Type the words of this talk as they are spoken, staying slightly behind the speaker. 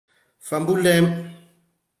Fambul,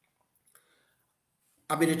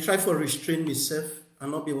 I been try for restrain myself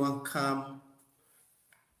and not be one calm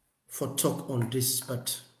for talk on this,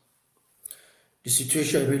 but the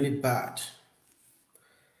situation is really bad.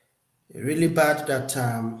 Really bad that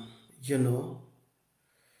you know,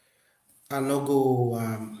 I no go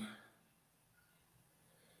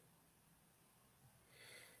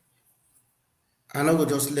I no go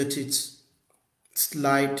just let it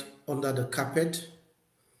slide under the carpet.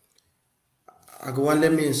 I go and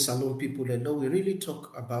let me in salon people that know we really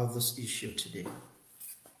talk about this issue today.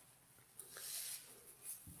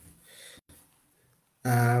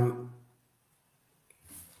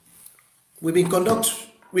 We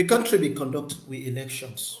country be conduct with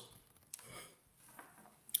elections.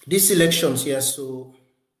 These elections here, so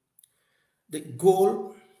the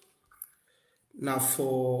goal now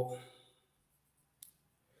for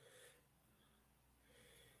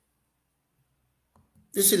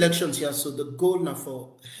these elections here, so the goal now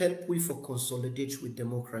for help we for consolidate with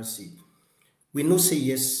democracy. We know say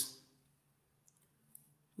yes,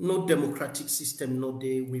 no democratic system, no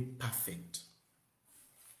day we perfect.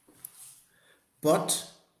 But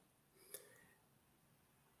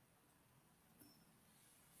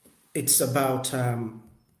it's about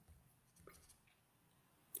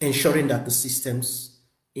ensuring that the systems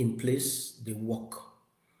in place, they work.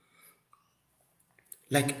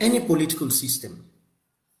 Like any political system,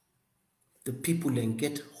 the people then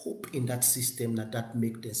get hope in that system that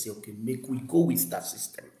make them say, okay, make we go with that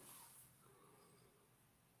system.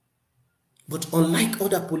 But unlike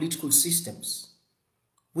other political systems,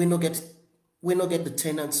 we not get the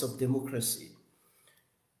tenets of democracy.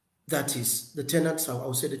 That is the tenets of, I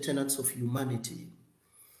would say the tenets of humanity.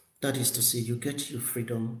 That is to say, you get your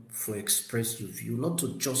freedom for express your view, not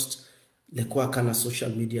to just like what kind of social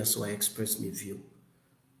media so I express my view.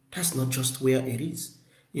 That's not just where it is.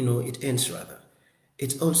 You know, it ends rather.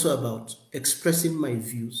 It's also about expressing my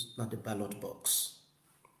views, not the ballot box.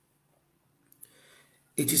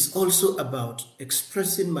 It is also about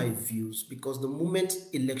expressing my views because the moment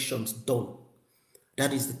elections done,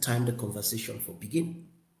 that is the time the conversation for begin.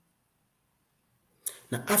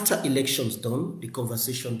 Now, after elections done, the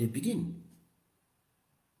conversation they begin.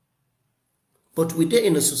 But we're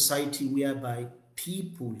in a society whereby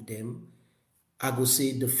people, them, I go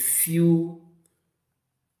say the few,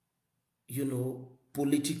 you know,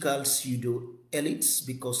 political pseudo elites,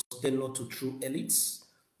 because they're not to true elites,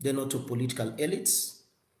 they're not to political elites.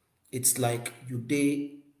 It's like you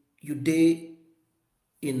day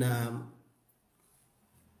in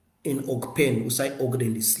Ogpen, usai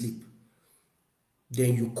Ogden they sleep.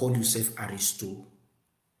 Then you call yourself Aristo.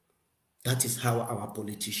 That is how our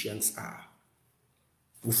politicians are.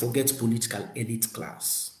 We forget political elite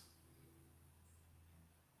class.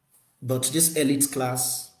 But this elite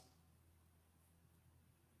class,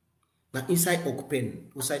 now inside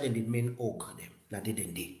Ogpen, inside the main Og them, now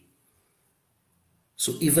they.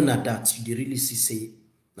 So even at that, you really see say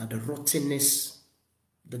now the rottenness,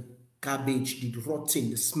 the garbage, the rotten,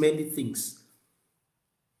 the smelly things.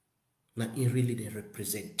 Now in really they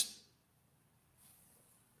represent.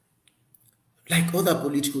 Like other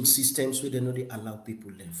political systems where they know they allow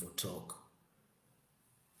people then for talk.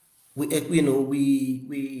 We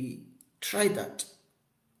tried that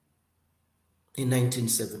in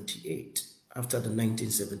 1978 after the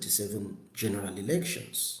 1977 general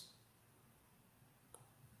elections.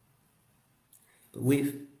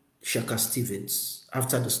 With Shaka Stevens,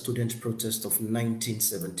 after the student protest of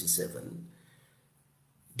 1977,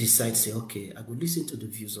 decide say, okay, I will listen to the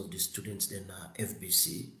views of the students, then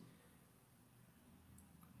FBC,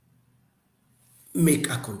 make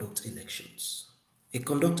a conduct elections.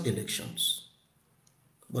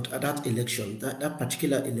 But at that election, that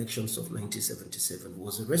particular elections of 1977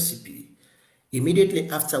 was a recipe. Immediately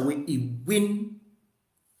after we win,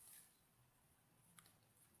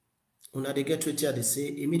 when they get to it here, they say,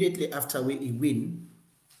 immediately after we win,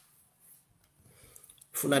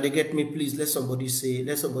 if they get me, please, let somebody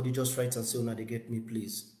just write and say, when they get me,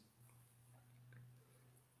 please.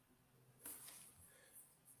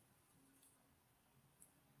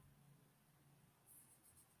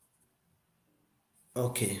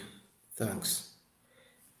 Okay, thanks.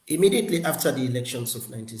 Immediately after the elections of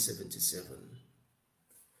 1977,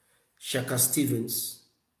 Shaka Stevens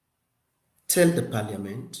tell the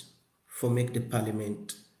parliament for make the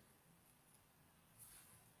parliament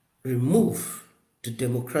remove the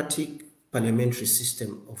democratic parliamentary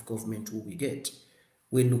system of government we get.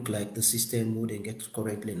 We look like the system we then get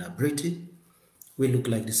currently in Britain. We look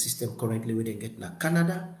like the system currently we then get in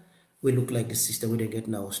Canada. We look like the system we then get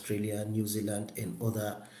in Australia, New Zealand, and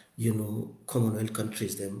other Commonwealth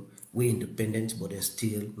countries, them, we independent, but they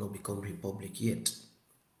still not become republic yet.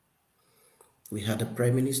 We had a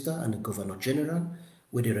prime minister and a governor general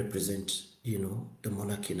where they represent, the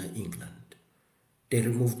monarchy in England. They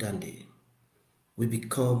removed Dundee. We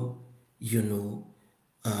become,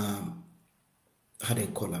 how they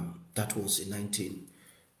call them, that was in 19,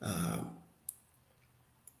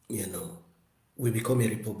 we become a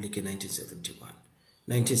republic in 1971.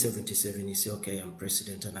 1977, he said, okay, I'm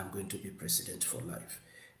president and I'm going to be president for life.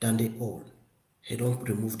 Then he don't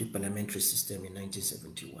remove the parliamentary system in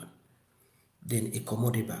 1971. Then he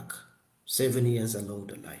come back, 7 years along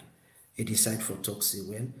the line. He decide for talk, say,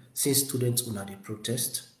 well, since students una dey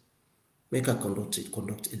protest, make a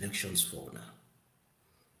conduct elections for now.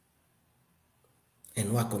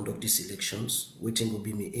 And why conduct these elections? Waiting will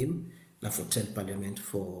be me aim now for tell parliament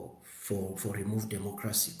for remove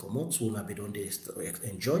democracy. Come out, so now we don't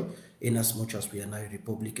enjoy. In as much as we are now a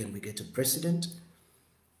republic and we get a president,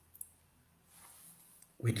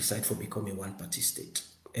 we decide for becoming a one-party state.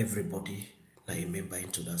 Everybody now a member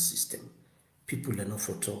into that system. People are not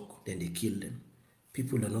for talk, then they kill them.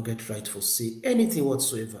 People are not get right for say anything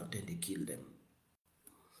whatsoever, then they kill them.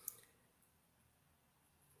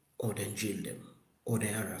 Or then jail them, or they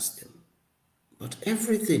harass them. But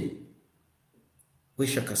everything we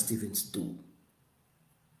Shaka Stevens do,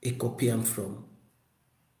 a copy am from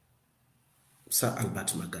Sir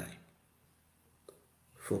Albert Magai.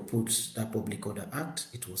 For put that Public Order Act,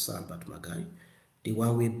 it was Sir Albert Magai. The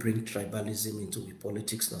one we bring tribalism into the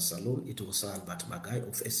politics na salon, it was Sir Albert Magai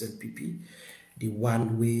of SLPP. The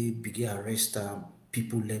one we began arrest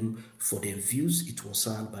people them for their views, it was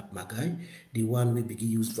Sir Albert Magai. The one we began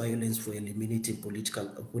use violence for eliminating political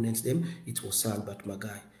opponents them, it was Sir Albert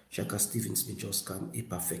Magai. Shaka Stevens may just come a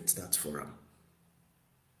perfect that for him.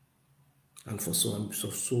 And for so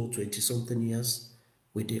 20-something years,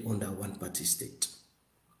 we did under one-party state.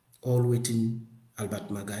 All waiting Albert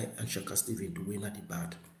Magai and Shaka Stevens to win at the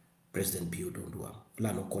bad. President Bio don't do him.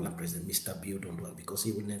 I don't call him President, Mr. Bio don't do him because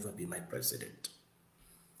he will never be my president.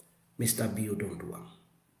 Mr. Bio don't do him.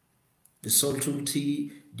 The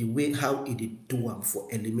subtlety, the way how he did do him for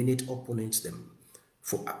eliminate opponents them,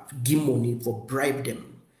 for give money, for bribe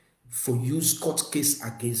them, for use court case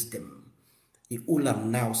against them. He all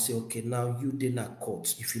am now say, okay, now you did not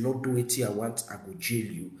court. If you not do it here, I want, I go jail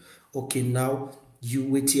you. Okay, now you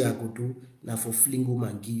wait here, I go do. Now for fling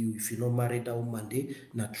woman give you. If you not marry that woman, they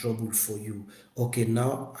na trouble for you. Okay,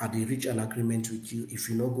 now I dey reach an agreement with you. If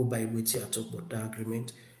you not go by wait here, talk about that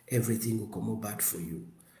agreement, everything will come out bad for you.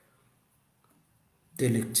 They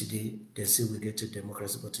like today, they say we get to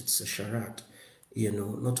democracy, but it's a charade.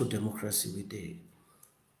 Not a democracy with the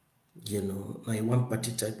my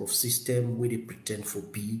one-party type of system where they pretend for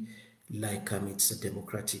be like it's a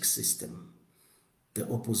democratic system. The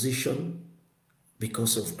opposition,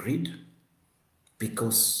 because of greed,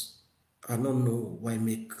 because I don't know why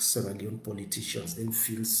make Sierra Leone politicians then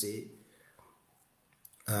feel say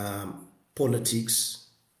politics,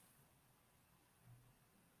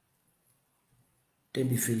 then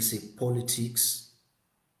they feel say politics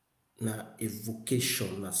na a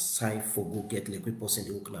vocation na sign for go get like we person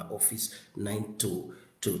dey work na office 9 to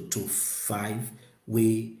 5 where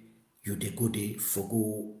you dey go there for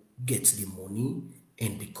go get the money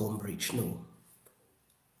and become rich. No.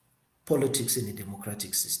 Politics in a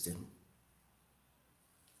democratic system,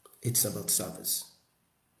 it's about service.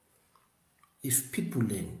 If people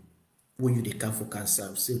then when you they come for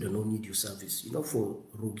cancer say they don't need your service, for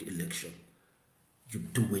rogue election, you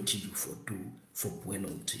do what you for do for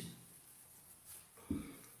penalty.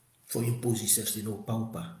 For impose yourself,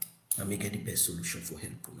 power and make get the best solution for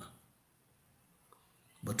help.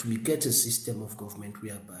 But we get a system of government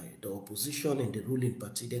whereby the opposition and the ruling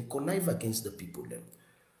party then connive against the people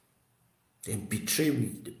then betray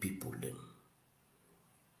with the people them.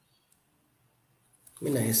 I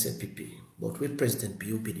mean, SLPP, but when President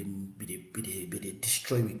Bio be the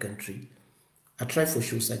destroy the country, I try for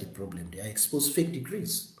show side the problem. They expose fake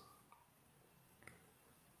degrees.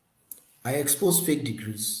 I expose fake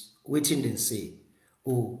degrees. Waiting then say,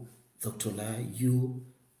 oh, Dr. Lahai, you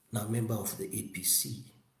now member of the APC.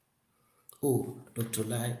 Oh, Dr.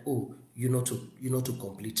 Lahai, oh, you not to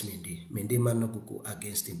complete Mende. Mende man not go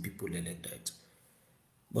against him people like that.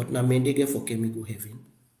 But now Mende get for Kemi go heaven.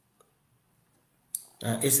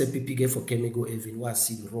 SLPP get for Kemi go heaven. Why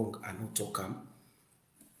see wrong and not talk him?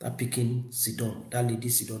 That picking sit down, that lady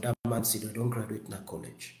sit down, that man sit down, don't graduate in a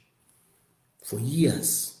college. For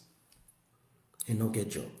years, and not get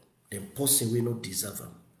job. Then person we not deserve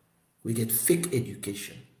them. We get fake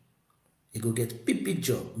education. You go get PP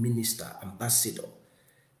job, minister, ambassador.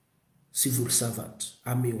 civil servant,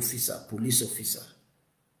 army officer, police officer.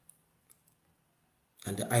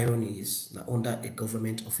 And the irony is, now under a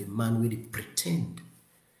government of a man with a pretend,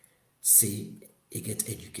 say, he get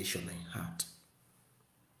education in heart.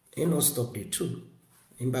 He not stop there too.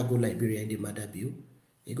 He go Liberia in the Maada bill,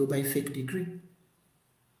 he go buy fake degree.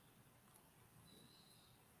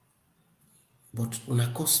 But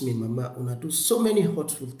una cost me, mama, una do so many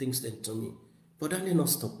hurtful things then to me. But that did not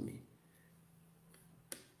stop me.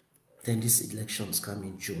 Then these elections come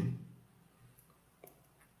in June.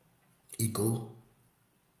 He go,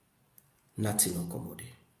 nothing accommodate.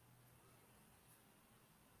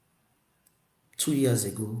 2 years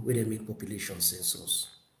ago, where they make population census,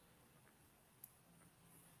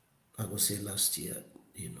 I go say last year,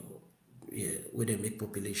 where they make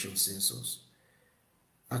population census,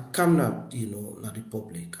 I come now, na the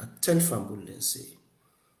public, I tell Fambul and say,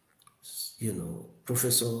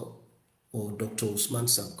 Professor or Dr. Usman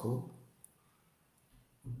Sanko,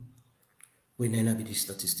 we never be the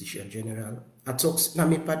statistician general. I talk, na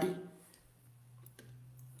me paddy,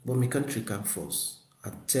 but my country come first. I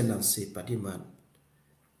tell and say, paddy man,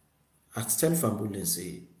 I tell Fambul and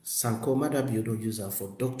say, Sanko Maada you don't use her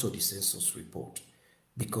for doctor the census report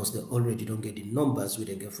because they already don't get the numbers we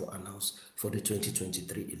they get for announced for the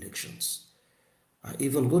 2023 elections. I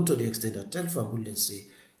even go to the extent I tell Fambul and say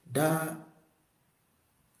that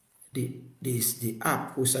the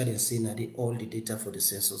app who started saying that all the data for the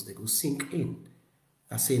census they go sink in.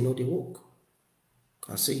 I say no they work.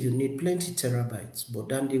 I say you need plenty terabytes, but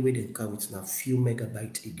then the way they count it's now few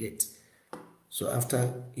megabytes you get. So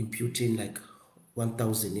after imputing like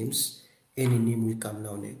 1,000 names, any name will come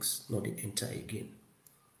now next, not the enter again.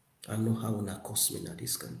 I know how una cost me in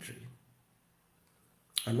this country.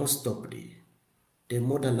 I not stop there. The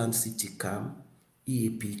motherland city come,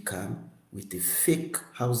 EAP come with a fake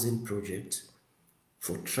housing project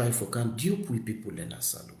for try for can dupe with people in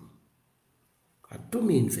asylum. I do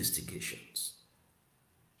me investigations.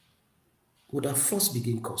 Would have first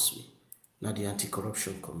begin cost me. Now the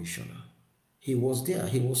anti-corruption commissioner. He was there,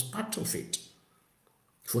 he was part of it.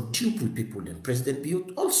 For dupe with people, and President Bill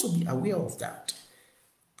also be aware of that.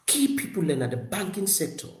 Key people in the banking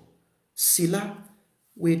sector, Sila,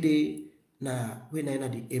 where they na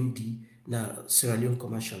the MD na Sierra Leone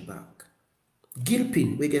Commercial Bank.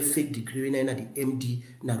 Gilpin, we get fake degree na the MD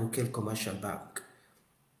na Rokel Commercial Bank.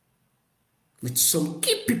 With some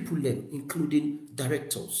key people then, including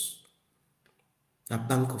directors, na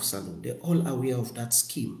Bank of Salon, they're all aware of that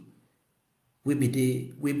scheme.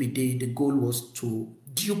 The goal was to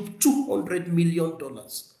dupe $200 million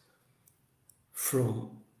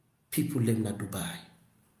from people in Dubai.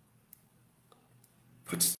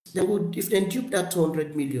 But if they dupe that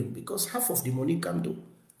 200 million, because half of the money come to,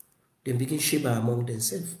 they begin shiba among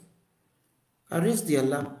themselves. I raise the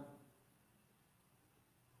alarm.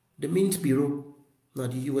 The Mint Bureau, now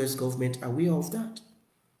the US government, aware of that.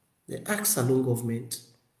 They ask Salon government,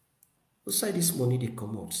 outside this money they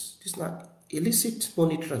come out. This not illicit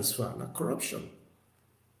money transfer, not corruption.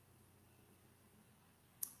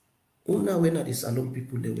 Una when are the Salon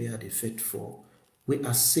people the way are they fed for, we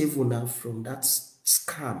are saved now from that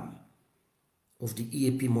scam of the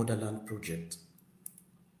EAP Motherland project.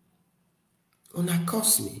 Una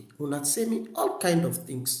cost me, una say me all kind of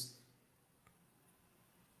things.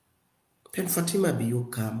 Then Fatima Bio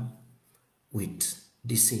come with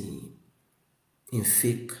this in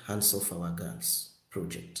fake Hands Off Our Girls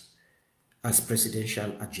project as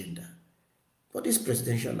presidential agenda. But this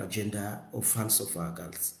presidential agenda of Hands Off Our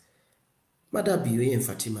Girls, Maada Bio and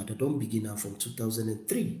Fatima, they don't begin now from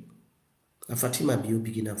 2003. And Fatima Bio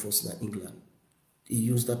begin now first in England. He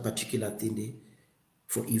used that particular thing there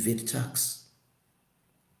for evade tax.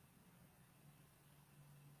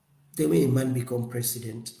 The way a man become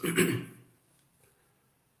president,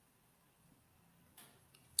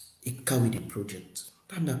 he carry the project.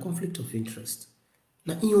 That's a conflict of interest.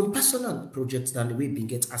 Now, in your personal project, than the way being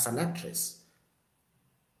get as an actress.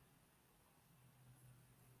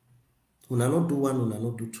 Una not do one, una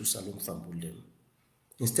not do two Salon Fambul them.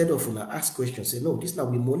 Instead of una ask questions, say, no, this now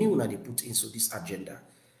we money una they put into this agenda.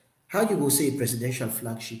 How you go say a presidential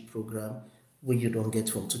flagship program where you don't get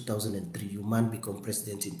from 2003, you man become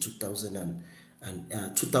president in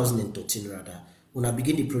 2013 rather. Una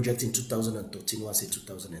begin the project in 2013, I say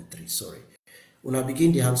 2003, sorry. Una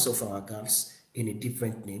begin the Hands Off Our Girls in a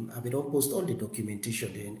different name. I will don't post all the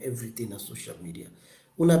documentation there and everything on social media.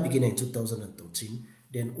 Una begin in 2013,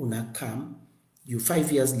 then una come, you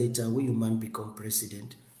 5 years later, when you man become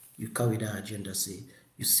president, you carry that agenda,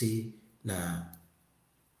 you say, na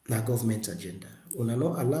government agenda. Una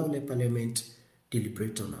not allow the parliament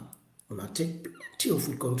deliberate on them. Una take plenty of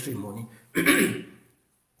food country money.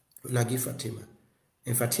 Una give Fatima.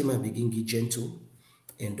 And Fatima begin give gentle.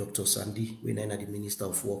 And Dr. Sandy, when I the Minister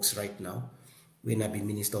of Works right now, when I be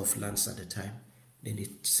Minister of Lands at the time, then they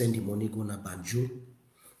send the money go na Banjul,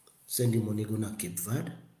 send the money go na Cape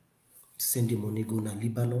Verde, send the money go na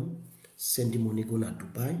Lebanon, send the money go na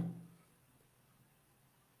Dubai,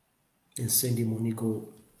 and send the money go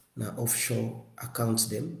na offshore accounts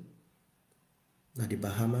them, na the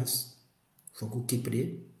Bahamas, for go keep there.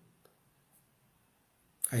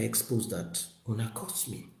 I expose that una cost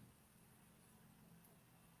me.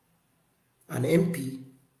 An MP,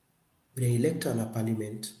 they elect an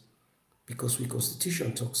parliament because we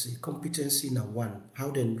constitution talks say competency na one. How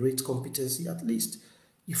then rate competency? At least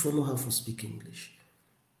you know how to speak English.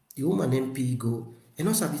 The woman MP go, and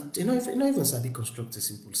not even sabi construct a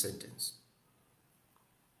simple sentence.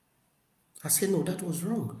 I said no, that was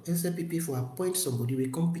wrong. SLPP for appoint somebody we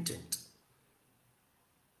competent.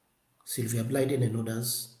 Sylvia Blyden and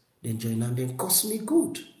others, then join and then cost me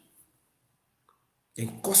good.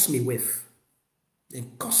 Then cost me wealth.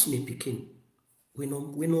 Then cost me picking. We're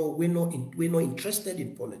not interested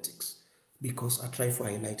in politics because I try to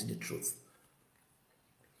highlight the truth.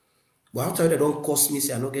 But after they don't cost me,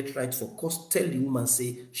 say I don't get right for cost, tell the woman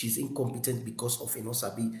say she's incompetent because of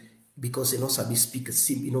sabi speak a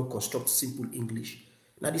simple, construct simple English.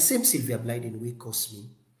 Now the same Sylvia Blyden will cost me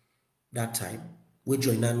that time. We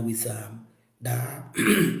join on with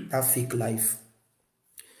that fake life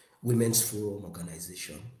women's forum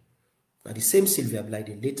organization. Now the same Sylvia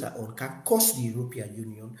Blyden later on can cost the European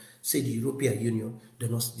Union, say the European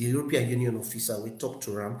Union officer will talk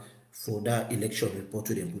to them for that election report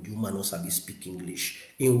to them, would you man also be speak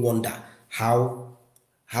English? In wonder how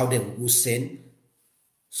they will send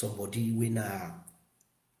somebody when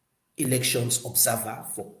elections observer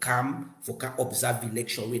for can observe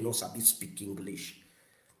election we not sabi speak English.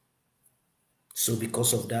 So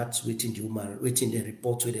because of that, waiting the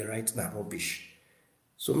report where they write na rubbish.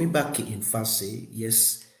 So me back in fast say,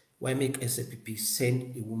 yes, why make SLPP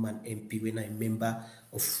send a woman MP when I'm member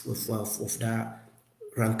of that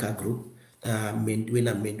ranker group? When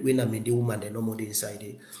I made the woman, they no more inside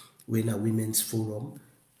it. When a women's forum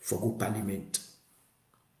for good parliament.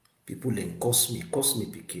 People then cost me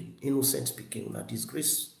picking, innocent picking, una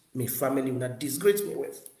disgrace me family, una disgrace me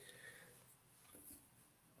with.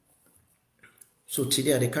 So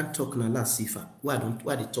today they can't talk now. Let's see why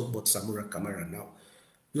they talk about Samura Kamara now.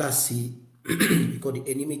 Let's see because the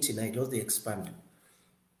enemy tonight just they expand.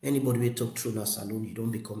 Anybody we talk through now salon, you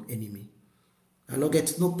don't become enemy. I don't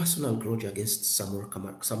get no personal grudge against Samura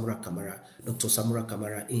Kamara, Dr. Samura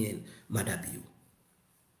Kamara in Maada.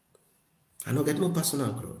 I don't get no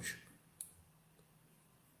personal grudge.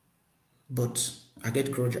 But I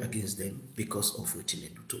get grudge against them because of what they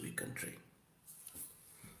do to the country.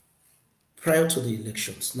 Prior to the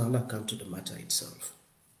elections, now let's come to the matter itself.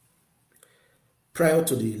 Prior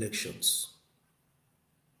to the elections,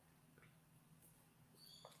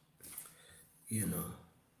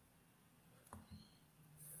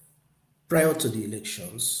 prior to the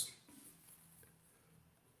elections,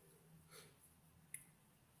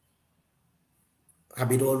 I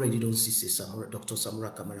been already don't see Dr.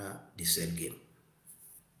 Samura Kamara the sell game.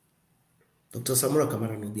 Dr. Samura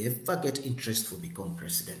Kamara will be ever get interest for become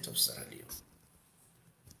president of Sierra Leone.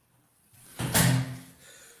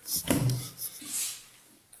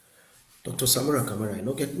 Dr. Samura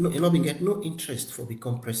Kamara, get no interest for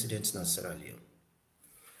become president in Sierra Leone.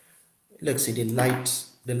 Like say the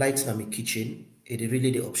lights in my kitchen, it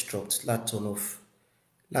really they obstruct. Let turn off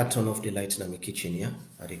the lights in my kitchen, yeah?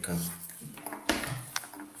 How they come.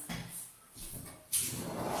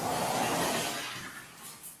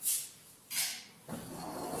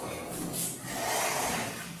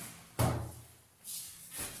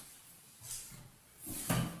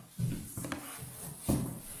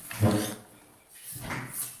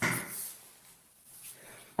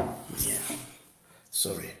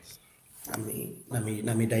 Sorry.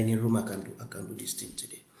 I'm a dining room, I can do this thing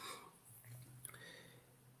today.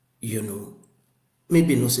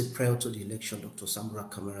 Maybe no say prior to the election, Dr. Samura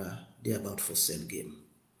Kamara, they about for sell game.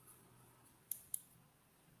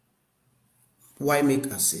 Why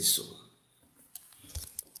make us say so?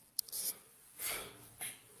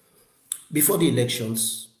 Before the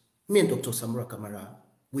elections, me and Dr. Samura Kamara,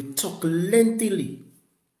 we talk lengthily,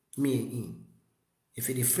 me and him. If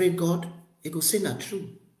he afraid God, he go say not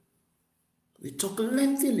true. We talk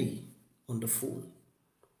lengthily on the phone.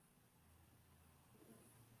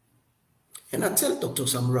 And I tell Dr.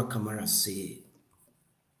 Samura Kamara, say,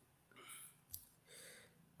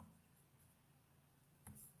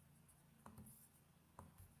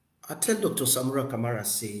 I tell Dr. Samura Kamara,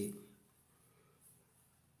 say,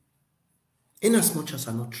 in as much as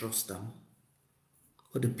I not trust them,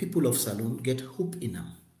 but the people of Salone get hope in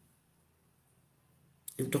them.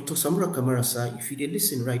 If Dr. Samura Kamara say, if you dey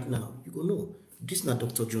listen right now, you go know, this not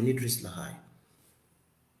Dr. John Idriss Lahai.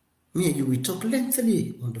 Me and you, we talk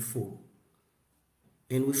lengthily on the phone.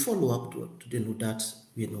 And we follow up to know that,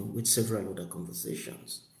 with several other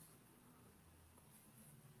conversations.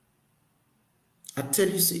 I tell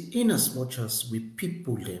you, see, in as much as we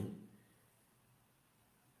people them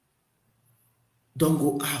don't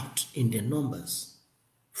go out in their numbers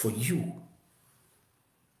for you,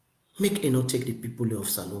 make not take the people of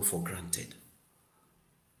Salone for granted.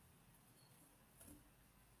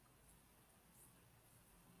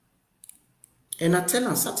 And I tell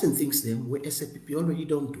them certain things them where SLPP already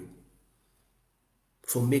don't do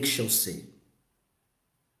for make sure say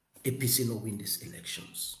APC not win these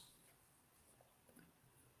elections.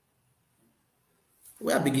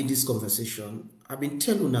 Where I begin this conversation, I've been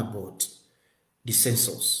telling about the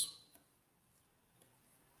census.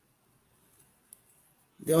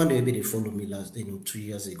 The one day they follow me last, 2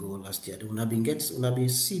 years ago, last year. When I've been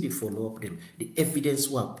see the follow up them, the evidence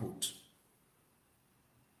were put.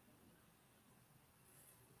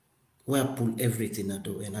 Where I pull everything I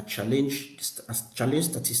do and I challenge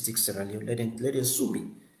statistics, Sierra Leone, let them sue me.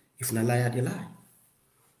 If not lie, they lie.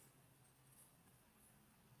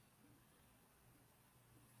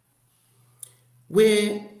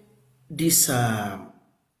 Where this how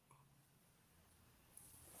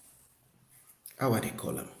they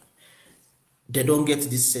call them? They don't get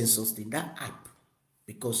this census thing, that app,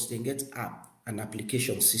 because they get an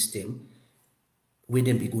application system where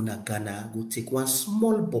them be gonna Ghana, go take one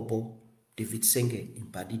small bubble, David Senge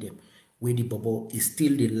embody them, where the bubble is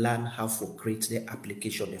still they learn how to create the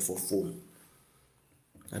application for phone.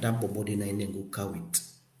 And that bubble then go cow it.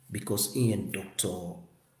 Because Ian Dr.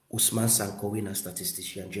 Usman Sankowi, na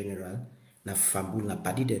statistician general, na Fambul na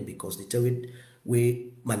padi them because they tell it where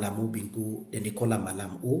Malamu bingo, then they call her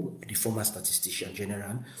Malam O, the former statistician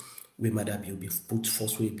general, where Maada will be put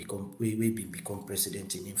first way become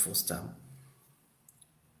president in first term.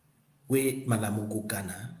 Where Malamu go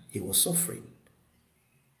Ghana, he was suffering.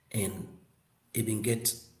 And he been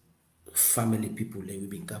get family people they will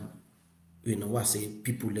become, what say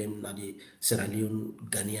people in the Sierra Leone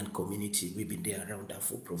Ghanaian community, we've been there around that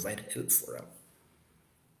for provide help for them.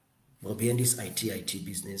 But behind this IT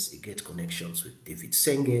business, it get connections with David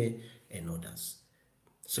Senge and others.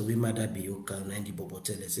 So we Maada Bioka and the Bobo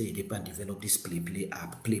tell us, say they can develop this play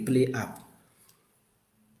app.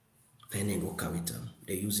 And then go carry them.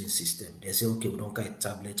 They're using system. They say, okay, we don't carry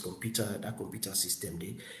tablet, computer, that computer system.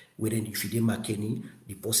 Whether if you did McKinney,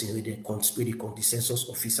 the person with the census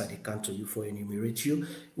officer, they come to you for enumerate you.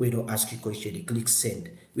 We don't ask you question, they click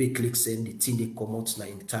send. We click send, the thing they come out now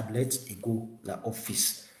in the tablet, it go na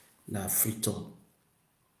office, na Freetown.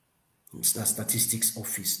 It's na statistics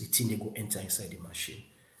office, the thing they go enter inside the machine.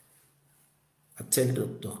 I tell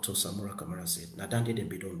Dr. Samura Kamara said, now that they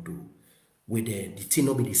don't do. Where the thing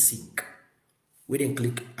not be the sync. Where they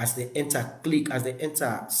click as they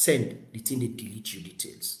enter send, the thing they delete your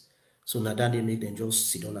details. So now that they make them just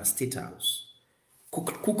sit on a state house,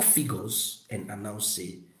 cook figures and announce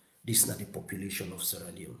say this is not the population of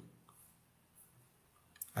Sierra Leone.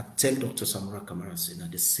 I tell Dr. Samura Kamara say now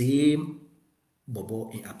the same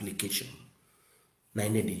bubble in application. Now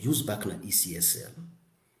they use back na ECSL.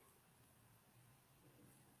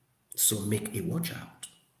 So make a watch out.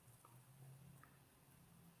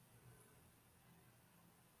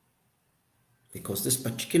 Because this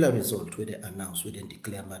particular result where they announce, where they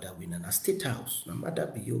declare Maada winner, a state house, now Maada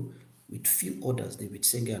Bio with few others, they with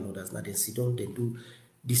Senge and others, now they sit down, they do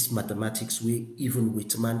this mathematics way, even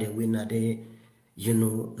with man they win, now they,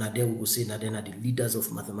 now they will say, now they're the leaders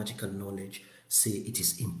of mathematical knowledge, say it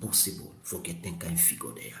is impossible for getting kind of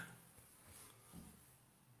figure there.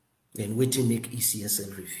 Then waiting make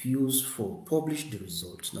ECSL refuse for publish the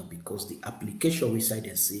results now because the application website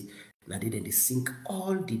they say, now they sync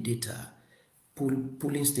all the data.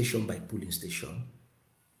 Polling station by polling station,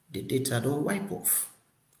 the data don't wipe off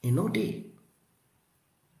in no day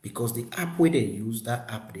because the app where they use that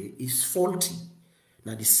app there is faulty.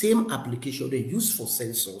 Now the same application they use for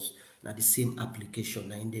census, now the same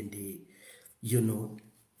application, and then they,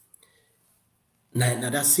 now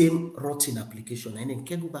that same routine application, and then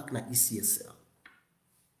can go back na ECSL.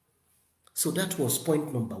 So that was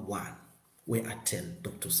point number 1, where I tell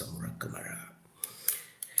Dr. Samura Kamara.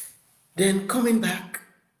 Then coming back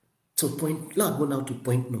to now go now to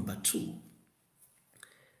point number 2.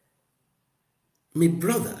 My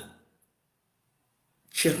brother,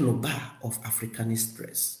 Chernobyl of Africanist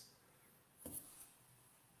Press,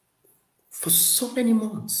 for so many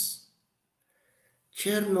months.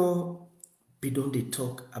 Cherno bidon they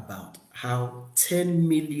talk about how $10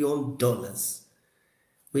 million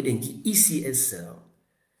where they give ECSL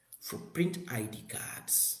for print ID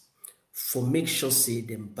cards, for make sure say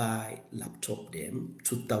them buy laptop them,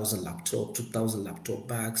 2,000 laptop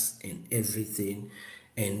bags and everything,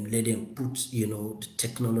 and let them put, the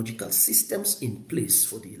technological systems in place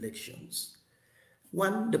for the elections.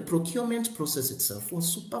 One, the procurement process itself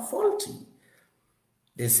was super faulty.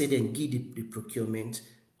 They say they give the procurement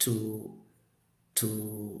to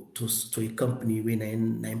a company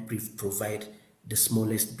when I provide the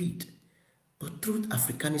smallest bid. But through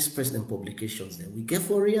Africanist President publications, then we get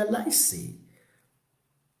for realize, say,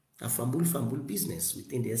 a Fambul business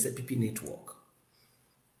within the SLPP network.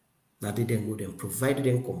 Now they then go and provide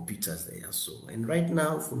them computers there. So, and right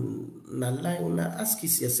now, from Lahai, ask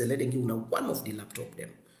CSL, let them give one of the laptop them.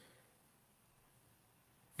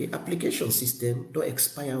 The application system don't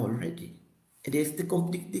expire already. And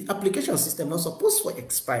the application system not supposed to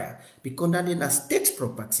expire because that in a state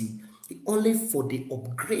property, only for the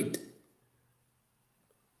upgrade.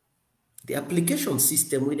 The application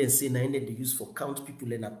system where they say now they use for count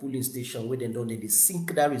people in a polling station where they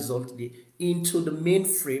sync that result into the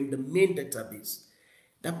mainframe, the main database.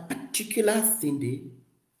 That particular thing they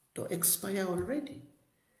don't expire already.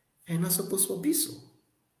 And not supposed to be so.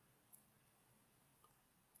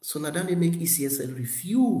 So now then they make ECSL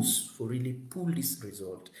refuse for really pull this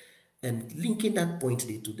result and linking that point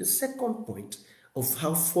there to the second point of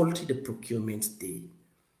how faulty the procurement day.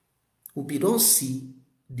 We don't see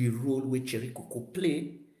the role which Cherikoko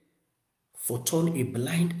play for turn a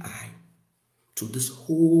blind eye to this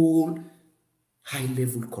whole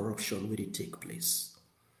high-level corruption where it take place.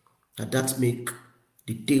 And that make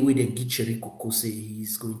the day when they get Cherikoko say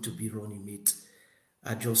he's going to be running mate,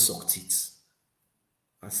 I just sucked it.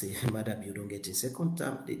 I say, Madam, you don't get in second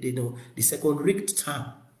term. They know the second rigged term.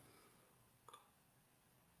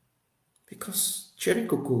 Because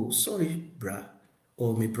Cherikoko, sorry, brah,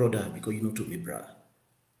 or my brother, because you know to me, brah.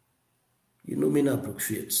 You know me now,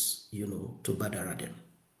 Brookfields, to badara them.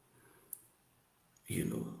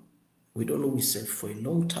 We don't know we said for a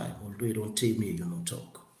long time, although you don't tell me,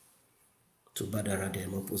 talk. To badara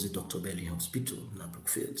them opposite Dr. Belly Hospital, now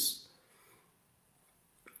Brookfields.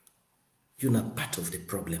 You're not part of the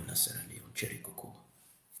problem necessarily, Cherikoko.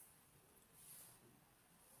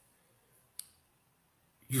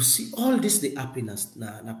 You see, all this the happiness,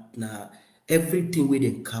 now everything we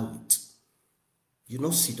then count. You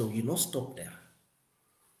not sit down, you not stop there.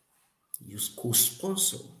 You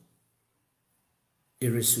co-sponsor a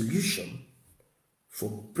resolution for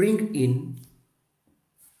bring in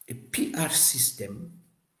a PR system.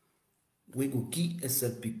 We go give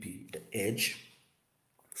SLPP the edge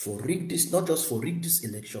for rig this, not just for rig this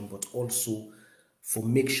election, but also for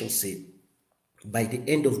make sure say by the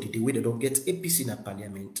end of the day, when they don't get APC in a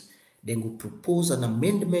parliament, then go propose an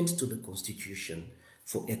amendment to the constitution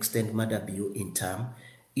for extend Maada bill in term.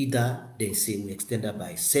 Either they say we extend that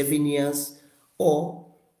by 7 years, or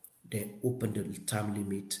they open the term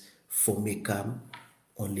limit for make them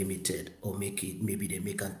unlimited, or make it maybe they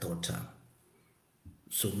make a third term.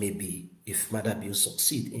 So maybe if Maada bill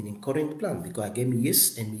succeed in current plan, because again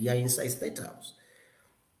yes and yeah inside State House.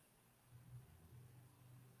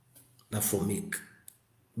 Now for make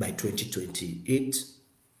by 2028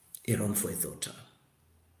 a run for a third term.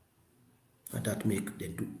 And that make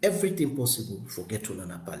them do everything possible for get to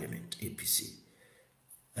another parliament, APC.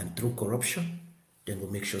 And through corruption, then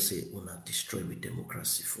we'll make sure say we'll not destroy with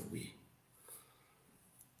democracy for we.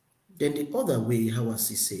 Then the other way, how I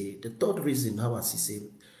say, the third reason how I say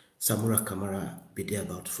Samura Kamara be there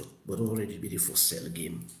about for, but already be there for sell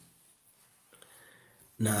game.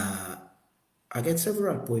 Now, I get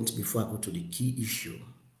several points before I go to the key issue.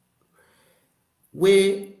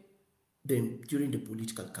 Where then during the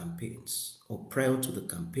political campaigns or prior to the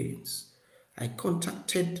campaigns, I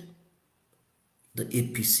contacted the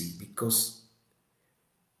APC because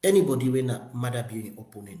anybody when a Maada be an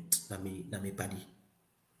opponent, na me body.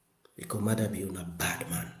 Because Maada be a bad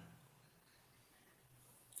man.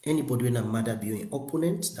 Anybody when a Maada be an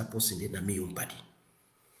opponent, that person then na me own body.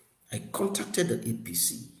 I contacted the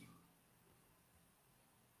APC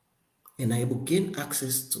and I will gain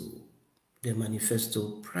access to the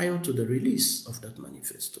manifesto prior to the release of that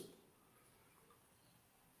manifesto.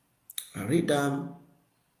 I read them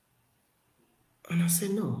and I say,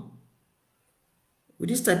 no. With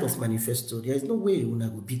this type of manifesto, there is no way una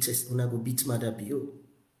go beat Maada bill.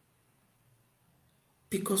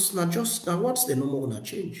 Because now what's the normal una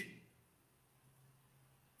change?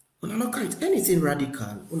 Una not count anything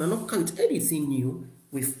radical, una not count anything new,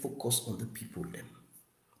 we focus on the people them.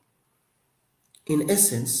 In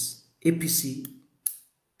essence, APC,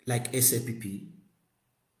 like SLPP,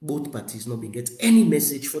 both parties not been get any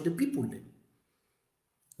message for the people them.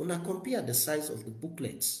 When I compare the size of the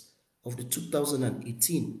booklets of the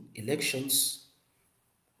 2018 elections,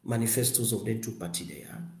 manifestos of the two parties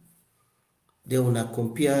there, they wanna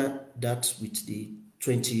compare that with the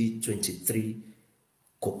 2023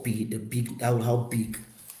 copy, the big, how big,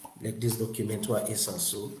 like this document is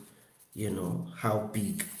also, how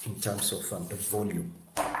big in terms of the volume.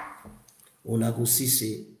 Una go see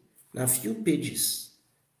say, now few pages,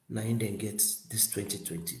 now in then get this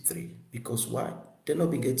 2023. Because why? They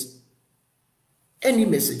not be get any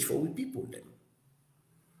message for we people them.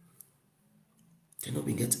 They not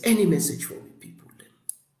be get any message for we people them.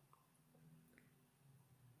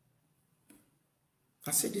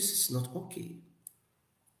 I said this is not okay.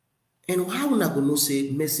 And how una go know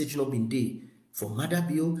say message not been there for Maada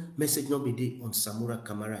Bio, message not been there on Samura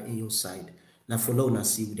Kamara in your side. Now follow and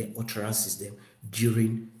see with the utterances them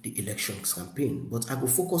during the elections campaign. But I will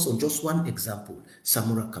focus on just one example,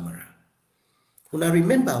 Samura Kamara. When I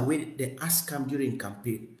remember when they asked him during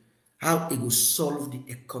campaign how it will solve the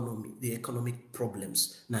economic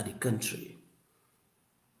problems in the country.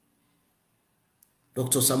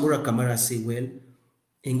 Dr. Samura Kamara say, well,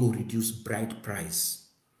 it will reduce bride price.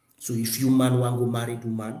 So if you man want go marry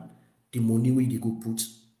woman, the money we go put,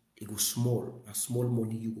 it go small, a small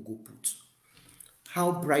money you go put.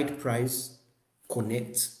 How bride price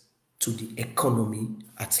connects to the economy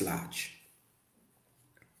at large.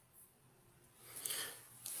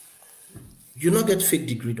 You not get fake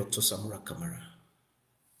degree, Dr. Samura Kamara.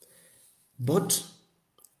 But,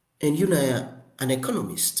 and you know, an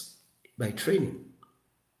economist by training.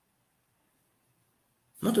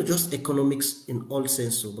 Not just economics in all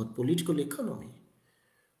sense, but political economy.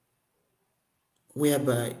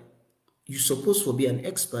 Whereby you're supposed to be an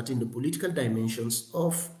expert in the political dimensions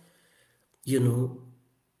of,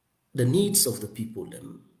 the needs of the people,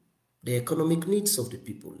 the economic needs of the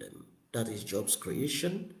people, that is jobs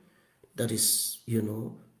creation, that is,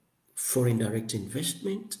 foreign direct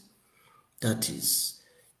investment, that is,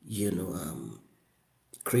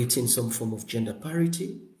 creating some form of gender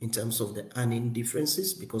parity in terms of the earning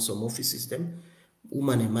differences, because some offices,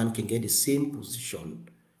 woman and man can get the same position,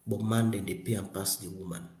 but man then they pay and pass the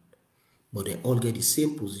woman. But they all get the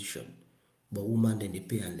same position, but woman then they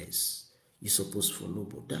pay and less. You're supposed to know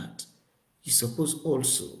about that. You're supposed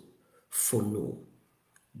also to know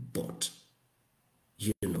but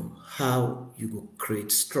how you go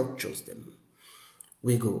create structures them.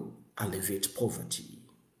 We go alleviate poverty.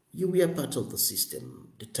 You were part of the system.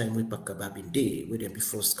 The time we pack up in day, where they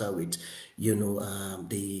before scar with,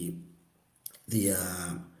 the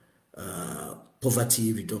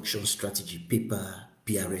poverty reduction strategy paper,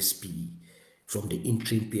 PRSP, from the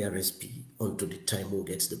interim PRSP onto the time who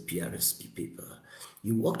gets the PRSP paper.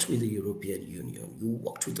 You worked with the European Union. You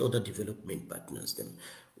worked with other development partners. Then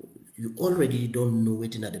you already don't know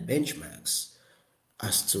waiting at the benchmarks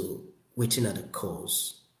as to waiting at the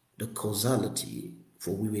cause, the causality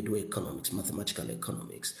for we do economics, mathematical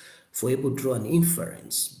economics, for able to draw an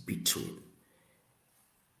inference between,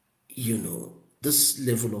 this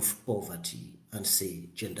level of poverty and say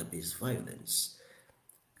gender-based violence.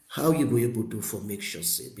 How you go able to do for make sure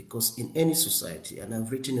say, because in any society, and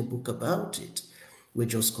I've written a book about it, we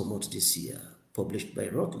just come out this year, published by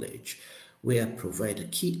Routledge, where I provide a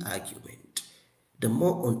key argument. The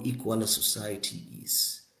more unequal a society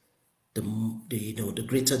is, the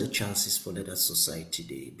greater the chances for that society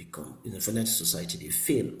they become, for that society they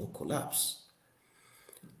fail or collapse.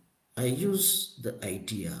 I use the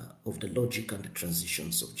idea of the logic and the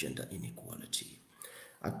transitions of gender inequality.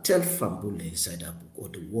 I tell Fambul inside that book, or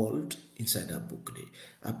the world inside that book,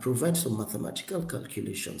 I provide some mathematical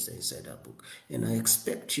calculations inside that book, and I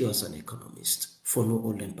expect you as an economist for know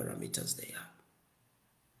all them parameters there.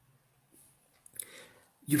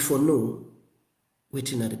 You for know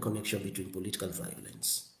waiting at the connection between political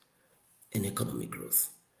violence and economic growth.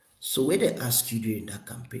 So when they ask you during that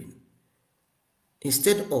campaign,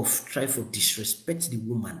 instead of try to disrespect the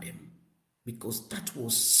woman them, because that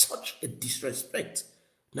was such a disrespect,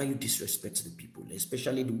 now you disrespect the people,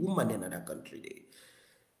 especially the woman in another country there.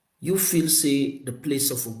 You feel say the place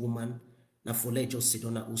of a woman, now for let just sit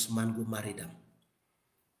on a house man go marry them.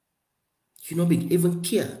 You not even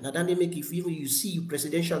care. Now then they make if even you see you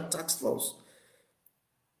presidential task force.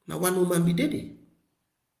 Now one woman be dead.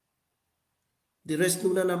 The rest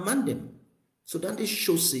no man them. So then they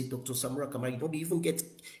show say Dr. Samura Kamara, you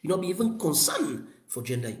not be even concerned for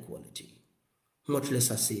gender equality. Much less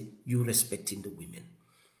I say you respecting the women.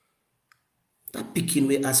 That pikin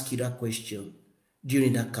will ask you that question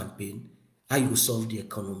during that campaign, how you solve the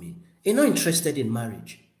economy. He not interested in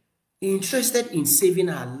marriage. He interested in saving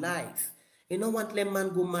her life. He not want let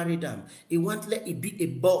man go marry them. He want let it be a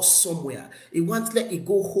boss somewhere. He want let it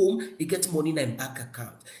go home, he get money in a bank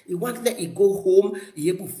account. He want let it go home, he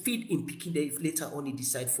able feed in picking there if later on he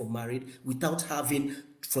decide for married without having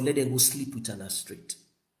for let them go sleep with on a street.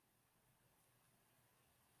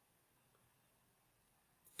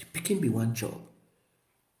 The picking be one job.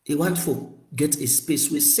 He want for get a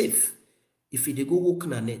space where safe. If he dey go walk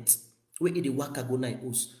na net, where he dey waka go na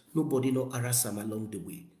house, nobody no harass him along the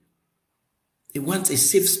way. He want a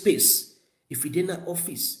safe space. If he dey na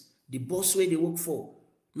office, the boss where they work for,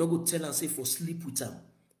 no go tell and say for sleep with him,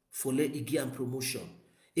 for let he give him promotion.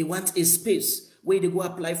 He want a space where they go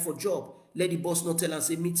apply for job. Let the boss not tell and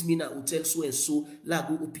say meet me na hotel so and so, la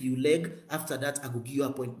go up your leg. After that, I go give you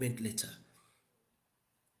appointment letter.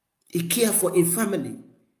 He care for him family.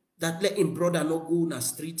 That let him brother not go on the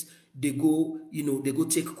street, they go, they go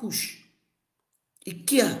take kush. He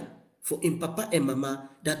care for him papa and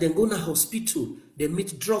mama that they go to hospital, they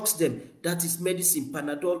meet drugs them. That is medicine,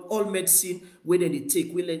 Panadol, all medicine where they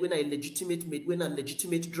take, when a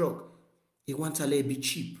legitimate drug. He want to let be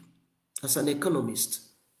cheap. As an economist,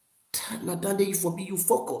 now that you forbid you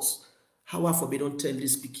focus. How I forbid don't tell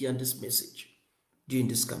this picky and this message during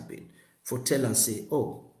this campaign. For tell and say,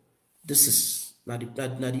 oh, this is not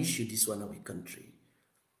the issue, this one our country.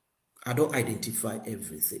 I don't identify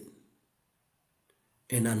everything.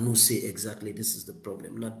 And I know say exactly this is the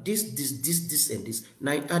problem. Now this, and this.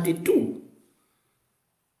 Now I did do.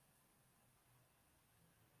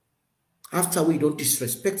 After we don't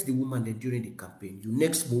disrespect the woman then during the campaign, you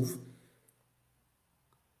next move.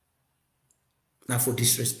 Now for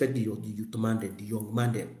disrespect the youth man then, the young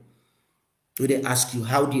man then. So they ask you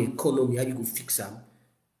how the economy, how you go fix them.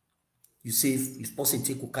 You say if person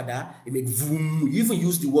take Okada, they make vroom. You even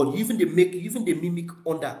use the word, even they mimic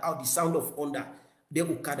under, how the sound of under. They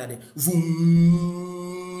Okada, they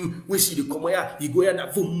vroom. We see the come here, you go here,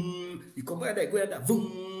 that vroom. You come here, you go here, that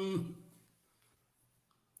vroom.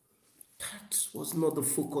 That was not the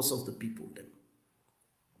focus of the people then.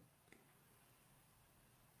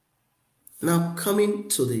 Now coming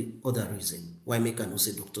to the other reason why make I know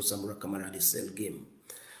say Dr. Samura Kamara they sell game.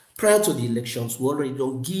 Prior to the elections, we already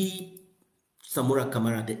don't give Samura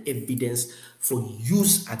Kamara the evidence for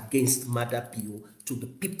use against Maada PO to the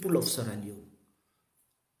people of Sierra Leone.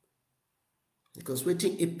 Because what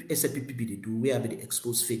SLPP they do, where they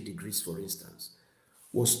expose fake degrees, for instance,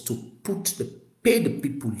 was to pay the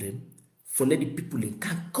people them for let the people them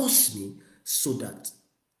can cost me so that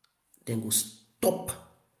they go stop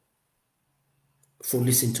for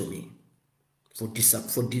listening to me, for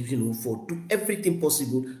do everything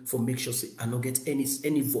possible for make sure say I not get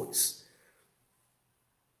any voice.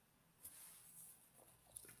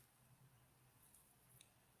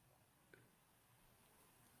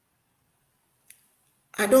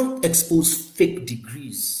 I don't expose fake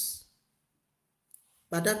degrees.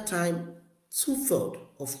 By that time, 2/3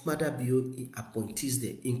 of Maada BO appointees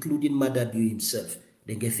there, including Maada BO himself,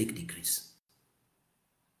 they get fake degrees.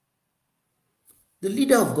 The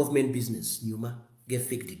leader of government business, Numa, get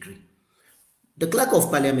fake degree. The clerk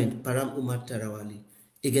of parliament, Param Umar Tarawali,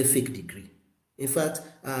 he get fake degree. In fact,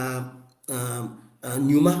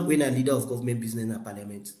 Numa, when a leader of government business in a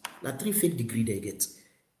parliament, now 3 fake degree they get.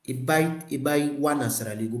 He buy one in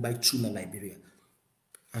Sierra Leone, go buy 2 in Liberia.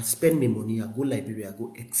 I spend my money, I go Liberia,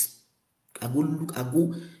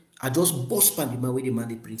 I just bust pan the man where the man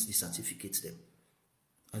they print the certificates them.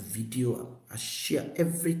 A video, I share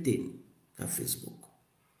everything on Facebook.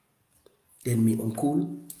 Then me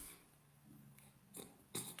uncle,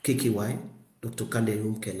 KKY, Dr.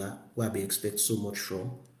 Kamara Keller, who I expect so much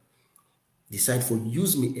from, decide for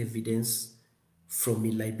use me evidence from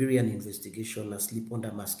a Liberian investigation. I sleep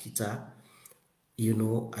under mosquito,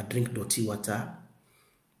 I drink dirty water,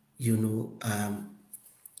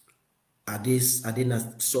 I did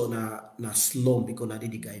not so na slum because I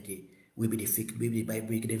did the guy there. We be the fake, maybe by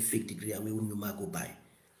break them fake degree and we will no go by.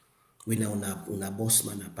 We now on a boss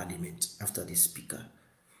man at parliament after the speaker.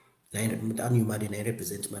 Now you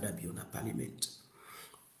represent Maada be on a parliament.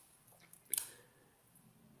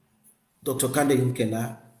 Dr. Kamara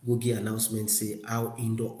Keller go give announcement say how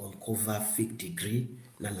Indo uncover fake degree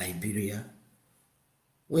na Liberia.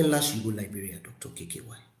 When last you go Liberia, Dr.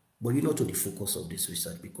 KKY? But you know to the focus of this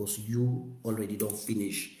research because you already don't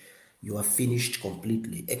finish. You are finished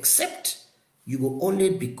completely. Except you will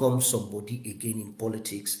only become somebody again in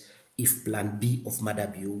politics if plan B of Maada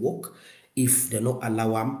BO work, if they not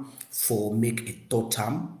allow them for make a 3rd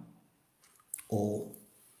term, or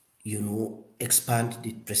expand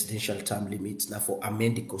the presidential term limits now for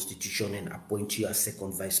amend the constitution and appoint you as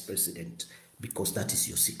second vice president because that is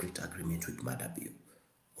your secret agreement with Maada.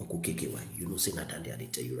 Uncle KKY, say that and they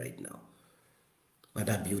tell you right now.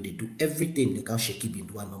 Maada, they do everything. They can Sheki bin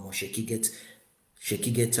do no more. Sheki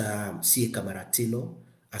get CA Kamara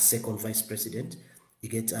as second vice president. You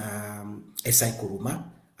get SI Kuruma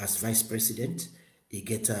as vice president. You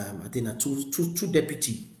get I think two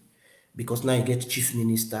deputy. Because now you get chief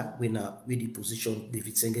minister when the position,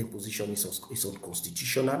 David Sengen position is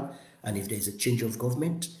unconstitutional, and if there is a change of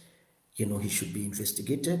government, he should be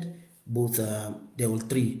investigated. Both there were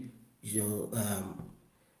three,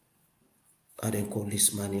 I don't call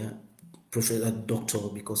this man here, doctor,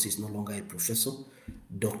 because he's no longer a professor,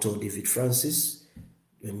 Dr. David Francis,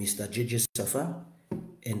 Mr. JJ Safa,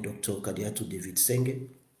 and Dr. Kadiatu David Senge.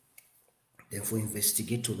 Therefore,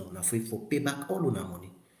 investigate now for pay back all our money.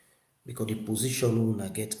 Because the position we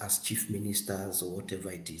get as chief ministers or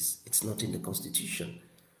whatever it is, it's not in the constitution.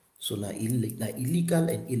 So now illegal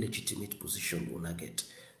and illegitimate position we get.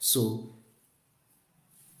 So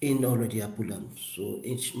in already Apulan. So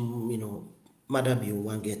Maada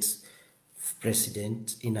one gets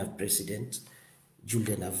president, enough president,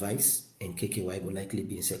 Julian a vice, and KKY will likely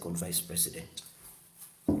be in second vice president.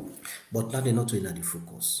 But now they're not in the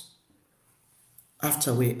focus.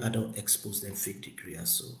 After we don't expose them fake degree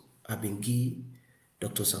so. I've been give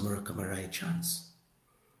Dr. Samura Kamara a chance.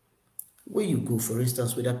 Where you go, for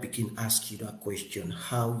instance, whether Pekin ask you that question,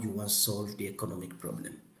 how you want to solve the economic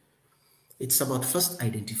problem. It's about first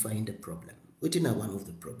identifying the problem. Within one of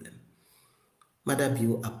the problem,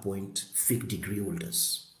 Maada appoint fake degree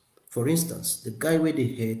holders. For instance, the guy where they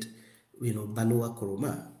had, Baloa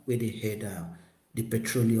Koroma, where they had the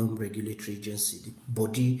Petroleum Regulatory Agency, the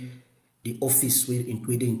body, the office where they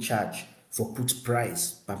in charge for put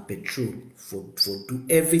price per petrol, for do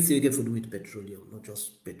everything you get for do with petroleum, not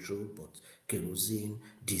just petrol, but kerosene,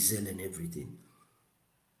 diesel, and everything.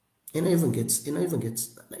 And I even gets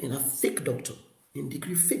a fake doctor in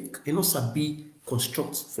degree fake. Sabi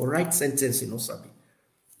construct for right sentence, sabi.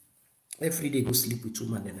 Every day go sleep with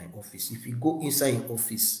woman in an office. If you go inside an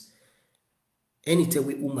office, anytime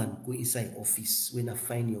we woman go inside office, when I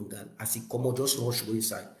find young girl, as he come out, just rush go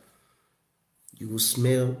inside. You will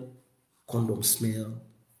smell condom smell,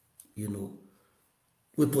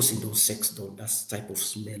 we person don't sex done, that's type of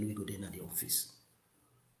smell we go in at the office.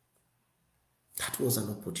 That was an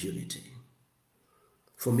opportunity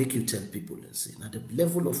for make you tell people and say, now the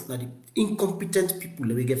level of the incompetent people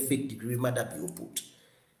that we get fake degree Maada put.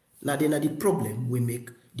 Now then the problem we make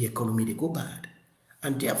the economy they go bad.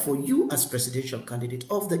 And therefore you as presidential candidate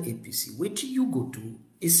of the APC, which you go to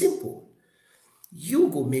is simple. You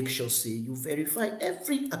go make sure say you verify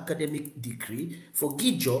every academic degree for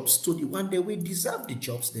give jobs to the one that will deserve the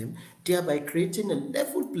jobs them, thereby creating a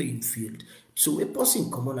level playing field. So a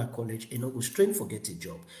person come on a college and go straight forget a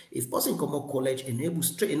job. If person come on college and able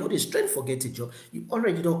straight straight forget a job, you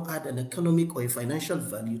already don't add an economic or a financial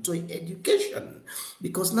value to education.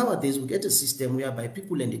 Because nowadays we get a system whereby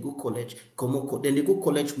people and they go college, then they go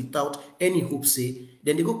college without any hope say,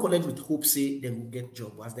 then they go college with hope say they will get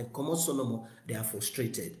job. As they come out so no more, they are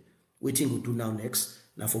frustrated. Waiting to do now next,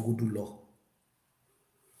 now for go do law.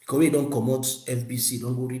 Because we don't come out FBC,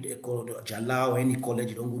 don't go read a Jala or any college,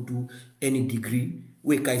 you don't go do any degree.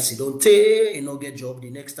 We can see don't take and not get job. The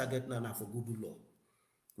next target now for go do law.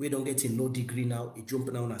 We don't get a law degree now, you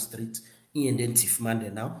jump now on a street, and then thief man there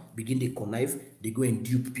now, begin they connive, they go and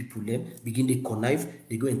dupe people them, begin they connive,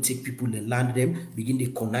 they go and take people and land them, begin they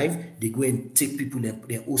connive, they go and take people and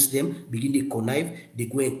they host them, begin they connive, they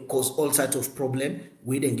go and cause all sorts of problem,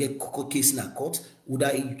 we then get case in a court,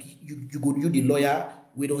 whether you go you the lawyer,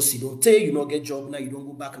 we don't see, don't tell you not get job now, you don't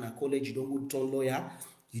go back in a college, you don't go turn lawyer,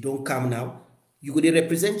 you don't come now, you go they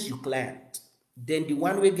represent your client. Then the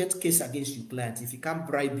one will get case against your client, if he can't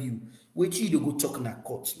bribe you, wait till you go talk in a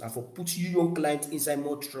court, now for put you your client inside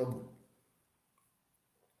more trouble.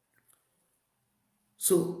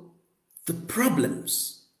 So the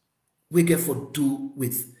problems we get for do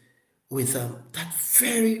with that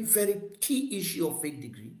very, very key issue of fake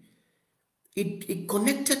degree, it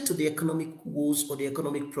connected to the economic woes or the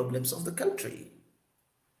economic problems of the country.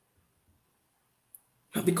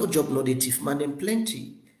 Now because job not a thief man and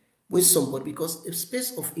plenty with somebody, because a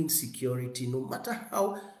space of insecurity, no matter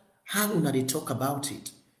how they talk about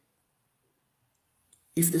it,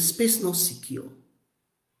 if the space not secure,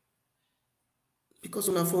 because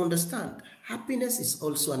we have to understand, happiness is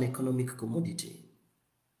also an economic commodity.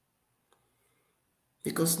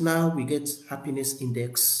 Because now we get happiness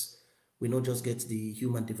index, we not just get the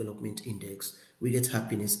human development index, we get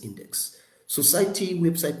happiness index. Society,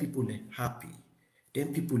 website people are happy.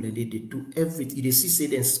 Then people they do everything. They see say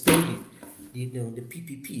they spending the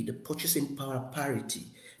PPP, the purchasing power parity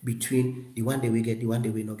between the one they will get, the one they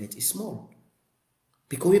will not get is small.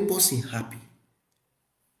 Because we person happy.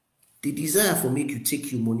 The desire for make you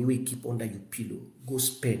take your money, we keep under your pillow, go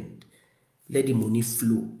spend, let the money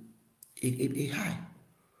flow. A high.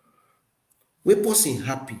 We person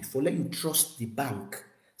happy for let you trust the bank.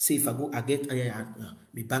 Say if I go, I get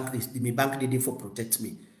my bank this, my bank they for protect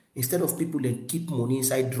me. Instead of people that keep money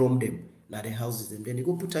inside, drum them, now the houses them, then they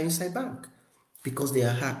go put her inside bank because they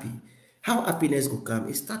are happy. How happiness go come?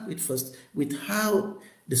 It start with first with how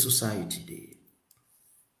the society they.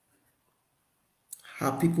 How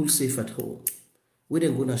people safe at home. When they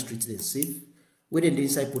go on the streets, they safe. When they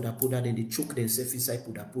inside puda, then they choke themselves inside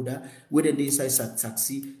puda. When they inside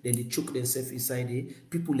taxi, then they choke themselves inside the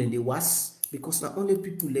people and they was because not only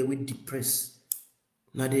people they were depressed.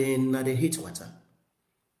 Now they hate water.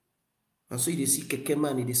 And so they see keke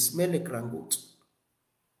man, they smell like rangoat.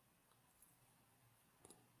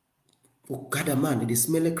 Okada man, they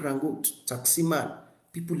smell like rangoat. Taxi man,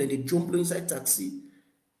 people and they jump inside taxi.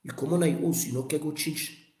 You come on your house, you know, can go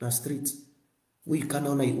change the street. Where you can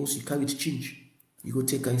on your house, you carry it change. You go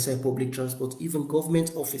take her inside public transport, even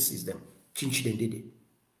government offices, them change them did it.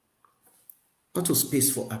 Not a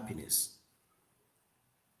space for happiness.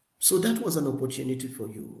 So that was an opportunity for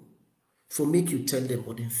you, for make you tell them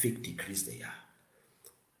what them fake decrees they are.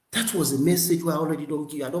 That was a message where I already don't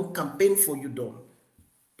give. I don't campaign for you,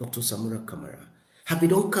 Dr. Samura Kamara. Have we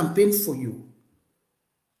don't campaign for you?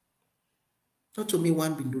 Not to me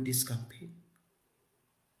one been do this campaign.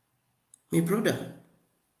 My brother,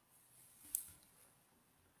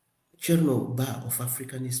 Journal Bar of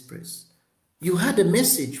African Express, you had a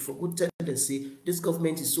message for good tendency. This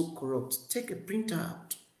government is so corrupt. Take a printer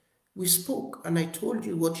out. We spoke and I told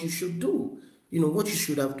you what you should do. You know, what you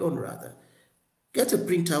should have done rather. Get a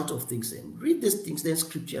printout of things and read these things, then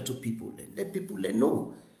scripture to people. Then let people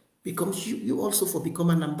know. Because you also for become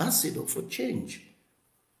an ambassador for change.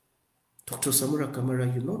 Dr. Samura Kamara,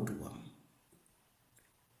 you not do one.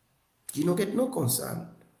 You don't get no concern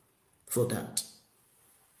for that.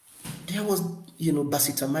 There was,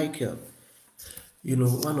 Basita Michael,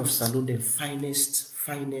 one of Salon, the finest,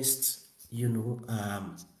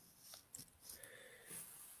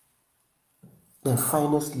 the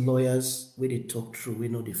finest lawyers where they talk through, we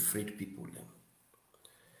know they afraid people.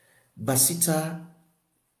 Basita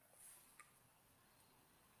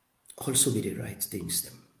also be the right things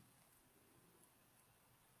them.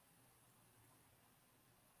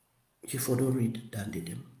 If you don't read down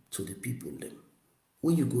them to the people them.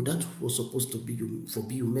 When you go, that was supposed to be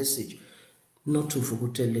your message. Not to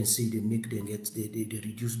forget tell them say they make them get they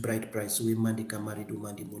reduce bright price so we man they can marry do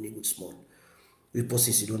man the money good small. We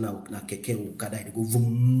process it on na keke or kada they go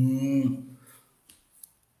vroom.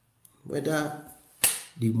 Whether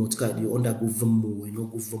the motka the under go vroom or no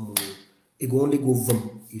go vroom, it go only go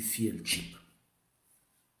vroom if feel cheap.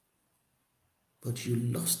 But you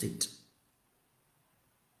lost it.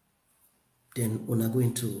 Then when I go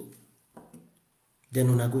into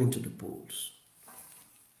the polls.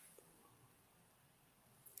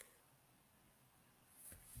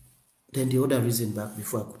 Then the other reason back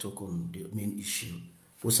before I could talk on the main issue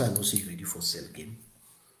was I know say you ready for sell game.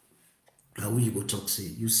 Now we go talk say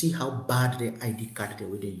you see how bad the ID card the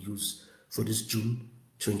way they use for this June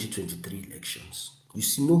 2023 elections. You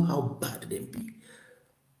see know how bad them be.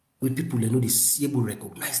 When people they know they able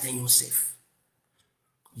recognize them yourself.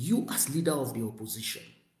 You as leader of the opposition.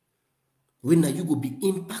 When you go be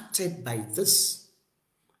impacted by this,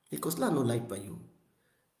 because I no like by you.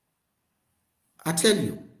 I tell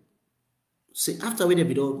you, say after we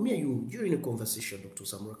be done, me and you during a conversation, Dr.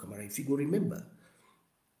 Samura Kamara, if you go remember,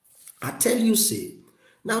 I tell you, say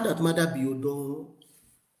now that Maada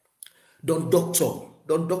don't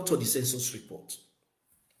doctor the census report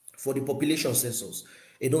for the population census.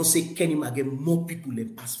 They don't say Kenny again more people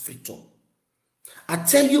than pass freedom. I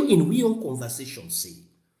tell you in we own conversation, say.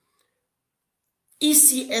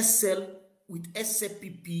 ECSL with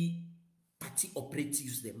SLPP party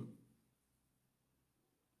operatives them.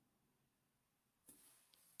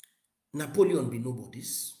 Napoleon be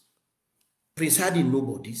nobodies. Prince Hardy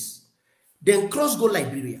nobodies. Then cross go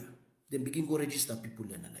Liberia. Then begin go register people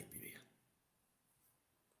in Liberia.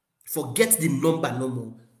 Forget the number no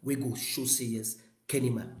more. We go show say yes.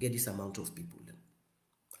 Kennyman get this amount of people. Then.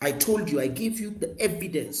 I told you, I gave you the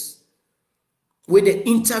evidence. When they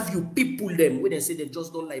interview people them, when they say they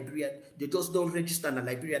just don't Liberia, they just don't register in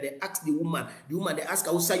Liberia, they ask the woman they ask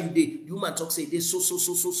how say you dey, the woman talk say they so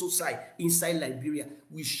side inside Liberia.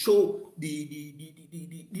 We show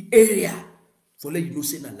the area For let you know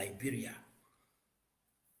say na Liberia.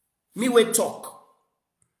 Me we talk.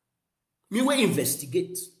 Me we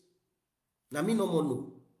investigate. Now me no more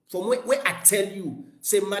know. From where I tell you,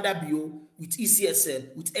 say Maada bio with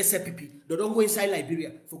ECSL, with SLPP, they don't go inside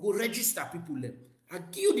Liberia for go register people them. I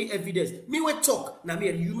give you the evidence. Me we talk. Now me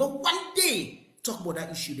you know one day talk about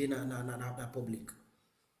that issue then na public.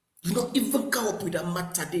 You don't even come up with a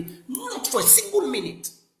matter day, not for a single minute.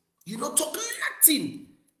 You don't talk nothing.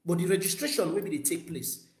 But the registration maybe they take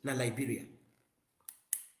place in Liberia.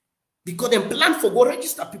 Because they plan for go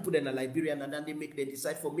register people in Liberia and then they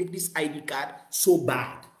decide for make this ID card so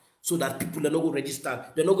bad so that people are not go register,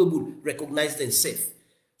 they're not going to recognize themselves.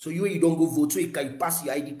 So you don't go vote, so you can pass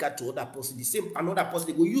your ID card to other person. The same another person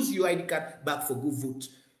they go use your ID card back for go vote.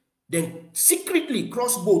 Then secretly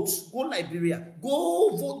cross boats, go Liberia,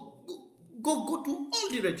 go vote, go do all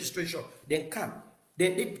the registration. Then come.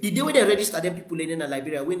 Then the day when they register them people in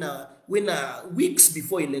Liberia, when weeks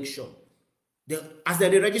before election. As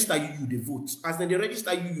they register you they vote. As they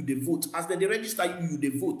register you they vote. As they register you they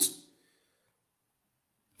vote.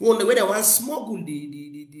 When they want smuggle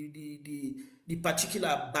the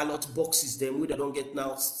particular ballot boxes, them where they don't get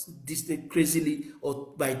now this crazily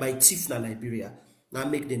or by thief na Liberia. Now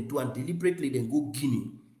make them do and deliberately then go Guinea,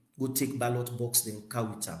 go take ballot box, then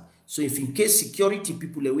carry it out. So if in case security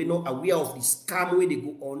people we not aware of the scam where they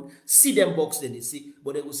go on, see them box, then they say,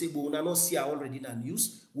 but they will say, but we not see already in the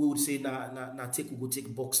news. We would say we go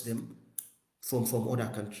take box them from other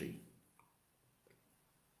country.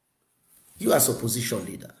 You as opposition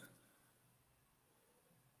leader,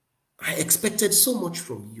 I expected so much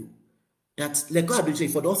from you that like God will say,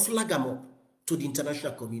 if I don't flag them up to the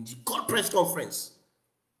international community, call press conference.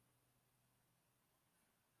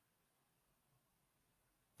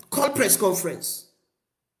 Call press conference.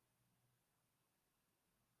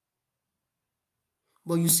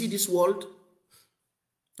 But you see this world,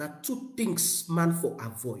 there are two things man for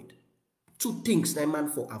avoid. Two things that man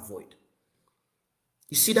for avoid.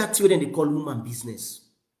 You see that thing they call woman business.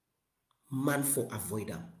 Man for avoid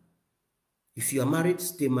them. If you are married,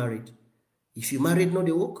 stay married. If you married, no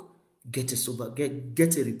they work, get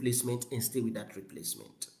a replacement and stay with that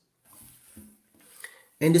replacement.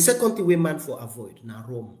 And the second thing we man for avoid, na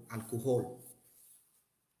rum, alcohol.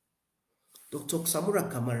 Dr.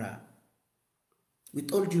 Samura Kamara,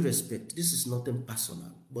 with all due respect, this is nothing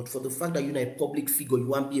personal, but for the fact that you're a public figure, you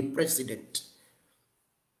want to be a president.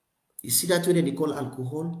 You see that way they call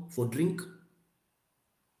alcohol for drink?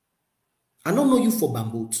 I don't know you for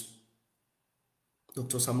bamboo.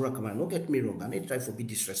 Dr. Samura Kamara, don't get me wrong, I need to try to be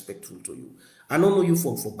disrespectful to you. I don't know you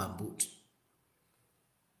for bamboo.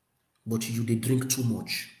 But you they drink too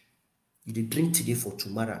much. You they drink today for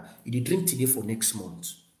tomorrow. You they drink today for next month.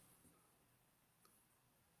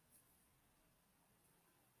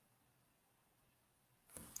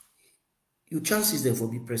 Your chances then for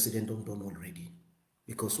be president don't done already.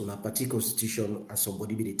 Because on a party constitution, as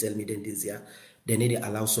somebody they tell me then this year, they need to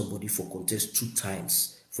allow somebody for contest 2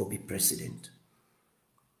 times for be president.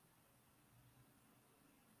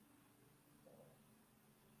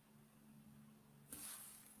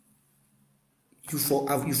 You for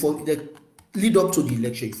the lead up to the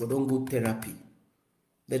election, if you don't go therapy,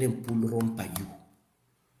 let them pull rum by you.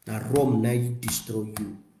 Now rum now destroy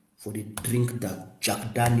you for the drink that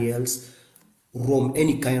Jack Daniels, rum,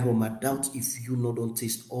 any kind of rum. I doubt if you know don't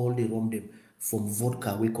taste all the rum them from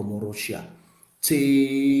vodka we come on Russia to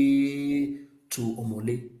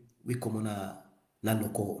omole we come on na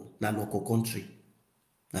local country.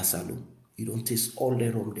 Na salon. You don't taste all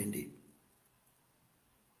the rum then they.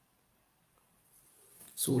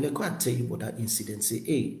 So let go and tell you about that incident. Say,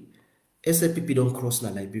 hey, SLPP don't cross na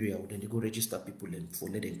Liberia, then they go register people and for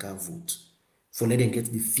let them can vote. For let them get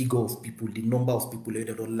the figure of people, the number of people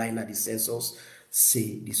that don't line at the census,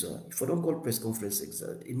 say this one. If I don't call press conference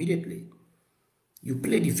immediately, you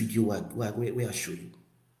play the video where I show you.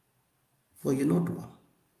 But you not one.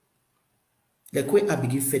 Like where I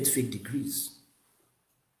begin fake degrees.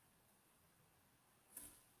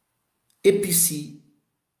 APC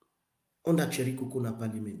under Cherry Coconut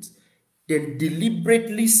Parliament, then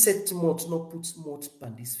deliberately set mouth, not put mouth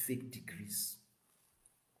on these fake degrees.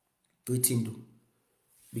 Do it do.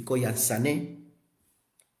 Because Yansane,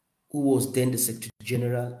 who was then the Secretary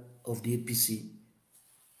General of the APC,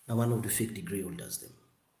 now one of the fake degree holders them.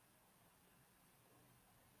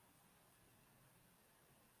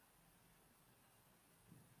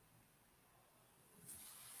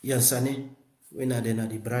 Yansane, when I then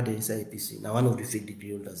the brother inside APC, now one of the fake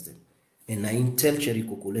degree holders them. And I tell Cherry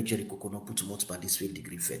Coco, let Cherry Coco not put much by this fake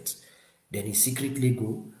degree fet. Then he secretly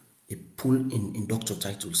go, he pull in doctor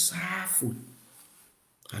titles, full.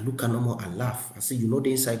 I look at no more and laugh. I say, you know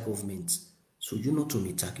the inside government, so you know to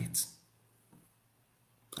me target.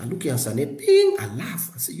 I look at Sanet, ping, I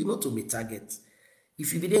laugh. I say, you know to me target.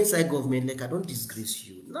 If you be the inside government, like I don't disgrace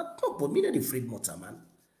you. Not but me not afraid motor, man.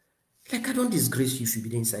 Like I don't disgrace you if you be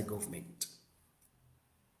the inside government.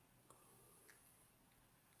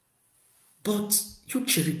 But you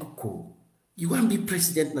cherry cocoa, you want to be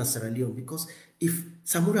president na Sierra Leone because if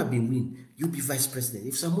Samura be win, you be vice president.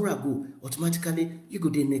 If Samura go, automatically you go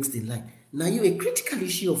there next in line. Now you a critical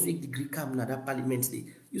issue of fake degree come na that parliament day.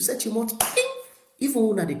 You set your mouth, even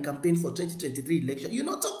when the campaign for 2023 election, you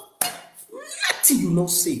not talk nothing you not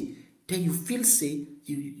say. Then you feel say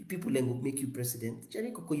you people then will make you president. Cherry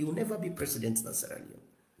cocoa, you will never be president na Sierra Leone.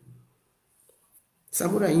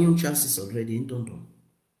 Samura in your chances already in Dondon.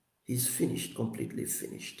 He's finished, completely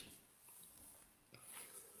finished.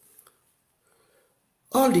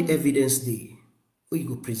 All the evidence there, we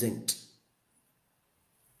go present.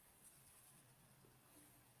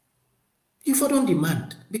 You for don't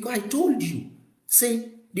demand, because I told you, say,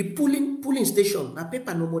 the polling station, na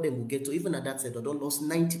paper no more than go get to, even at that side, they don't lost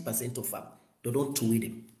 90% of them. They don't two with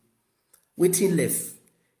them. Waiting left,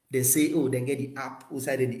 they say, oh, then get the app,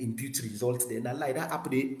 outside the impute results there. Now, like that app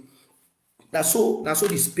there, that's so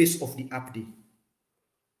the space of the app there.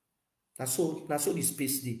 That's so the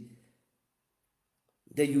space there.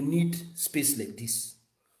 Then you need space like this.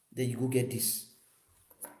 Then you go get this.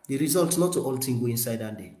 The results, not all things go inside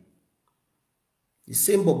and there. The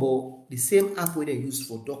same bubble, the same app where they use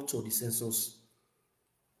for doctor, the census,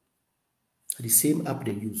 the same app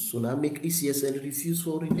they use. So now make ECSL refuse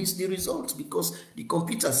for release the results because the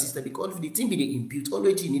computer system, because if the thing be the impute, all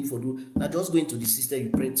what you need for do, now just go into the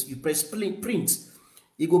system, you press print,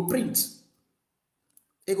 it go print.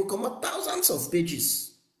 It go come out thousands of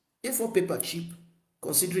pages. A4 paper cheap,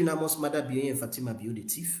 considering how much Maada and Fatima be the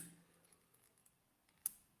thief.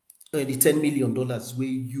 The $10 million where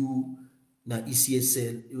you na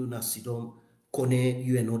ECSL, you na Sidon, Kone,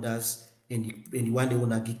 you and others, and the one they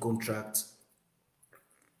wanna give contract.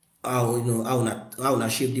 How na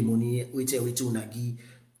shape the money, which wanna give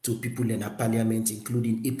to people in a parliament,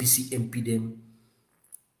 including APC MP them.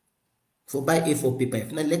 For buy A4 paper,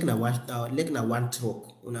 if not like na one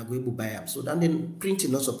truck, una go able buy them. So then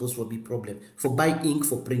printing not supposed to be problem. For buy ink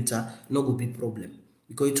for printer, not go be problem.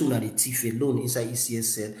 Because it's una the thief alone inside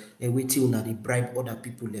ECSL and waiting una the bribe other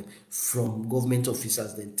people from government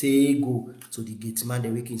officers, then they go to the gate man,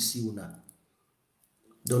 then we can see una.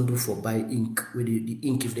 Don't do for buy ink with the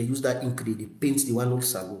ink. If they use that ink, they paint the one old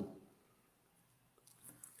salon.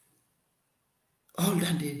 All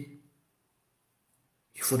that day.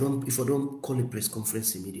 If I don't call a press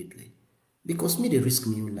conference immediately, because me they risk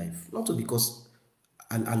me in life, not because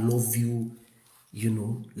I love you, you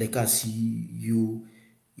know, like I see you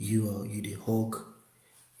the hug,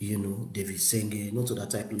 you know, David Senge, not to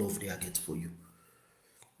that type of love they I get for you,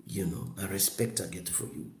 you know, and respect I get for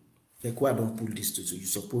you. Like why I don't pull this to you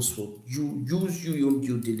supposed for you use your own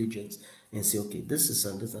due diligence and say, okay, this is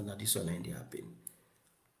and this and that, this one and they happen.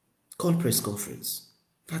 Call press conference.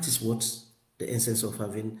 That is what the essence of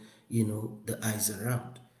having, you know, the eyes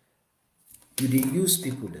around. You didn't use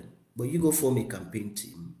people then, but you go form a campaign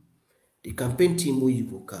team. The campaign team where you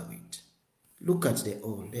go carry it. Look at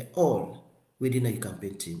they're all within a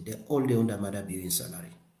campaign team. They're all they under Maada in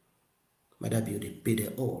salary. Maada they pay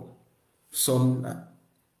them all. Some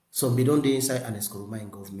they don't do inside an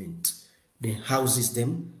Eskoroma government. They houses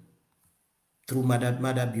them through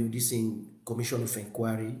Maada this in Commission of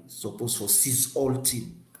Inquiry, supposed for seize all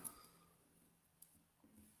team.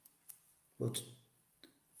 But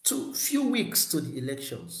few weeks to the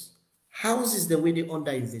elections, houses the way they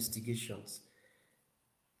under investigations.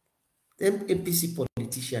 Them APC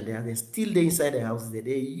politicians, they're still there inside the house.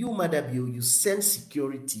 You Maada you send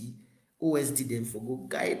security, OSD them for go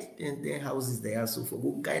guide their houses there, so for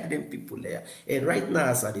go guide them people there. And right now,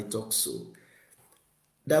 as I talk so,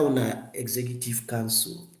 that one executive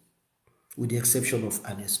council, with the exception of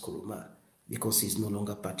Eskoroma, because he's no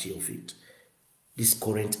longer party of it. This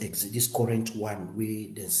current one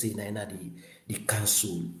where they say na the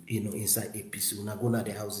council, you know, inside APC, when I go to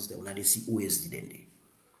the houses there, when they see OSD then they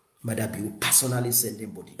Maada will personally send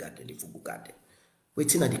them bodyguard and they for guard them.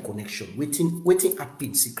 Waiting at the connection, waiting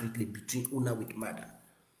happen secretly between Una with Maada.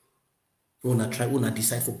 Una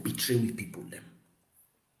decide for betray with people them.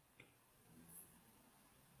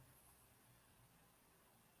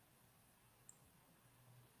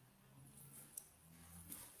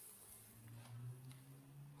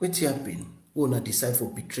 What happen? Una decide for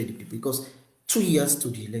betray the people because 2 years to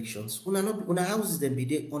the elections, una houses them be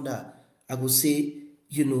there under. I go say,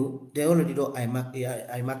 you know, they already know I mark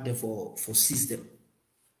them for seize them.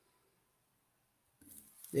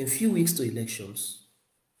 Then few weeks to elections,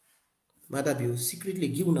 Maada will secretly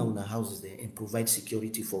give una houses there and provide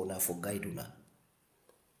security for una for guide una.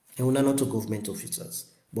 And una not to government officers.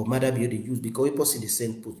 But Maada they use because a person is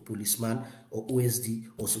send policeman or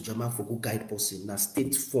OSD or sojaman for go guide person. Na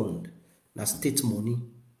state fund, na state money.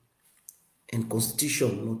 And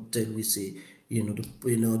constitution not tell we say,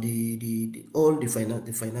 all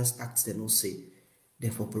the finance acts they not say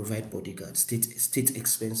therefore provide bodyguard, state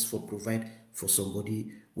expense for provide for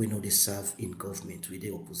somebody we know they serve in government with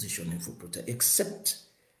the opposition and for protect, except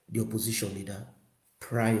the opposition leader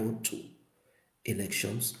prior to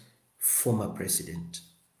elections, former president.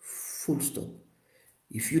 Full stop.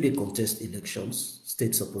 If you they contest elections,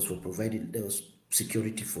 state supposed to provide those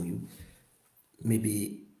security for you.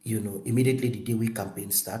 Maybe immediately the day we campaign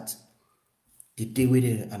start, the day we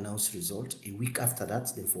they announce result, a week after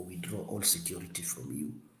that, therefore withdraw all security from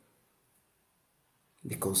you.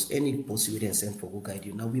 Because any possibility and send for go guide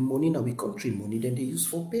you. Now we money, now we country money, then they use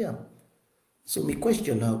for pay. So my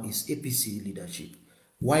question now is APC leadership.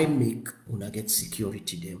 Why make una get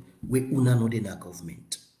security them where una no dey na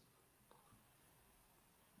government?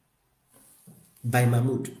 By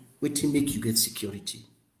Mahmoud, wetin make you get security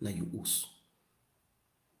now you use?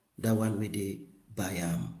 That one where they by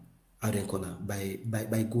how they call by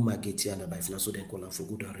Guma Getiana by Finaso then call for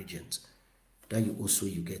good and regent. That you also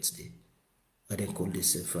you get there. I then call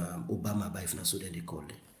this Obama by Finaso then they call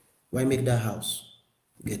it. Why make that house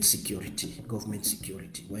get security, government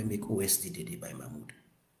security? Why make OSD day by Mahmoud?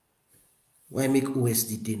 Why make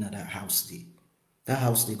OSD day na that house day? That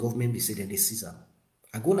house the government be say then they seize am.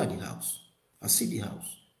 I go na the house. I see the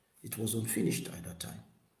house. It was unfinished at that time.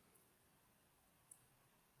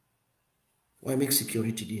 Why make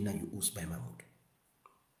security day now you use by Mahmoud?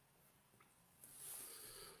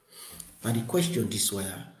 And the question this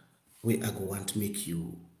where I go want to make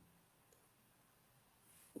you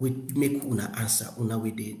make una answer una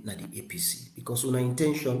way dey na the APC because una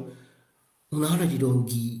intention una already don't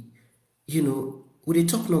give, we dey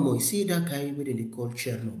talk no more. You see that guy where they call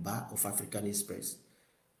Chernobyl of African Express.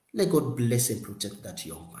 Let God bless and protect that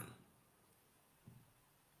young man.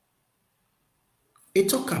 He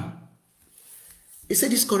talk him. He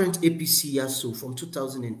said this current APC so from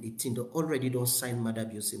 2018 they already don't sign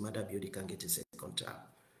Maada say Maada they can get a second term.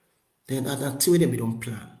 Then until they don't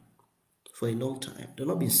plan for a long time. They're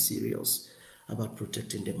not being serious about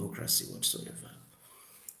protecting democracy whatsoever.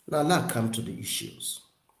 Now let's come to the issues.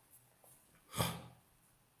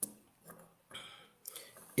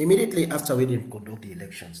 Immediately after we didn't conduct the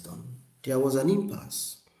elections done, there was an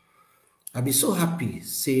impasse. I'd be so happy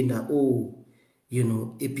saying that,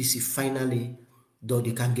 APC finally, though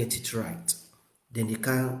they can't get it right, then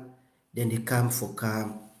they come for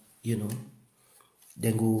calm,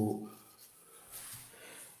 then go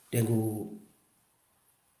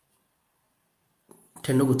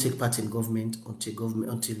tend not go take part in government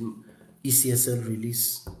until ECSL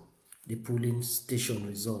release the polling station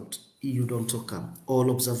result. EU don't talk am. All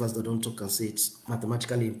observers that don't talk and say it's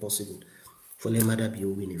mathematically impossible for Maada to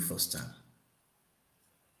win a first time.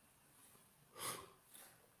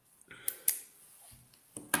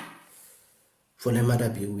 For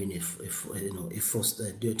Maada to win a first,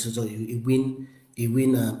 he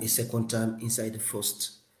win a second term inside the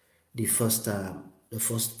first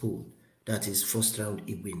poll. That is first round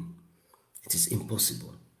he win. It is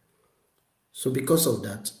impossible. So because of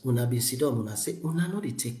that, una be sit down, una say, una no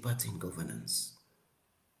dey take part in governance.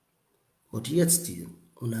 But yet still,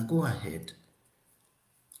 una go ahead,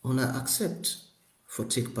 una accept for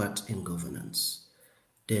take part in governance.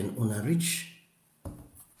 Then una reach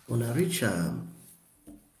how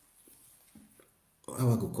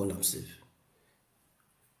I go call am safe.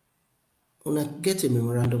 Una get a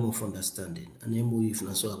memorandum of understanding, an MOU if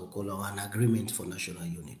na so I go call an agreement for national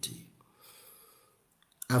unity.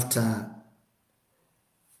 After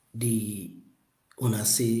the una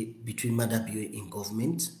say between Maada in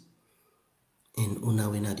government and una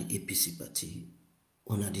wena the APC party,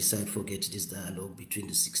 una decide forget this dialogue between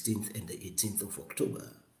the 16th and the 18th of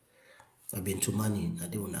October. I've been to money, I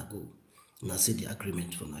don't wanna go. Una say the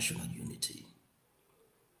agreement for national unity.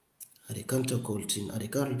 I dey can't talk all thing, I dey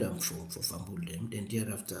can't read them for Fambul them, then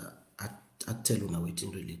thereafter I tell una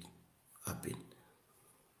waiting really happen.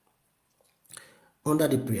 Under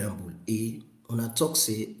the preamble A, una talk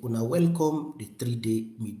say una welcome the 3-day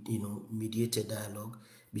mediated dialogue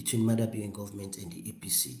between Maada and government and the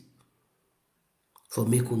APC for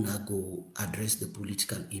make una go address the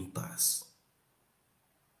political impasse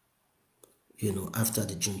after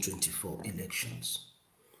the June 24 elections.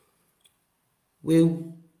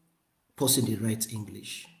 Well, person the right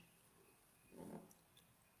English.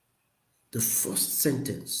 the first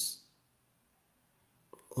sentence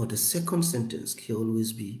or the second sentence can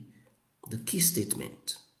always be the key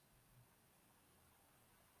statement.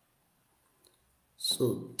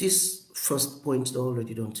 So this first point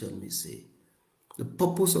already don't tell me, say, the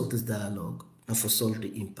purpose of this dialogue is for solve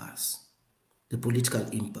the impasse, the political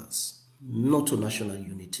impasse, not to national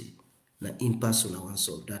unity, the impasse on one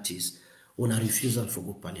solve, that is, on a refusal for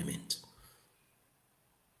go parliament,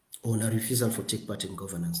 on a refusal for take part in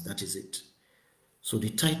governance, that is it. So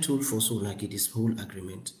the title for so like this whole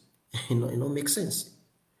agreement, it makes sense.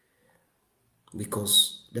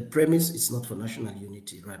 Because the premise is not for national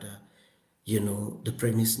unity, rather, the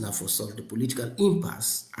premise now for solve the political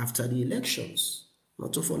impasse after the elections,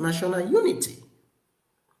 not for national unity.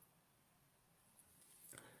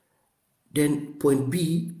 Then point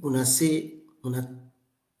B, una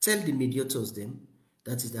tell the mediators them,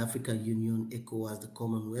 that is the African Union, ECOWAS, the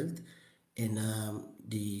Commonwealth, and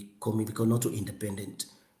because not independent,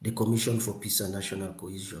 the Commission for Peace and National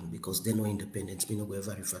Cohesion, because they're not independent, we no go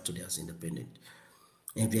ever refer to them as independent.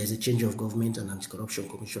 And if there is a change of government and anti-corruption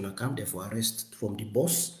commissioner come, therefore arrest from the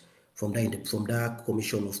boss, from that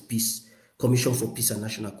Commission of Peace, Commission for Peace and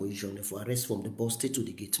National Cohesion, therefore arrest from the boss, stay to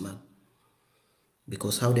the gate man.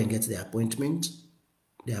 Because how they get the appointment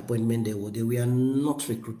they were not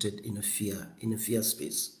recruited in a fear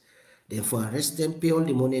space. Therefore arrest them, pay all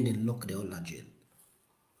the money, and then lock them all in jail.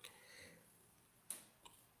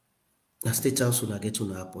 Now State House will get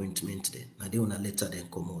on appointment then. Now they want a letter then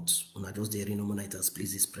come out. Una just there it has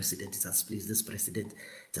pleased this president, it has pleased this president,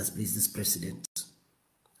 it has pleased this president.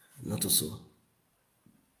 Not also.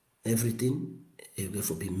 Everything will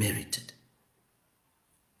therefore be merited.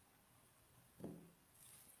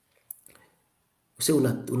 So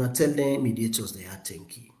una tell them mediators they are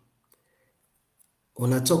thank you.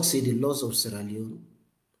 Una talk say the laws of Sierra Leone.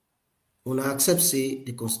 Una accept say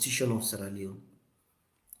the Constitution of Sierra Leone.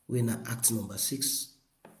 When Act number 6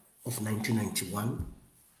 of 1991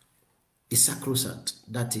 is sacrosanct,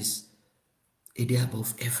 that is a day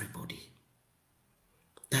above everybody.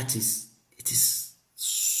 That is, it is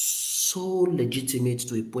so legitimate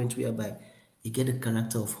to a point whereby you get a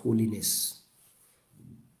character of holiness.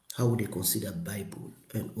 How would they consider Bible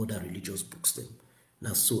and other religious books then?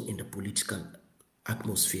 Now so in the political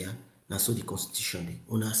atmosphere, now so the Constitution,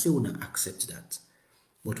 una say una accept that.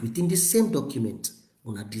 But within the same document,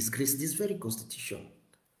 una disgrace this very Constitution.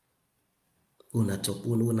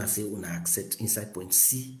 Una say una accept inside point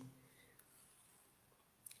C.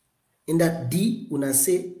 In that D, una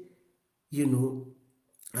say,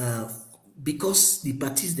 because the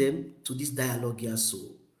parties them to this dialogue here, so,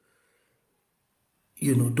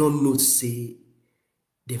 don't note say,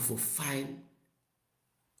 they for file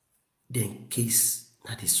the case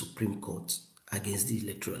at the Supreme Court against the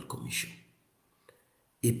Electoral Commission.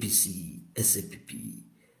 APC, SLPP,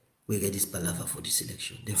 we get this palaver for this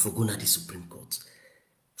election. Then for go to the Supreme Court,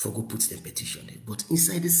 for go put the petition there. But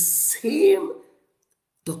inside the same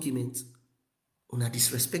document, una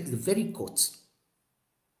disrespect the very court.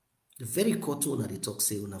 The very court una they talk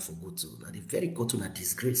say una for go to. Una the very court una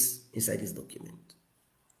disgrace inside this document.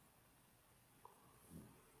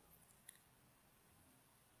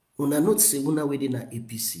 Una not say una within a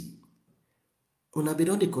APC. Una be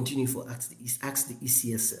don dey continue for ask the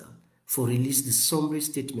ECSL for release the summary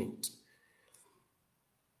statement.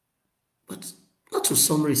 But not a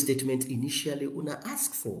summary statement initially, una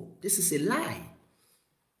ask for. This is a lie.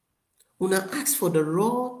 Una ask for the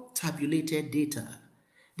raw tabulated data.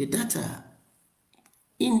 The data,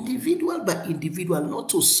 individual by individual, not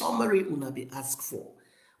to summary una be asked for.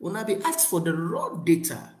 Una be asked for the raw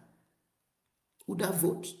data. Uda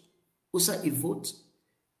vote, usa a vote,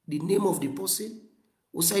 the name of the person,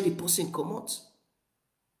 usa the person come out.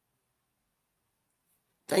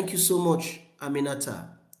 Thank you so much,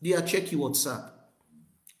 Aminata. Dear, check your WhatsApp.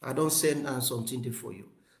 I don't send something there for you.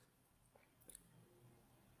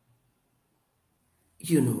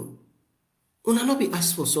 Una not be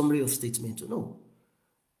asked for summary of statement, no.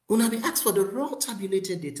 Una be asked for the raw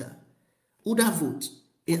tabulated data. Uda vote,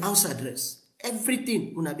 a house address,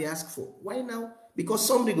 everything una be asked for. Why now? Because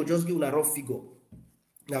somebody go just give una raw figure.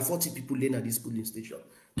 Now 40 people laying at this polling station.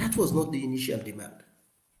 That was not the initial demand.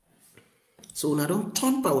 So una don't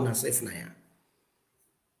turn pa una self na ya.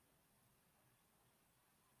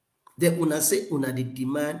 Then una say una the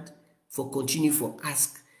demand for continue for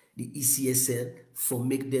ask the ECSL for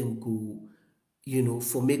make them go,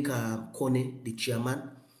 for make Kone, the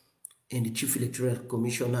chairman, and the chief electoral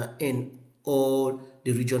commissioner, and all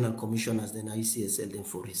the regional commissioners, then ECSL then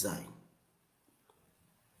for resign.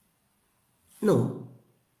 No.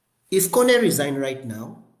 If Kone resign right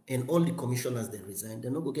now, and all the commissioners they resign, they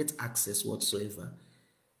no go get access whatsoever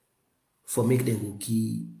for make them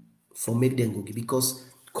go give, because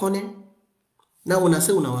Kone, now when I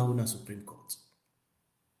say una wan go na Supreme Court,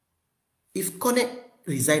 if Kone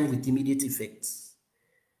resign with immediate effects,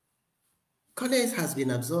 Kone has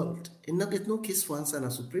been absolved and not get no case for answer na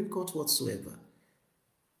Supreme Court whatsoever.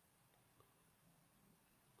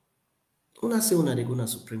 Una say una they go na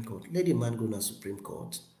Supreme Court, let the man go na Supreme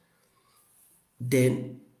Court,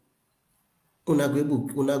 then una go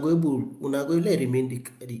let remain the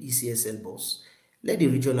ECSL boss, let the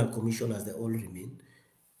regional commissioners they all remain.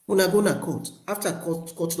 Una go na court. After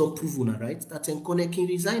court don't prove una right, that Nkone can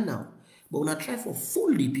resign now. But una try for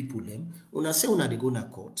fool the people them. Una say una they go na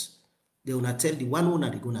court. They una tell the one una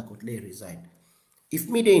they go na court, let resign. If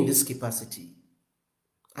me they in this capacity,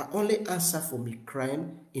 I only answer for me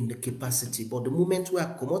crime in the capacity. But the moment where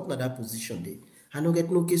I come out na that position there, I don't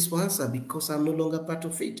get no case for answer because I'm no longer part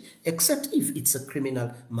of it, except if it's a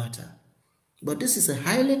criminal matter. But this is a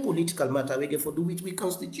highly political matter we get for do with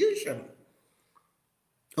constitution.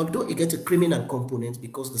 Although it gets a criminal component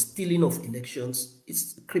because the stealing of elections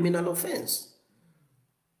is a criminal offense.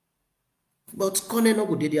 But Kone no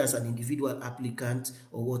go dey there as an individual applicant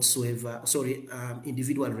or whatsoever,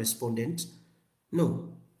 individual respondent.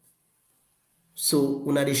 No. So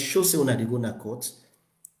una dey show say una dey go na court,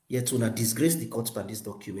 yet una disgrace the court by this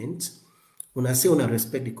document. Una say una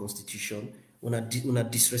respect the constitution, una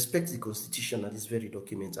disrespect the constitution at this very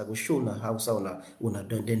document. I will show una how una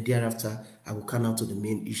done. Then thereafter, I will come out to the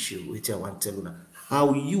main issue, which I want to tell una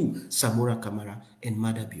how you, Samura Kamara and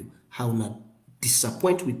Maada, how una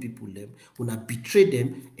disappoint with people them, una betray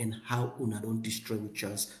them, and how una don't destroy with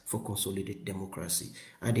chance for consolidate democracy.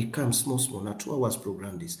 And they come small, now 2 hours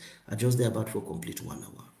program this. I just there about for complete 1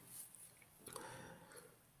 hour.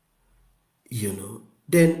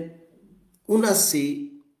 Then una say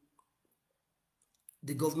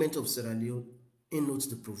the government of Sierra Leone notes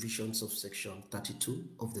the provisions of section 32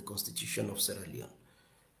 of the Constitution of Sierra Leone.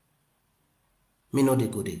 Me no they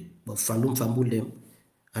go there, but Fambul them,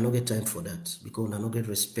 I no get time for that because I no get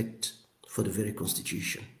respect for the very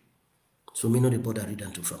Constitution. So me no they bother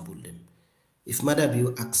reading to Fambul them. If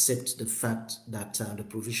Maada accept the fact that the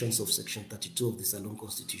provisions of section 32 of the Sierra Leone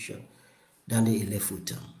Constitution, then they left with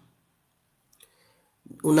them.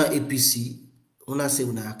 Una APC, una say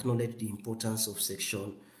una acknowledge the importance of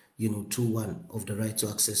section 2.1 of the right to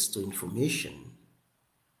access to information.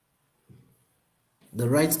 The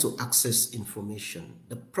right to access information.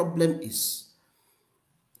 The problem is,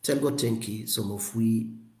 Telgo Tenki, some of we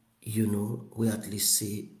at least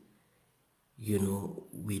say,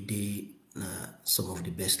 we dey some of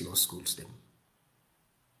the best law schools them.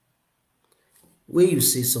 Where you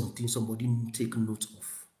say something, somebody take note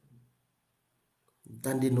of,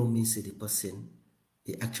 then they no mean say the person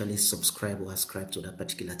they actually subscribe or ascribe to that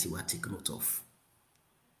particular thing or take note of.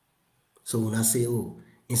 So when I say, oh,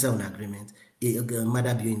 inside an agreement, a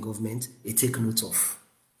Maada in government, they take note of.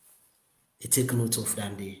 They take note of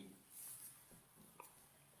than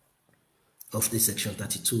of the section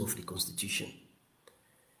 32 of the Constitution.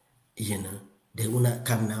 They wanna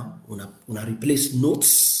come now, wanna replace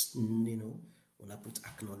notes, wanna put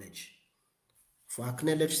acknowledge. For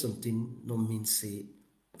acknowledge something, no means say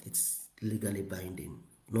it's legally binding.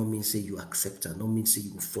 No means say you accept her. No means say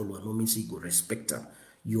you follow her. No means say you respect her.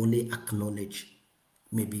 You only acknowledge,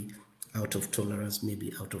 maybe out of tolerance,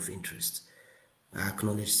 maybe out of interest. I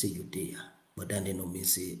acknowledge say you there, but then they no mean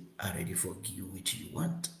say I already forgive you which you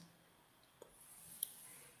want.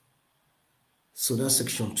 So that's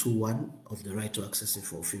section 2.1 of the right to access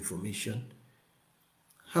of information.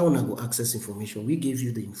 How una go access information? We gave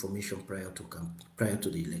you the information prior to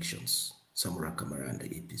the elections, Samura Kamara and the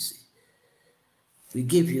APC. We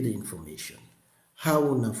gave you the information. How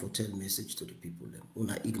una for tell message to the people?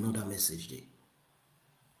 Una ignore that message there.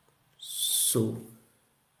 So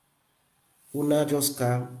una just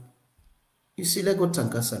come. You see, let go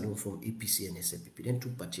tanka salon from APC and SLPP. Then 2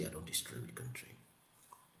 parties don't destroy the country.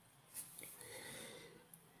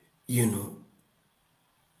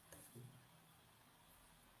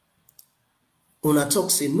 Una talk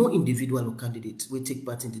say no individual or candidate will take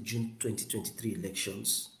part in the June 2023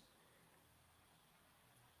 elections.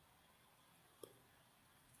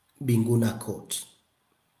 Being gonna court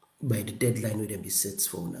by the deadline where them be set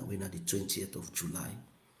for now, when at the 20th of July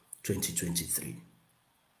 2023.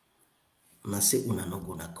 Una say una not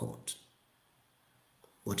gonna court.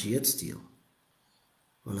 But yet still,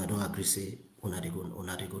 una don't agree say una they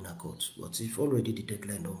gonna court. But if already the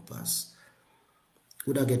deadline don't pass,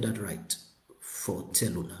 would I get that right for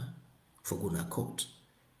tell una for gonna court?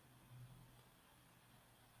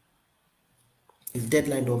 If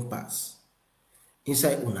deadline don't pass,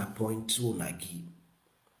 inside una point una give,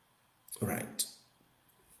 right?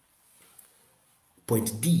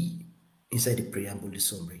 Point D, inside the preamble, the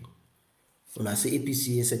summary. Una say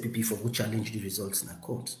APC, SLPP for who challenge the results in a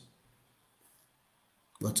court.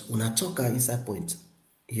 But una talk inside point,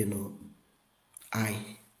 I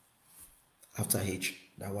after H,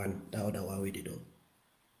 that other one we did all.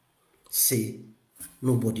 Say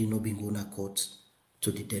nobody no been going to court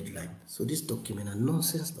to the deadline. So this document a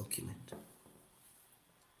nonsense document.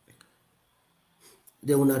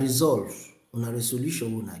 Then una resolve, una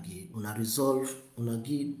resolution una give, una resolve, una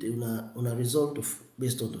give, una result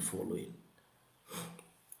based on the following.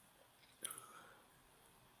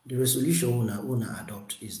 The resolution una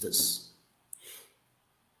adopt is this.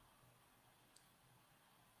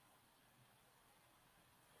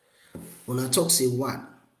 Una talk say one,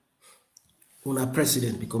 una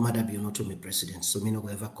president, because Maada be not to me president, so me no go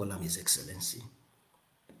ever call him His Excellency.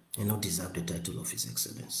 He not deserve the title of His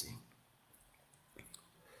Excellency.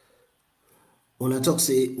 Una talk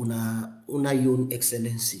say una own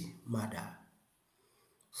Excellency Maada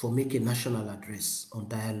for make a national address on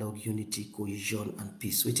dialogue, unity, cohesion, and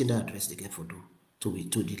peace. Waiting the address they get for do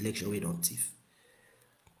to the election we don't thief.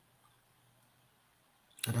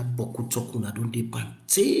 And that boku talk una don't depend.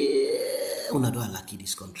 Una don't lucky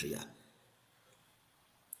this country.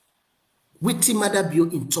 Waiting Maada bio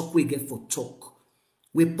in talk we get for talk.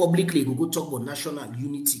 We publicly go talk about national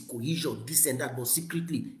unity, cohesion, this and that, but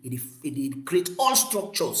secretly it create all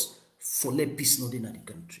structures for let peace not in the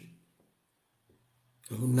country.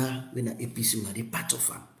 Now, when the APC are part of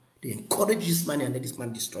them, they encourage this man and let this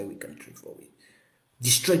man destroy the country for we.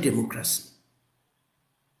 Destroy democracy.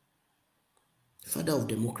 Father of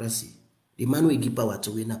democracy, the man who give power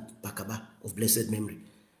to win up Pakaba of blessed memory.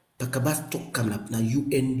 Pakaba talk come up na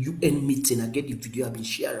UN meeting. I get the video I've been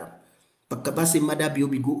sharing. Pakaba say Maada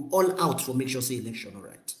Biobi go all out for make sure say election all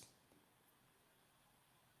right.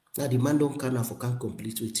 Now the man don't can't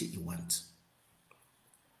complete what he wants.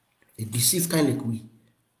 They deceive kind like we.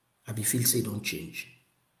 I be feel say don't change.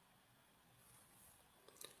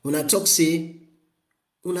 When I talk say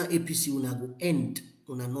una APC una go end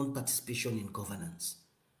una non-participation in governance.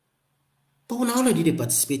 But una already they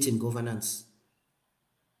participate in governance.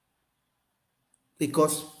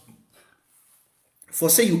 Because for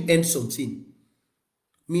say you end something,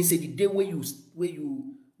 means say the day where you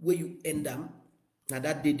end them, now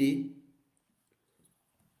that day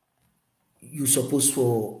you supposed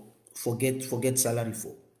for forget salary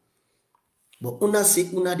for. But una say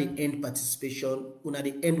una the end participation, una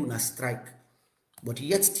the end una strike. But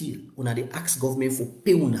yet still, una the ask government for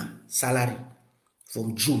pay una salary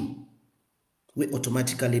from June. We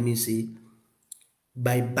automatically means say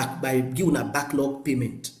by give una backlog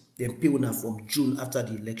payment, then pay una from June after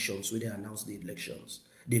the elections, where they announce the elections,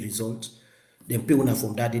 the result. Then pay una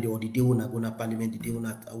from that day or the day una go to parliament, the day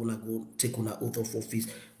una go take una oath of office.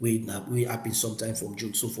 We happen sometime from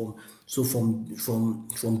June. So from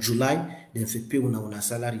July, then if pay una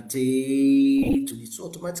salary to this. So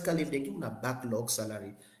automatically, if they give una backlog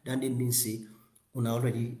salary, then they mean say una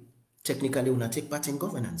already technically una take part in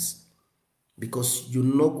governance, because you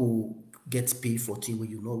no go get paid for thing where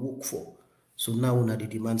you not work for. So now una the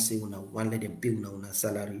demand say una one let them pay una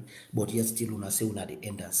salary, but yet still una say una the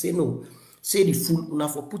end and say no. Say the full una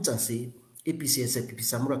for put and say APC SLPP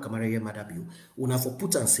Samura Kamara Maada Bio. Una for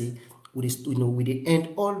put and say with the end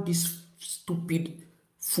all this stupid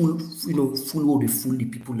fool all the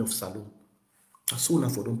people of Salon. So una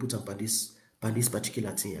for don't put up on this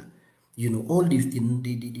particular thing here. All the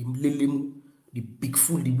big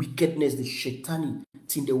fool, the wickedness, the shaitani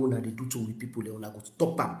thing they wanna they do to the people, they wanna go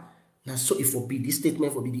stop them. Now so if for be this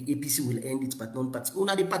statement for be the APC will end it, but non-participate.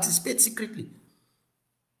 Una they participate secretly.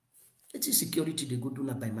 What is security they go do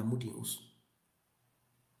now by Mahmoud house?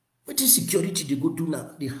 What is security they go do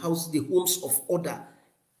now? The homes of other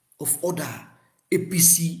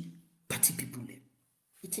APC party people.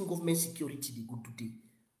 What in government security they go do there?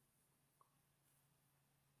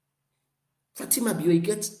 Fatima Bio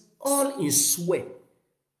gets all in swear.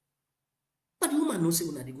 But the woman no say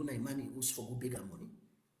una they go na money house for go beg money.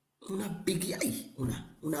 Una big yai.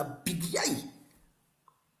 Una big yai.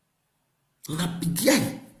 Una big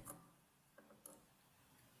yai.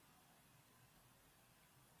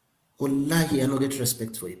 Wallahi, I no get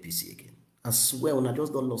respect for APC again. I swear, una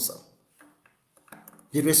just don't lose some.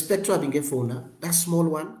 The respect to have been get for una, that small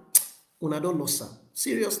one, una don't lose some.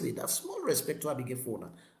 Seriously, that small respect to have been get for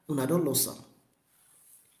una don't lose some.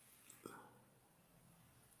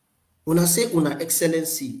 Una say una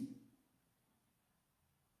excellency.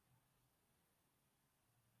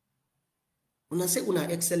 Una say una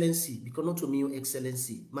excellency, because not to me your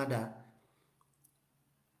excellency, Maada,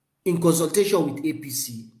 in consultation with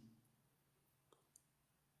APC,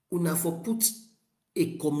 una for put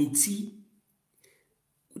a committee.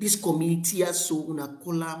 This committee also una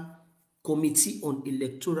call Committee on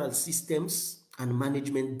Electoral Systems and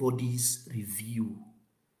Management Bodies Review.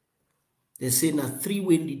 They say na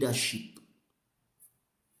three-way leadership.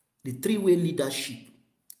 The three-way leadership,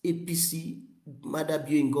 APC, Maada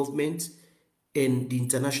in government, and the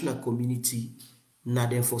international community, na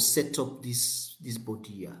them for set up this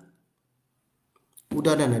body here.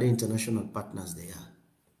 Other than other international partners they are.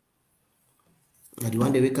 Now the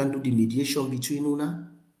one that we can do the mediation between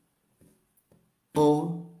una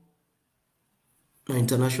or the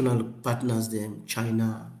international partners them,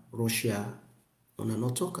 China, Russia, una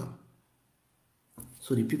not talk.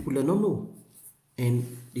 So the people they don't know.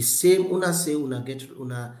 And the same una say una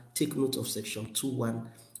take note of section 2.1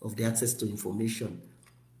 of the access to information.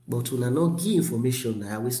 But una not give information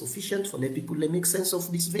now is sufficient for the people to make sense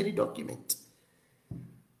of this very document.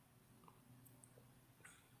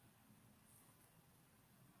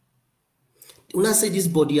 Una say this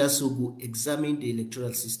body also go examine the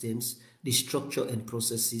electoral systems, the structure and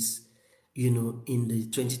processes, in the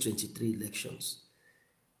 2023 elections.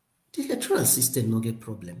 The electoral system no get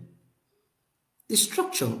problem. The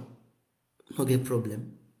structure no get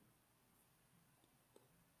problem.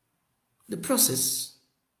 The process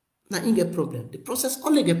na in get problem. The process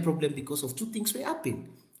only get problem because of two things will happen.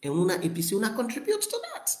 And una APC una contribute to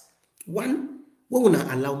that. One, we wanna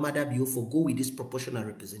allow Maada for go with this proportional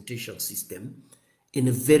representation system in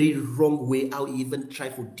a very wrong way, how he even try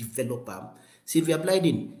to develop them. Sylvia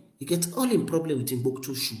Blyden, he gets all in problem with him book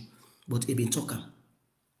 2 shoe, but he been talking.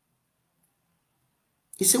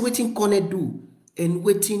 He say waiting Kone do and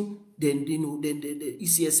waiting then the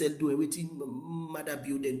ECSL do and waiting Maada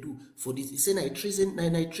then do for this. He say na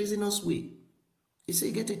treasonous way. He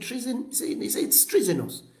say get a treason. He say it's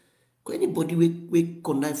treasonous. Anybody we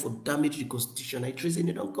connive for damage the constitution, a treason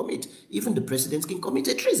they don't commit. Even the president can commit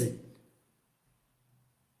a treason.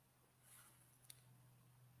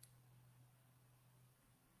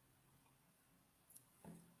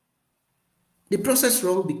 The process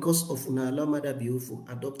wrong because of una allow Maada for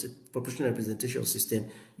adopt a proportional representation system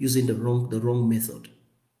using the wrong method.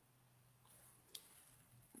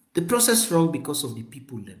 The process wrong because of the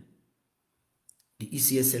people them, the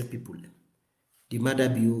ECSL people them, the Maada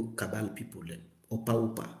cabal people them,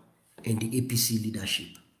 Opa, and the APC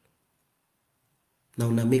leadership. Now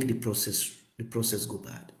make the process go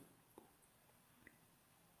bad.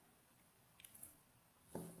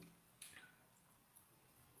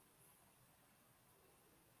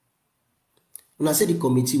 When I say the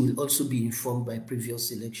committee will also be informed by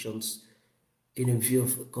previous elections in a view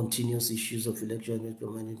of continuous issues of election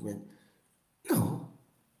management. No.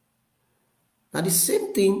 Now the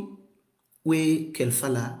same thing where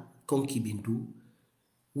Kelfala Konki Bindu,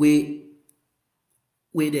 where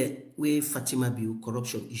Fatima Biu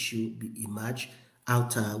corruption issue be emerged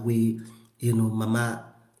out where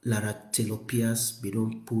Mama Lara Telopias be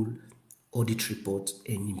don't pull audit report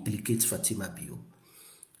and implicate Fatima Biu.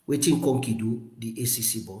 Waiting Konki do the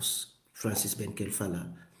ACC boss, Francis Ben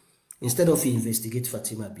Kelfala, instead of he investigate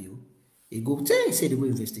Fatima Biu, he say they go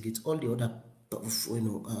investigate all the other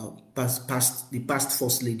past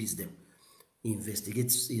first ladies them. He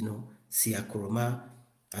investigates, Sia Kuroma,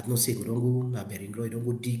 at no say go don't go na Beringro, don't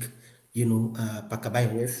go dig, Pakabai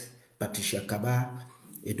Ref, Patricia Kaba,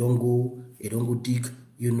 don't go dig,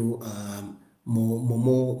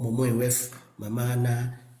 Momo Ref,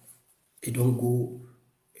 Mamana, don't go.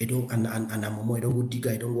 And Momo, I don't go dig,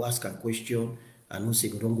 I don't go ask a question, and no say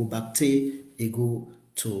go don't go back I go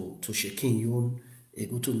to Shekin Yun, I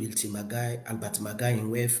go to Milty Magai, Albert Magai in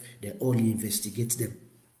WEF, they all investigate them.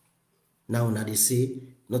 Now they say,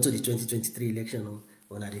 not to the 2023 election,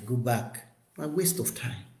 when they go back, a waste of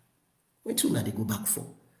time. Waiting now they go back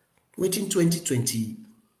for. Waiting 2020,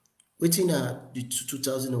 waiting the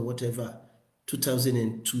 2000 or whatever,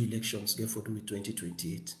 2002 elections, therefore do with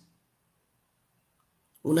 2028.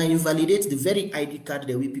 Una invalidate the very ID card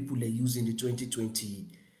the way people are using the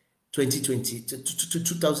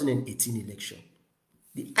 2018 election.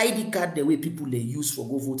 The ID card the way people they use for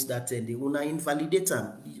go vote that day. Una invalidate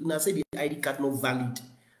them. Una say the ID card not valid.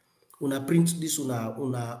 Una print this una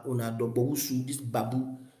doboushu this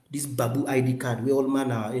babu ID card where all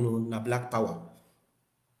man are na black power.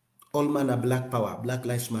 All man are black power. Black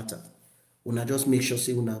lives matter. Una just make sure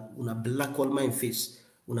say una black all man face.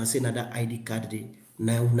 Una say another ID card day.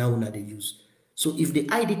 Now they use. So if the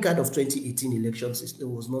ID card of 2018 elections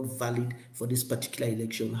was not valid for this particular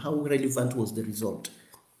election, how relevant was the result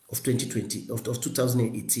of 2020, of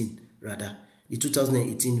 2018, rather, the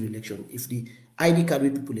 2018 election, if the ID card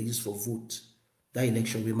where people use for vote, that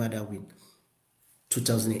election we Maada win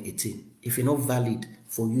 2018, if it's not valid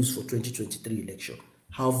for use for 2023 election,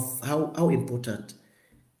 how important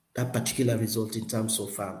that particular result in terms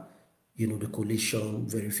of the collation,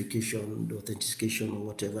 verification, the authentication, or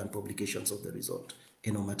whatever, and publications of the result,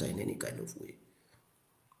 it no matter in any kind of way.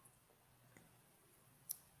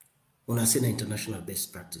 When I say the international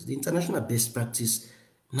best practice, the international best practice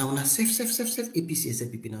now on a safe APC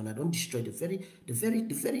SLPP now, I don't destroy the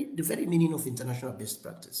very meaning of international best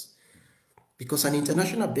practice. Because an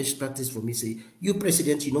international best practice for me say, you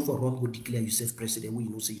president, for run go declare yourself president,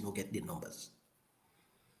 we say you get the numbers.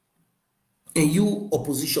 And you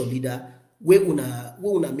opposition leader, where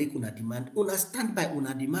una make una demand, una stand by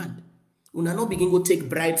una demand. Una not begin go take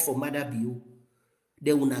bribe for Maada BO.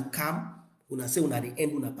 Then una come, una say una the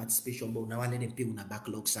end una participation, but una want them pay una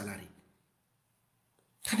backlog salary.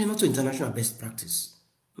 That is not international best practice.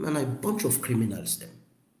 Una a bunch of criminals them.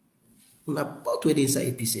 Una about where they inside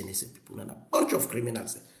APC and SLPP, una a bunch of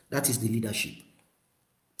criminals them. That is the leadership.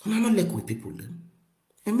 Una not like with people them.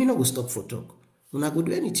 And me not go stop for talk. Una go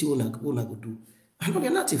do anything una go do. I don't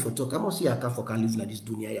get nothing for talk. I must see I can live in this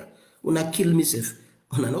dunya here. Una kill myself.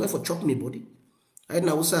 Una not for chop me body. I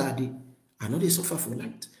know they suffer for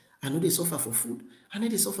light. I know they suffer for food. I know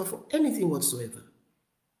they suffer for anything whatsoever.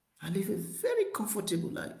 I live a very comfortable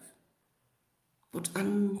life. But I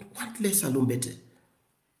want less alone better.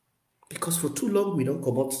 Because for too long we don't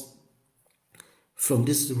come out from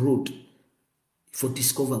this road for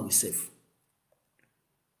discover ourselves.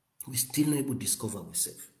 We still not able to discover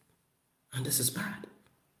ourselves. And this is bad.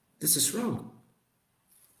 This is wrong.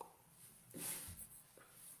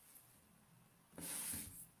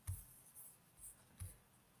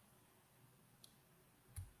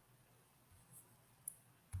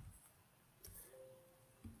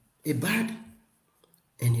 A bad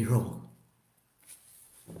and a wrong.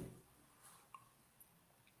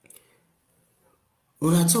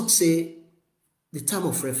 When I talk, say, the term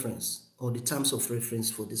of reference or the terms of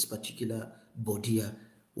reference for this particular body,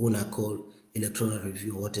 when I call electoral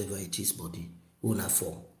review or whatever it is body, when I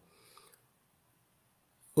form.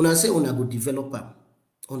 When I say when I go develop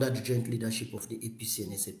under the joint leadership of the APC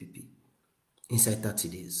and SLPP inside 30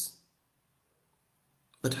 days.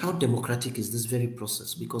 But how democratic is this very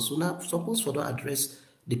process? Because we are supposed to address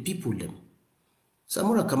the people them.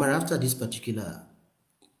 Samura Kamara, after this particular,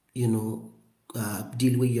 deal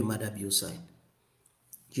with your Maada BO side,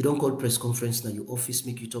 you don't call press conference now, your office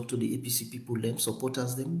make you talk to the APC people them,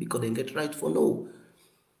 supporters them, because they get right for no.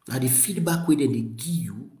 Now the feedback where they give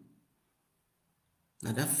you,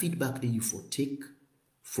 now that feedback that you for take,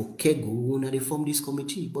 for Kego, now they form this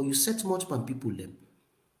committee, but you set much man people them.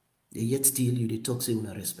 They yet still you they talk say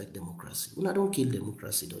una respect democracy. Una don't kill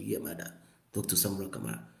democracy though. You Maada. Talk to Samura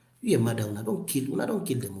Kamara. You Maada, una don't kill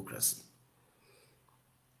democracy.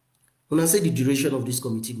 Una say the duration of this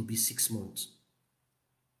committee will be 6 months.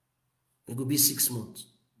 It will be 6 months.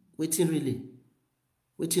 Waiting really.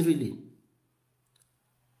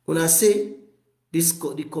 Una say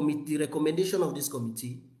the recommendation of this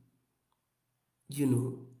committee, it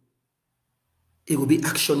will be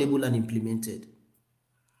actionable and implemented.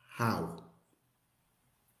 How?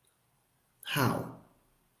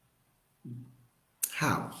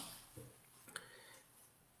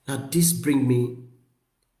 Now this brings me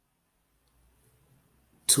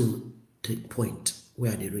to the point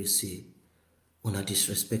where they really say, "Una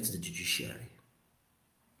disrespect the judiciary,"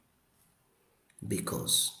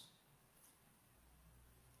 because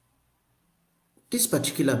this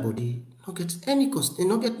particular body not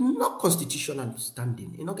get no constitutional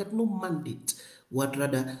standing, it not get no mandate. What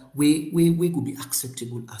rather we could be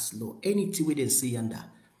acceptable as law. Anything we they say under,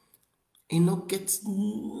 it not get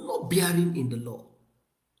no bearing in the law.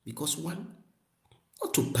 Because one,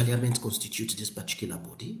 not to parliament constitute this particular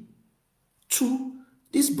body. Two,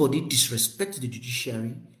 this body disrespect the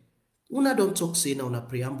judiciary. Una don't talk say now una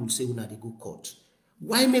preamble say una they go court.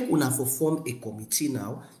 Why make una for form a committee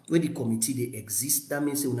now where the committee they exist? That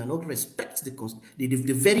means una not respect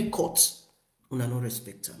the very courts. Una not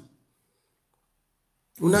respect them.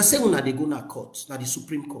 Una say una they go na court, na the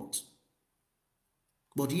Supreme Court.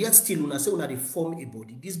 But yet still una say una they form a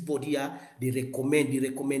body. This body they recommend the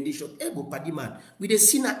recommendation. Ego party man. We they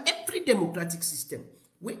see na every democratic system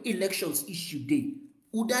where elections issue day.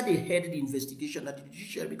 Uda they head the investigation at the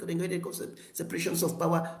judiciary because they get the separations of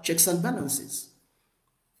power, checks and balances.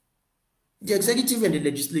 The executive and the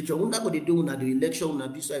legislature, we're not going to do the election,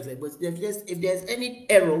 but if there's any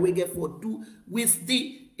error we get for do with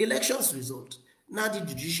the elections result, Now the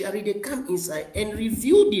judiciary, they come inside and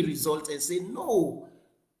review the result and say, no.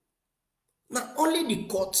 Now only the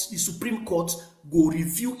courts, the Supreme Court, go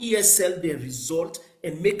review ESL, the result,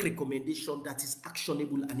 and make recommendation that is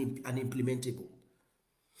actionable and implementable.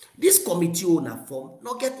 This committee una form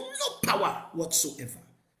not get no power whatsoever.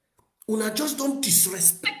 Una just don't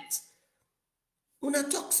disrespect. Una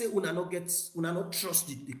talk say una not trust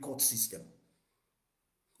the court system.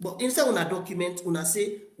 But instead una document, una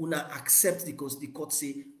say una accept because the court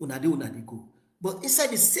say una de go. But inside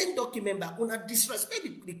the same document, but una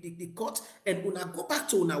disrespect the court and una go back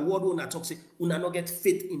to una word una talk say una not get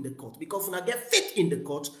faith in the court. Because una get faith in the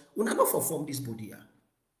court, una not form this body here.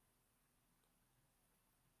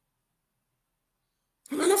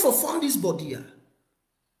 Una not form this body here.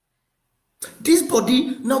 This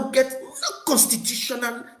body not get no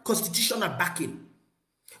constitutional backing.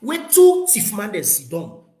 When two thief man and sit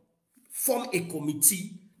down form a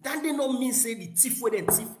committee, then they no mean say the thief where they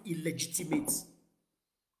thief illegitimate.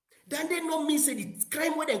 Then they no mean say the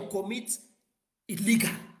crime where they commit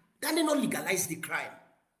illegal. Then they no legalize the crime.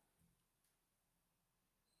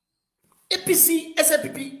 APC,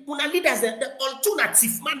 SLPP, una leaders, they all two na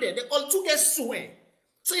thief man there, they all two get swear.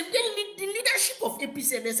 So if the leadership of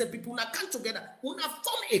APC and SLPP una come together, una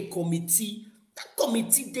form a committee. That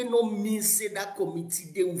committee, they no mean say that committee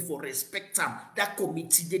they will for respect them. That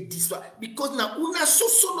committee they destroy because now una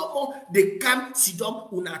so no more they come sit down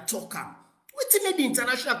una talk am. Wetin make the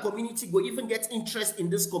international community go even get interest in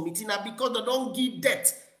this committee now because they don't give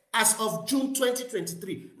debt as of June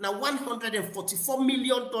 2023. Now $144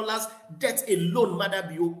 million debt alone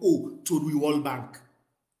Maada owe to the World Bank.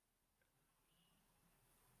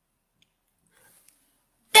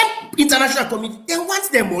 International community they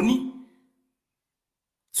want their money.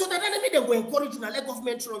 So that enemy they will encourage you to let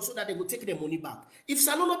government run so that they will take their money back. If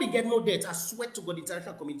Salon no be get no debt, I swear to God, the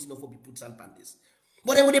international community no for be put and this.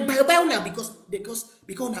 But they will buy now because I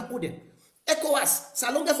owe them. ECOWAS,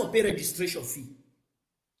 Salon get for pay registration fee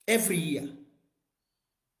every year.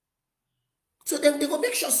 So then they will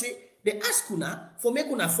make sure say they ask una for make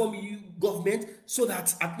una form you government so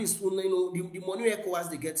that at least the money ECOWAS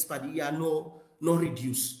they get per year no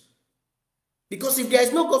reduce. Because if there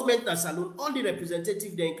is no government in Salon, all the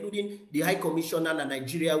representatives, including the High Commissioner in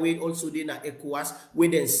Nigeria, where also they na ECOWAS, where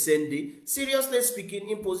then send it, seriously speaking,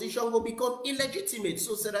 imposition will become illegitimate.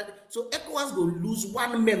 So ECOWAS will lose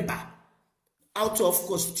one member out of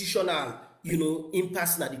constitutional,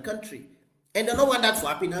 impasse in the country. And they don't want that to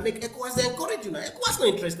happen. I make ECOWAS they encourage you now. ECOWAS not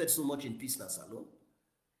interested so much in peace in Salon.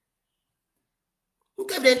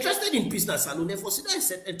 Okay, if they're interested in peace in Salon, therefore sit down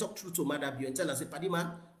and talk through to Maada and tell us, say, Paddy man,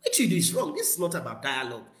 what you do is wrong. This is not about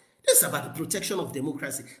dialogue. This is about the protection of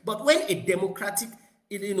democracy. But when a democratic,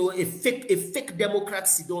 a fake Democrat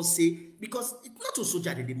don't say, because it's not a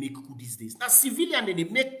soldier that they make coup these days. Now civilian they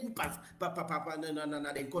make coup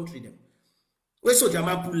they country them. When soldier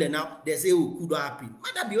man pull now, they say oh coup don't happen.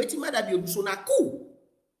 Maada so na coup.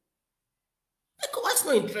 ECOWAS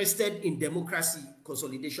not interested in democracy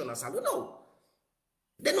consolidation as well. No.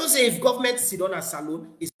 They don't say if government sit on a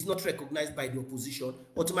Salon is not recognized by the opposition,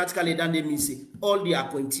 automatically then they mean say all the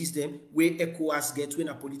appointees them where ECOWAS get when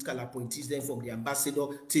a political appointees them from the ambassador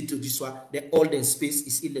to this one, they all their space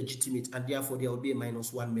is illegitimate and therefore there will be a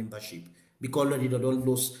 -1 membership because they don't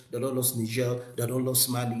lose Niger, they don't lose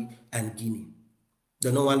Mali and Guinea.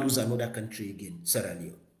 They don't want to lose another country again, Sierra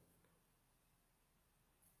Leone.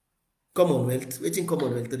 Commonwealth, waiting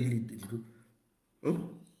Commonwealth really do.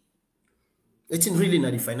 It's really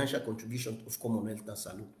not the financial contribution of Commonwealth and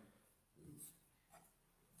Salon.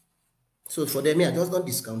 So for them, I just don't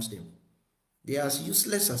discount them. They are as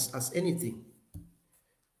useless as anything.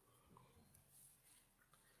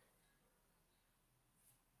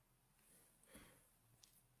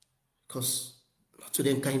 Because not to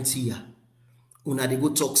them kind see ya. Una they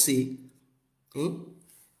go talk say,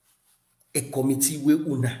 a committee where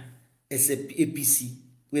una APC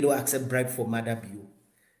we don't accept bribe for Maada.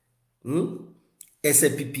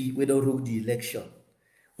 SLPP, we don't rule the election.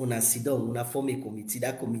 Una sit down, una form a committee.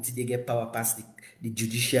 That committee, they get power past the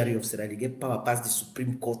judiciary of Sierra Leone. They get power past the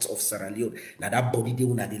Supreme Court of Sierra Leone. Now that body they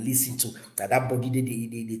una they listen to. Now that body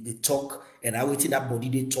they talk. And I wait that body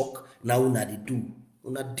they talk. Now una they do.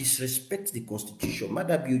 Una disrespect the constitution.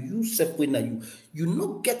 Maada you self when you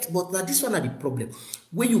not get, but now this one are the problem.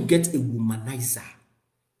 When you get a womanizer,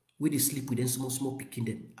 where they sleep with them small picking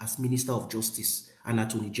them as Minister of Justice and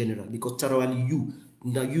Attorney General, because thoroughly you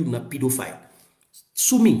na pedophile.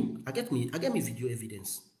 Sue me. I get me video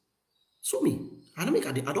evidence. Sue me. I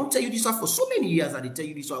don't tell you this for so many years. I tell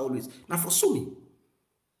you this always. Now for sue me.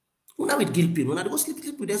 Una with guilt pain. When I go sleep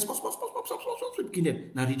with them small picking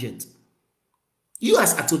them. Now reject. You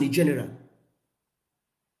as Attorney General,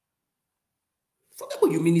 forget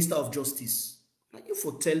about you Minister of Justice. Now you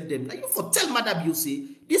for tell them, now you for tell Maada say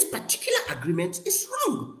this particular agreement is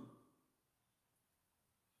wrong.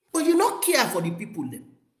 But you not care for the people then.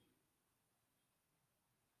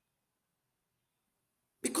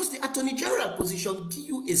 Because the Attorney General position give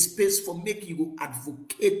you a space for make you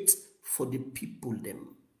advocate for the people them.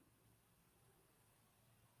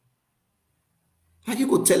 And you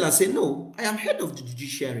go tell us, say, no, I am head of the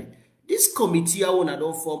judiciary. This committee I want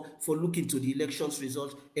to form for looking to the elections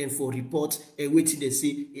results and for reports and waiting they say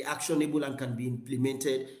is actionable and can be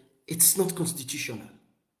implemented. It's not constitutional.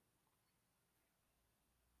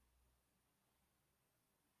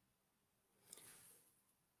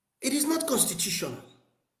 It is not constitutional.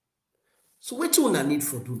 So what you una need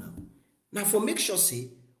for do now? Now for make sure say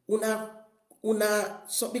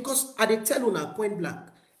so because I dey tell una point blank,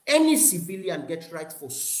 any civilian get right for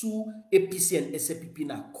sue APC and SLPP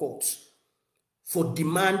in a court for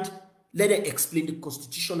demand. Let them explain the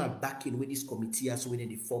constitutional backing where this committee has when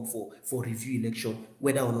they form for review election,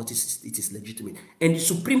 whether or not it is legitimate. And the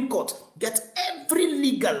Supreme Court gets every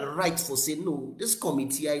legal right for saying no, this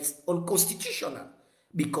committee is unconstitutional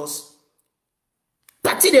because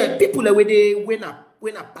party the people where they when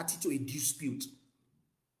a party to a dispute.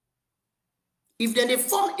 If then they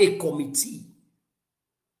form a committee,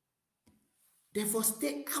 therefore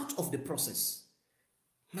stay out of the process.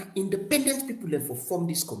 Now, independent people therefore form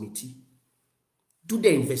this committee, do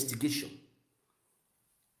the investigation.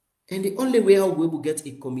 And the only way how we will get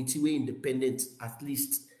a committee where independent, at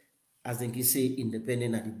least, as they can say,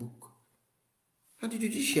 independent at the book. And the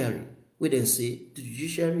judiciary, where they say the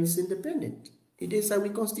judiciary is independent. It is our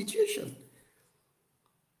constitution.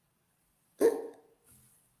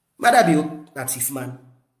 Maada Bio, a thief man.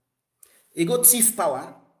 He got thief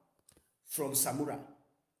power from Samura.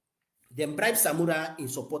 Then bribe Samura in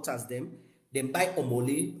supporters them. Then buy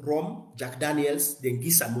Omole, rum, Jack Daniels, then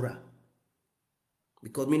give Samura.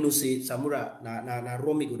 Because me no say Samura na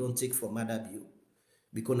rum me go don't take from Maada Bio.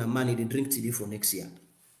 Because na money they drink today for next year.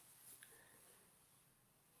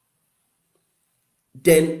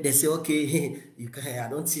 Then they say, okay, you can, I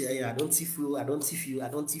don't thief you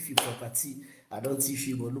property, I don't thief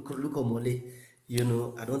you, but look Omole. You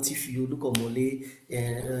know, I don't thief you, look Omole,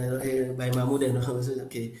 by my mother,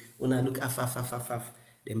 okay, when I look af,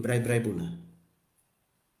 then bribe una.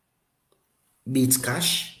 Be it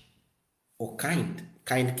cash or kind.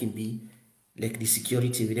 Kind can be like the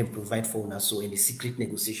security we then provide for una, so in the secret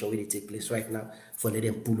negotiation where they take place right now, for let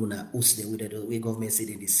them pull una, host them with the way government said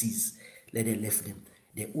they seize, let them left them.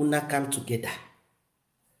 Then una come together.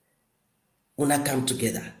 Una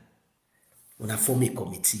form a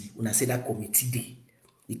committee. Una say that committee day.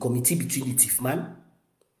 The committee between the thief man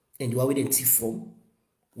and the one with the thief from,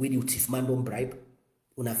 where the thief man don't bribe.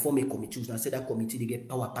 Una form a committee. Una say that committee they get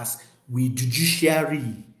power pass with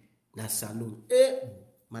judiciary. Na salon.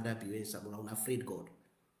 Maada Bio and Samura, una afraid God.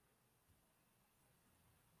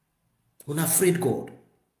 Una afraid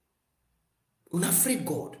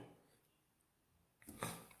God.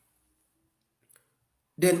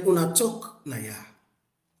 Then una talk na ya.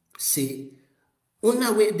 Say,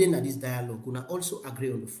 una way then at this dialogue, una also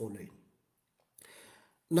agree on the following.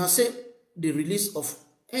 Now say the release of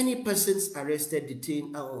any persons arrested,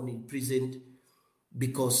 detained, or imprisoned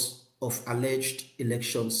because of alleged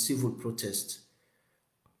election civil protest.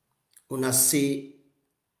 Una say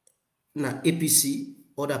na APC,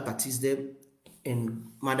 other parties them,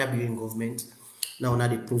 and Maada Bio government. Now una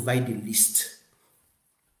they provide the list.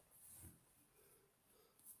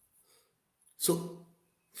 So,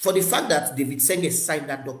 for the fact that David Senge signed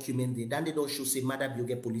that document, then they don't show say Maada Bio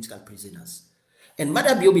get political prisoners. And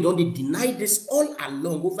Maada Bio don't deny this all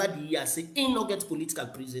along over the years, say he not get political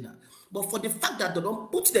prisoner. But for the fact that they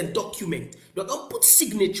don't put the document, they don't put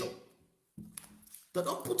signature.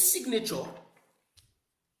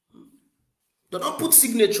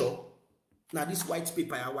 Now this white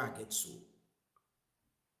paper I want to get so.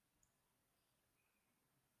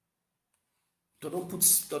 They don't put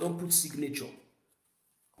signature.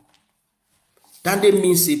 Then they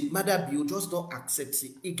mean say Maada Bio just don't accept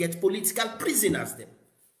it. He get political prisoners them.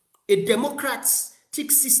 A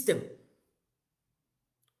democratic system.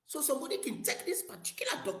 So somebody can take this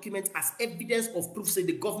particular document as evidence of proof, say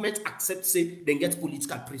the government accepts it, then get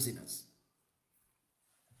political prisoners.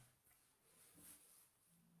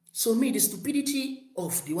 So me, the stupidity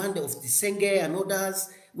of the one of the Senge and others,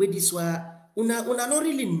 where this were, una not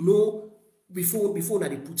really know before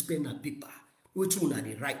they put pen and paper, which una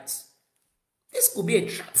they write. This could be a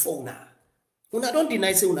trap for una. Una don't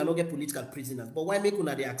deny say una not get political prisoners, but why make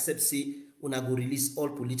una they accept say una go release all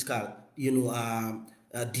political,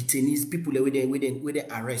 detainees, people where they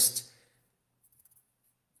arrest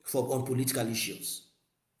on political issues.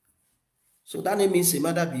 So that means a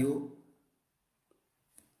Maada Bio,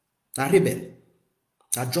 a rebel,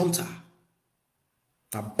 a junta,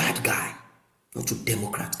 a bad guy, not a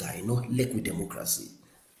Democrat guy, not like with democracy.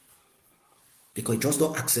 Because just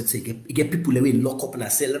don't accept it. You get people away lock up in a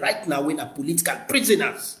cell right now when are political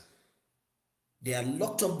prisoners. They are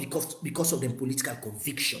locked up because of their political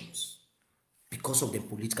convictions, because of their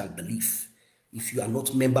political belief. If you are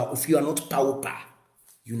not member, if you are not power,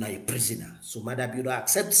 you're not a prisoner. So Maada Bio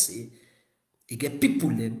accept say, you get people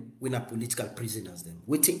them when are political prisoners them.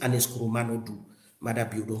 Waiting Anes Koromano do, Maada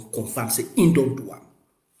Bio don't confirm say in don't do one.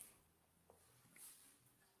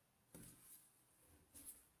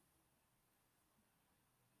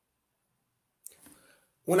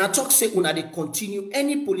 When I talk say when they continue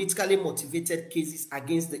any politically motivated cases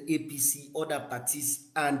against the APC, other parties,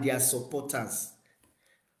 and their supporters.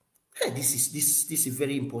 Hey, this is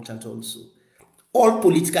very important also. All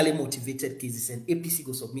politically motivated cases and APC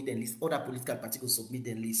go submit a list, other political parties go submit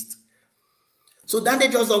a list. So then they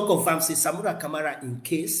just don't confirm say Samura Kamara in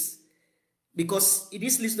case, because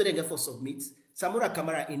this list they get for submit, Samura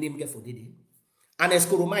Kamara in name get for Dede, and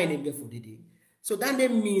Eskoroma in name get for Dede. So then they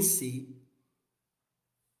mean say,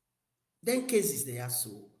 then cases they are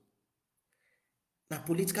so. Now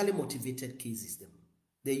politically motivated cases them.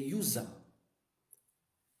 They use them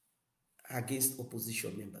against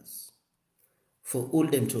opposition members for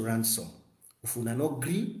hold them to ransom. If we not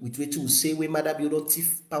agree with what you say we Maada Bio don't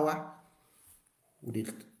thief power, we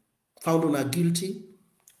found una guilty,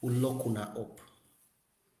 we lock una up.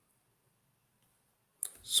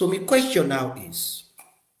 So my question now is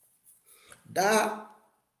that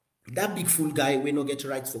big fool guy will not get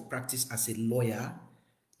rights for practice as a lawyer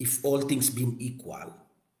if all things being equal.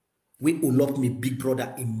 We will lock me big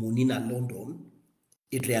brother in Monina, London,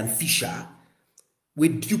 Adrian Fisher. We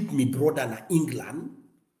dupe me brother in England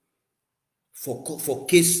for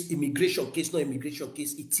case, immigration case, no immigration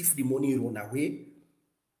case, it thief the money run away.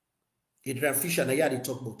 Adrian Fisher, now they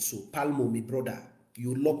talk about so. Palmo, my brother,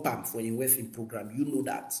 you lock him for your welfare program. You know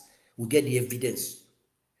that. We get the evidence.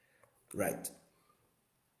 Right.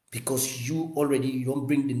 Because you don't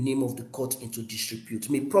bring the name of the court into disrepute.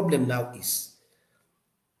 My problem now is,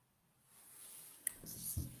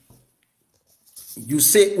 you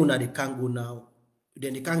say una they can't go now,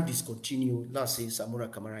 then they can't discontinue. Now say Samura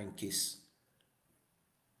Kamara in case.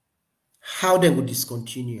 How they will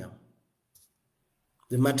discontinue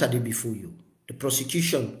the matter they before you? The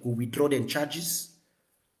prosecution will withdraw their charges.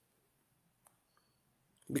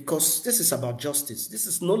 Because this is about justice. This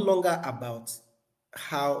is no longer about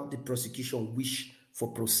how the prosecution wish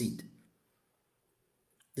for proceed.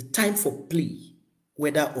 The time for plea,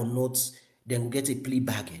 whether or not they will get a plea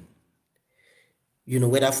bargain,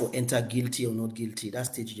 whether for enter guilty or not guilty, that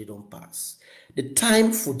stage they don't pass. The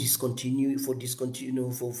time for the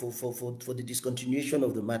discontinuation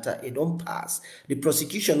of the matter, it don't pass. The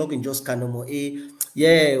prosecution not can just kind of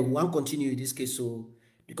one continue in this case, so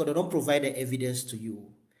because they don't provide the evidence to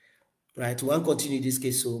you. Right, one continue this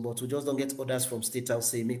case, so but we just don't get orders from State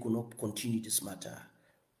House saying make we not continue this matter.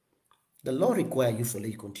 The law requires you for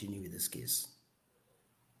let you continue with this case.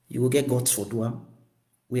 You will get guts for Duam,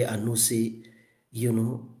 where I know say,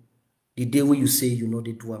 the day where you say they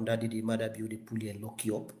Duam, that the Maada Bio they pull you and lock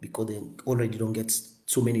you up because they already don't get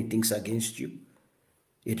so many things against you.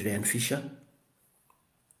 Adrian Fisher.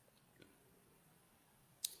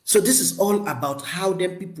 So this is all about how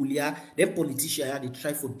them people here, them politicians here, they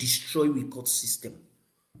try to destroy the court system.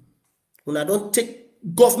 When I don't take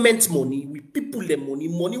government money, we people the money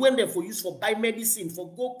when they for use for buy medicine,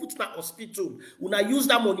 for go put na hospital. When I use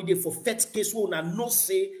that money they for fet case, when I no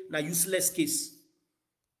say na useless case.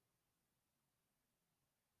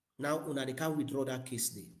 Now una they can't withdraw that case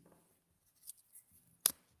there.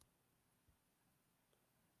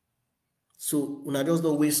 So una just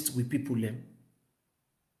don't waste with people them.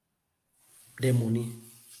 Their money.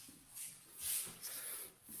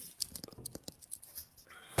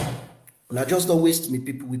 And I just don't waste with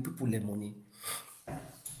people their money.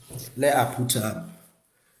 Let her put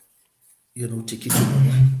take it to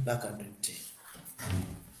back and empty.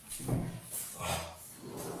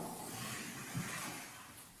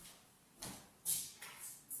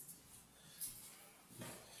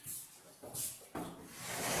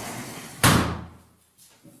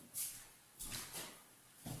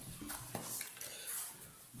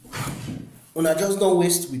 And I just don't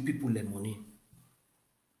waste with people their money.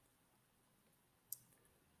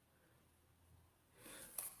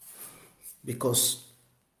 Because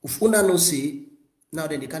if una no say Now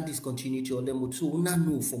then they can't discontinue to all them. So una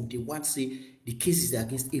know from the one say the cases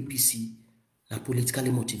against APC are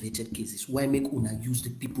politically motivated cases. Why make una use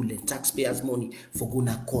the people and taxpayers' money for going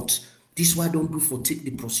to court? This why don't do for take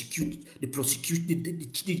the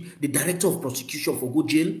director of prosecution for go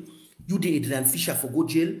jail, you the Adrian Fisher for go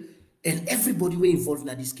jail, and everybody were involved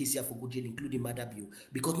in this case here for go jail, including Maada,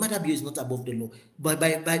 because Maada is not above the law. But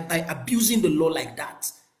by abusing the law like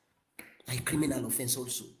that, like criminal offense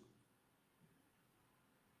also.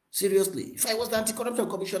 Seriously, if I was the anti-corruption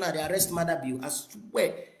commissioner, they arrest Maada, I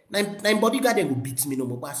swear, nine bodyguard they will beat me no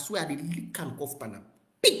more. But I swear they lick and cough panam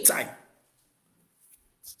big time.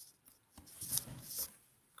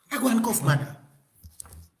 I go and cough Maada.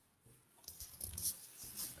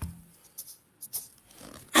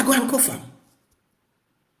 I go and cough him.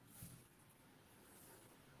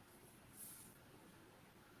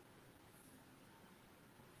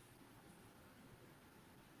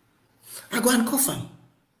 I go and cough him.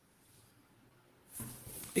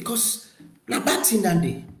 Because now bad thing that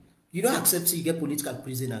day, you don't accept so you get political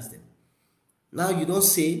prisoners then. Now you don't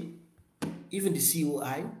say even the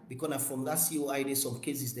COI, because from that COI there's some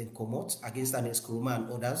cases then come out against an Eskroma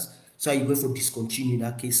and others. So you go for discontinue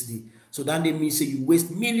that case day. So then they mean say you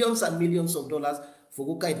waste millions and millions of dollars for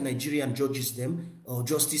go guide Nigerian judges them or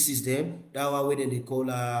justices them. That way then they call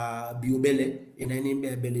Biobele in a name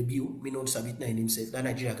Bele Bio, me not sabit na himself, that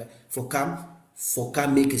Nigeria guy for come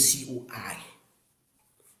make a COI.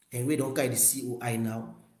 And we don't guide the COI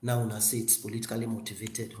now. Now una say it's politically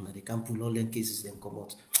motivated. Una they can pull all them cases them come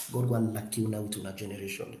out. God go and lucky una with una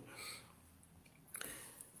generation.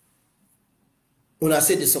 Una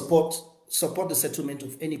say they support the settlement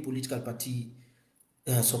of any political party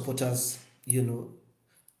supporters, you know,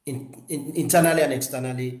 internally and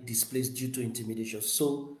externally displaced due to intimidation.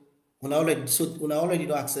 So una already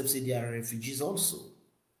don't accept say they are refugees also.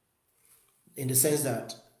 In the sense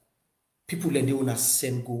that people in the una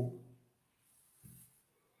same go.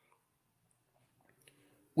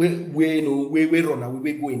 We run away,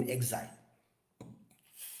 we go in exile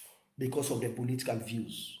because of their political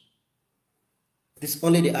views. This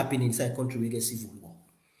only they happen inside country we get civil war.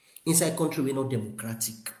 Inside country we're not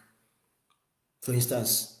democratic. For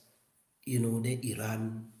instance, you know, the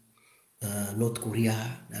Iran, North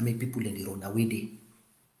Korea, that make people in the run away there.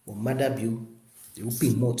 But Maada, the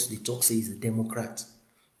open mouth, they talk say he's a Democrat.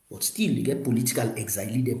 But still, they get political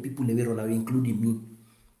exile, then people never run away, including me.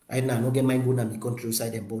 I now not get my go to my country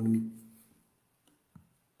side and burn me.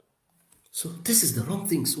 So this is the wrong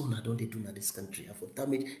thing. So now don't they do in this country? I for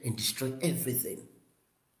damage and destroy everything.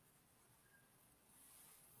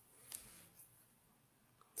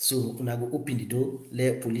 So when I go open the door,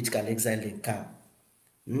 let political exile then come.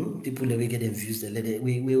 People never get them views.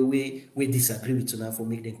 We disagree with you now for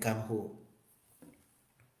make them come home.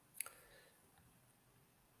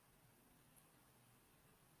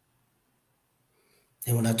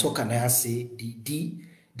 And when I talk and I say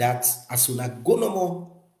that as soon as go no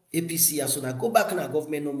more APC, as soon as go back in the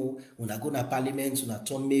government no more, when I go to parliament, when I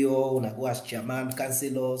turn mayor, when I go as chairman,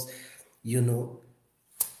 councillors, you know,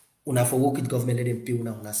 when I for work with government, let them pay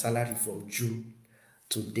una salary from June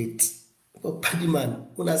to date. But party man,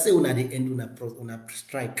 when I say when they end una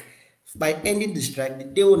strike, by ending the strike, the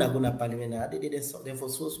day when I go to parliament, they for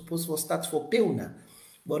supposed to start for pay una.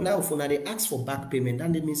 But now, if they ask for back payment,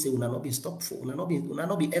 then they mean say una not be stopped for, una not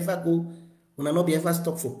be ever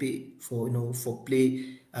stopped for pay for for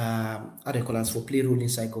play how they call us for play role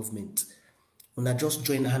inside government. Una just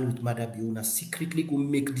join hand with Maada, una secretly go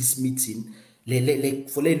make this meeting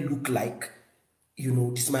for let look like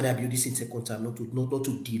this Maada, this intercontinental not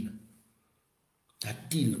to deal.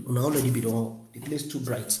 That deal una already be the place too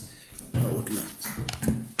bright.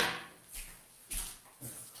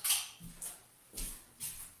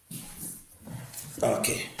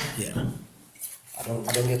 Okay, yeah. I don't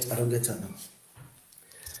get it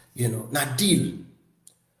now. Now deal.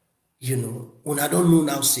 When I don't know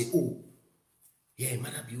now say, oh, yeah,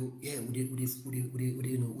 Maada,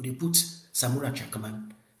 we put Samura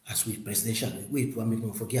Chakaman as we presidential. Wait, we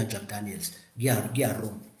make forget Jack Daniels. Get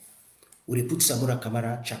wrong. We put Samura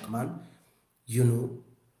Kamara Chakman.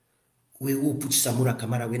 We will put Samura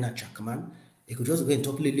Kamara when a Chakman. They could just go and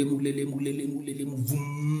talk lelemu,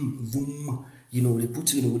 vroom, vroom. They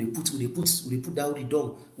put down the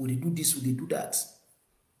dog. Would they do this? Would they do that?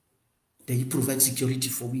 Then you provide security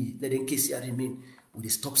for we. Let them case here remain. Would they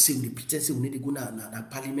stop saying, would they pretend say we need to go na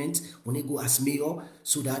parliament, when they go as mayor,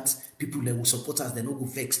 so that people that will support us, they don't go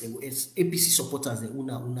vex. They will APC supporters, they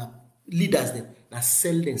una leaders, they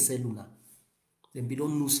sell una. Then they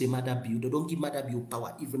don't know say Maada, they don't give Maada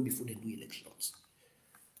power even before they do elections.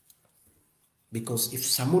 Because if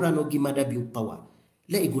Samura no give Maada power,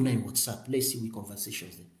 Let it go now in WhatsApp. Let's see we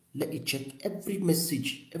conversations there. Let it check every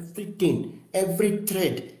message, everything, every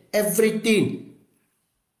thread, everything.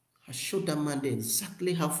 I showed that man there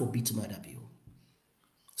exactly how for beat Maada be.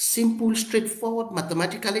 Simple, straightforward,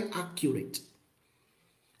 mathematically accurate.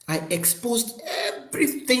 I exposed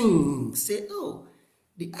everything. Say, oh,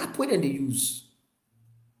 the app where they use.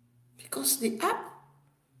 Because the app,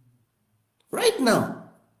 right now,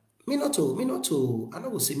 I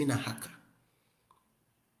don't go say me a hacker.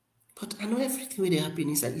 But I know everything where they happen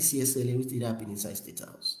inside ECSL, everything that happen inside State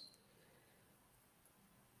House.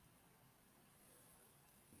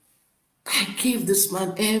 I gave this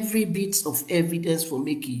man every bit of evidence for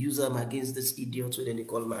making use them against this idiot who they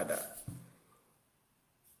call Maada.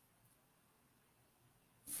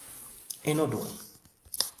 Another one.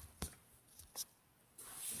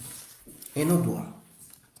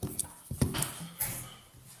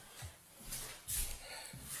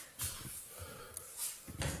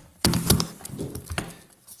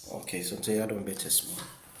 Okay, so today I don't better small.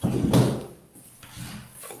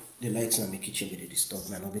 The lights in my kitchen they disturb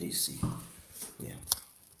man, nobody see. Yeah.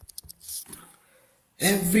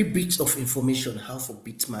 Every bit of information, how for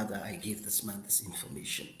beat Maada, I gave this man this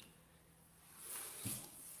information.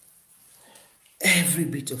 Every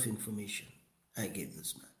bit of information I gave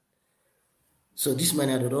this man. So this man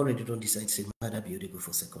had already don't decide to say Maada be go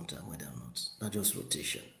for second term, whether or not. Not just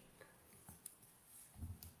rotation.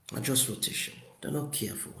 Not just rotation. They're not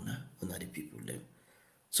careful, una the people them.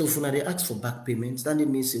 So if una they ask for back payments, then they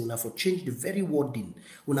may say una for change the very wording.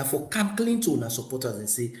 Una for come clean to una supporters and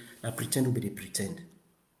say, now pretend will be they pretend.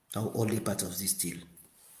 Now all they part of this deal.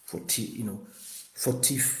 For thief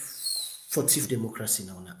democracy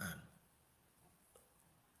now una hand.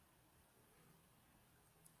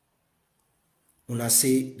 Una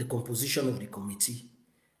say the composition of the committee,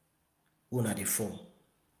 una they form.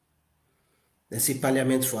 They say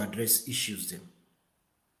parliament for address issues them.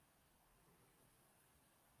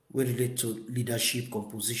 We relate to leadership,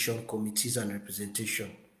 composition, committees, and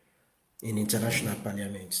representation in international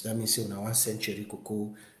parliaments. That means una 1 century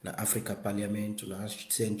cocoa, na Africa Parliament, una 1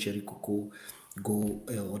 century cocoa, go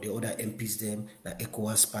or the other MPs them, na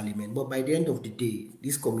ECOWAS Parliament. But by the end of the day,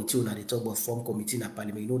 this committee una they talk about form committee na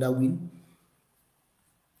parliament. You know that win?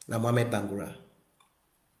 Na Mohamed Bangura.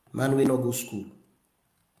 Man we no go school.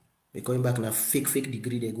 They going back na fake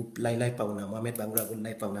degree, they go lie pa una. Mohamed Bangura go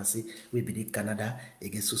lie pa una say we be the Canada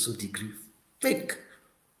against so degree. Fake.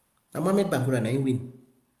 Na Mohamed Bangura na he win.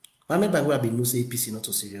 Mohamed Bangura be no say APC not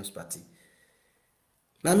a serious party.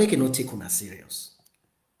 Now make it not take una serious.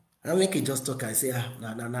 Now make it just talk and say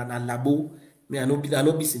na labo. Me I no be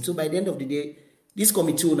sim. So by the end of the day, this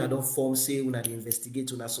committee una don't form, say una they investigate,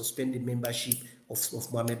 una suspend the membership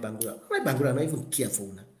of Mohamed Bangura. Mohamed Bangura not even care for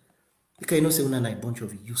una. Because you know say una a bunch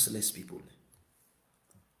of useless people.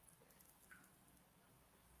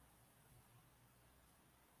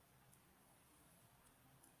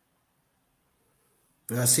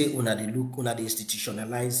 I say una they look, una they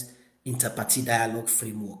institutionalize interparty dialogue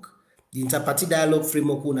framework. The interparty dialogue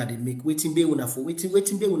framework una they make waiting be una for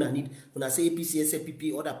waiting be una need una say APC,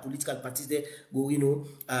 SLPP, other political parties there go,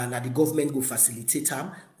 na the government go facilitate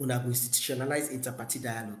them, una go institutionalize interparty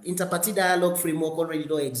dialogue. Interparty dialogue framework already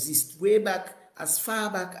don't exist way back as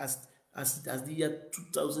far back as the year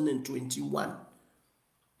 2021.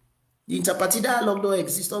 The interparty dialogue don't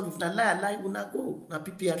exist. All if na lie una go na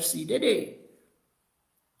PPRC they.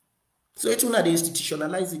 So it's una they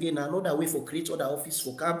institutionalize again another way for create other office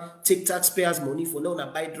for come take taxpayers money for now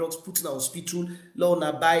buy drugs, put in a hospital, law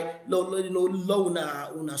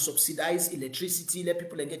una subsidize electricity, let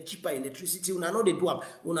people get cheaper electricity. Una know they do am.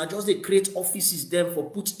 Una just they create offices them for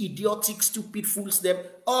put idiotic, stupid fools them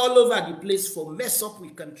all over the place for mess up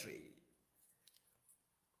with country.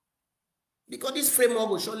 Because this framework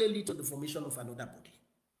will surely lead to the formation of another body.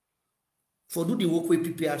 For do the work where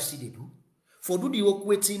PPRC they do. For do the work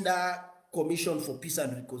waiting that Commission for Peace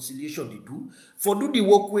and Reconciliation they do. For do the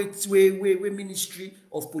work where Ministry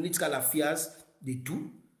of Political Affairs they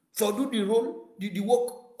do. For do the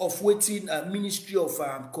work of waiting Ministry of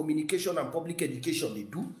Communication and Public Education they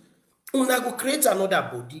do. Una go create another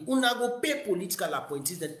body. Una go pay political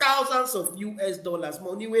appointees the thousands of US dollars.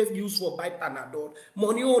 Money we've used for buy Panadol.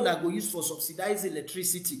 Money una go use for subsidize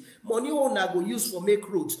electricity. Money una go use for make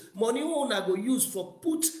roads. Money una go use for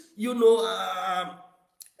put,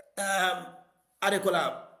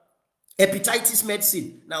 hepatitis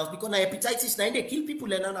medicine. Now because na hepatitis now they kill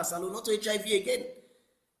people and na salon, not HIV again.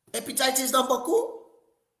 Hepatitis number two.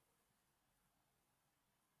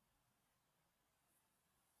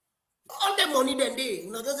 All the money then they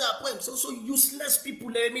just appoint so useless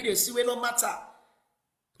people let me they see we no matter.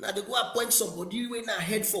 Now they go appoint somebody when I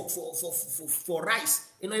head for rice.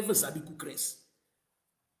 You know, even sabi cook rice.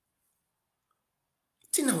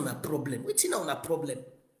 What's now a problem? What's now a problem?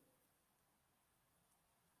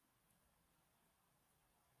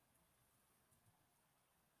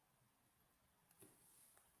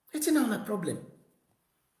 What's now a problem?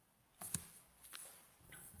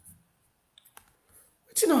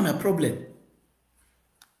 What's now a problem?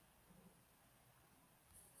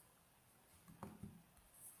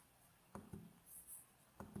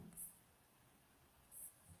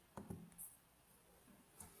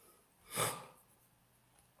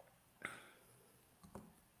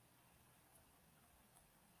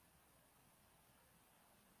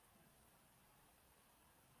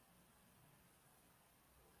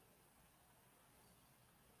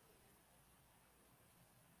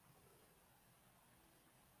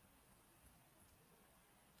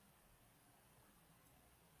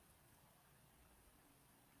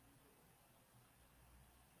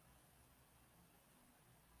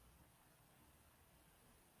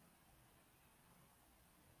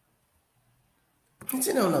 What's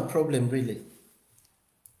now a problem, really?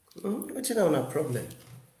 What's now a problem?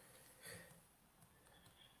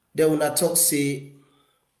 They will not talk say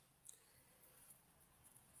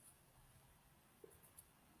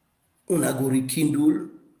una go rekindle.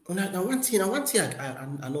 Now one thing I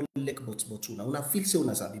not like but una feel say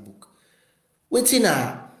una sabi book. Waiting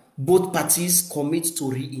both parties commit to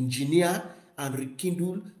re-engineer and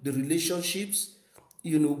rekindle the relationships,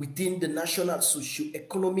 within the national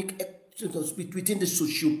socio-economic, within the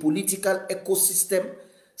socio-political ecosystem,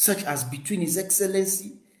 such as between His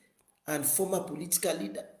Excellency and former political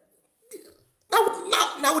leader.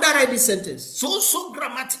 Now that write this sentence. So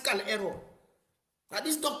grammatical error. Now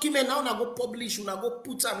this document now go publish, una go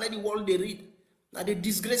put and let the world they read. Now they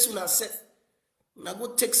disgrace una self. Una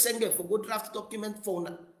go take senge for go draft document for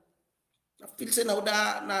una. I feel say now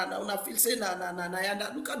that na feel say na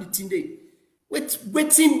look at the thing there.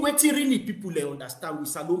 Waiting really people understand with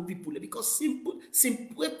salon people because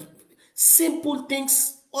simple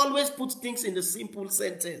things always put things in the simple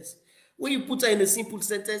sentence. When you put it in a simple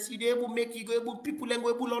sentence, you able make people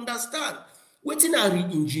able understand. Waiting a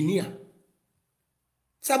re-engineer.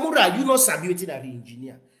 Samura, you not sabi waiting a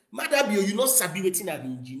re-engineer. Maada, you not sabi waiting a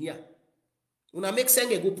re-engineer. Una make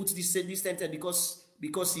sense go put this sentence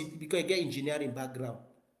because he get engineering background.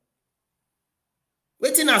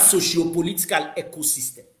 Waiting a socio-political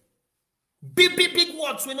ecosystem. Big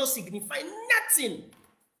words will not signify nothing.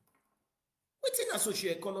 Waiting a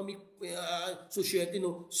socio-economic,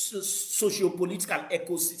 socio-political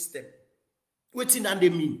ecosystem. Waiting and they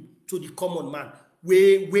mean to the common man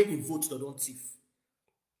where in vote they don't thief.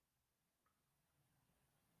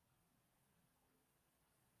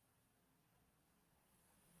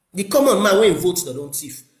 The common man when votes they don't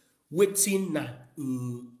thief. Waiting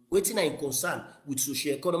in concern with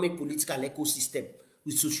socio-economic political ecosystem,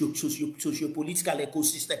 with socio-political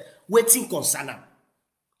ecosystem. Waiting concern them.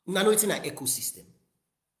 Now waiting an ecosystem.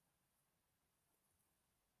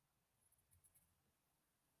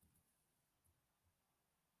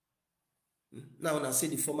 Now I say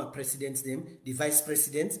the former president's name, the vice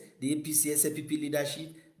president, the APC, SLPP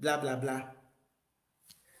leadership, blah blah blah.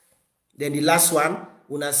 Then the last one,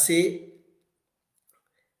 when I say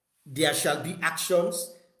there shall be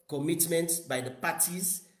actions, commitments by the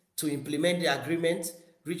parties to implement the agreement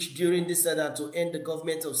reached during this and to end the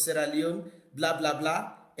government of Sierra Leone, blah blah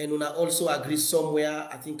blah. And una also agree somewhere,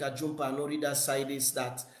 I think Ajumpa and Orida side is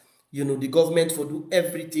that the government for do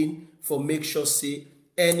everything for make sure say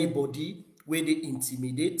anybody where they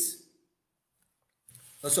intimidate,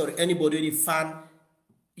 anybody they fan,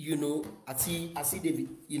 I see David,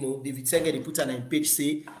 David Senge they put on a page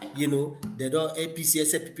say, they don't APC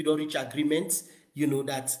SLPP don't reach agreement,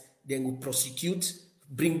 that they will prosecute,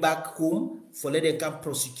 bring back home for let them can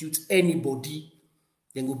prosecute anybody.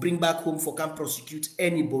 Then go bring back home for can prosecute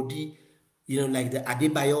anybody, like the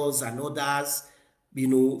Adebayos and others,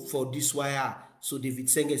 for this wire. So David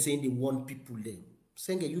Senge saying they want people there.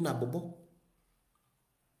 Senge, you na bobo.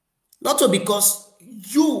 Not so because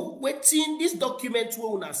you waiting this document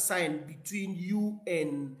will not sign between you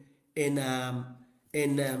and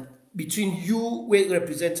between you where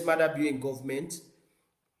represent Maada in government.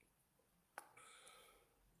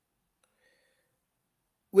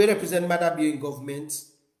 We represent Maada in government.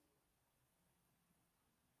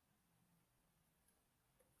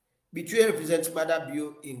 Between represent Maada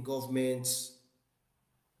in government.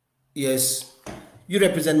 Yes. You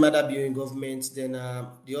represent Maada in government, then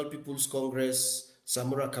the All People's Congress,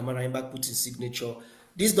 Samura Kamara in back put his signature.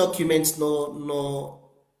 These documents no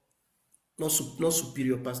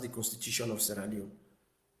superior past the Constitution of Sierra Leone.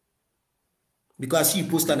 Because you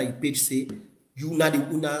post on a page say, you na the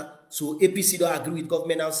una, so APC don't agree with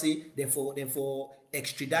government now say, therefore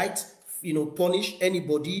extradite, punish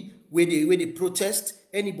anybody where they protest,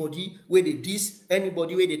 anybody where they this,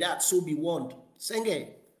 anybody where they that, so be warned. Senge,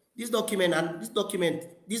 this documents,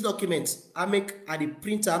 I the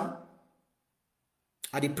print them,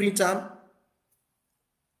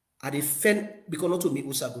 I defend, because not to me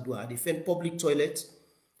Usagudu, I defend public toilet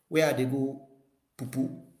where they go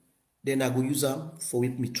poo-poo, then I go use them for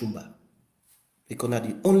with me tumba. Because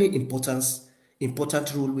the only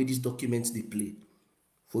important role where these documents they play.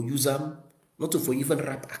 For use them, not to for even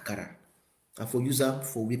wrap akara, and for use them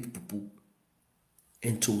for whip poo-poo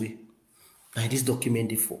and to way. And this document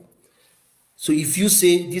they for. So if you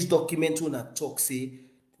say this document when I talk, say,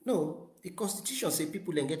 no, the Constitution say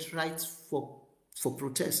people can get rights for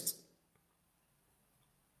protest.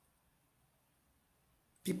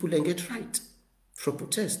 People can get right for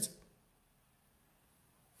protest.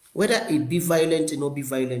 Whether it be violent or not be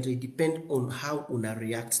violent, it depends on how una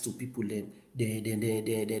react to people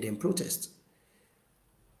then protest.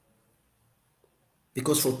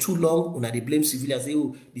 Because for too long, una they blame civilians, say,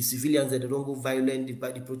 oh, the civilians that they don't go violent,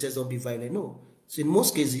 the protests don't be violent. No. So in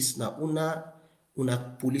most cases, now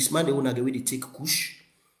una policeman they una the way they take kush.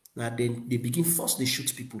 Now then they begin first they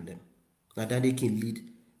shoot people then. Now then they can lead.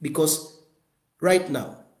 Because right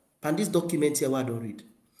now, and this document here I don't read.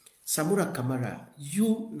 Samura Kamara,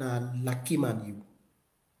 you na lucky man you.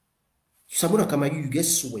 Samura Kamara, you get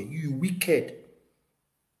swear, you wicked.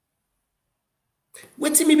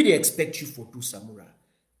 What maybe they expect you for do Samura?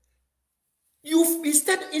 You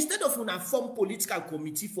instead of una form political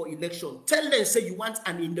committee for election, tell them say you want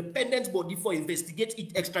an independent body for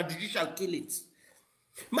investigate extrajudicial killings.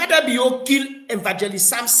 Maada Bio kill Evangelist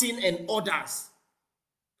Samson and others.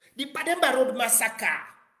 The Pademba Road massacre.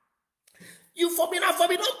 You for me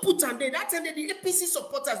don't put on there. That's and the APC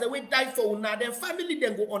supporters they will die for una. Then family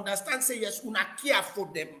then go understand say yes, una care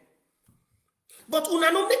for them. But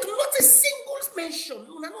una no make not a single mention.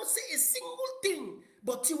 Una not say a single thing.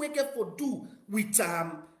 But you wake up for do with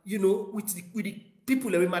with the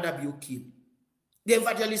people that Maada Bio kill. The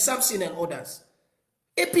Evangelist Samson and others.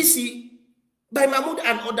 APC by Mahmoud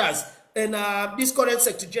and others and this current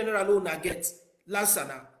Secretary General Ona get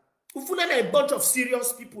Lansana. Ufuna a bunch of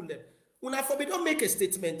serious people there. Una for me don't make a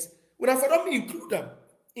statement. Una for don't include them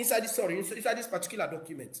inside this particular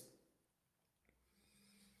document.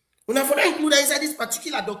 Una for don't include them inside this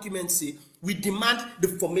particular document. Say we demand the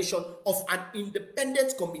formation of an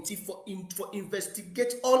independent committee for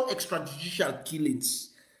investigate all extrajudicial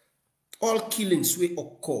killings, all killings will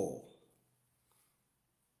occur.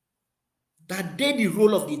 That they the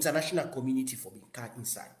role of the international community for being cut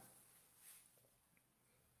inside.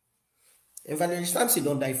 Evangelist Samson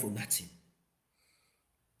don't die for nothing.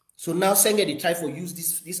 So now Senge they try for use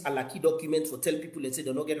this Alaki document for tell people let's say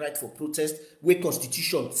they don't get right for protest. Where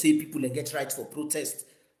Constitution say people and get right for protest.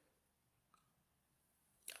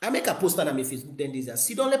 I make a post on my Facebook then they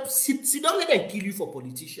say don't let them kill you for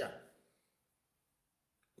politician.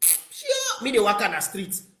 Sure, me they walk on the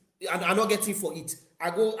street and I'm not getting for it. I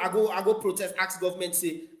go protest, ask government,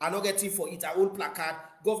 say, I'm not getting for it. I own placard.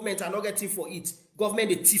 Government, I'm not getting for it. Government,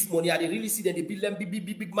 they thief money. They really see them, they build them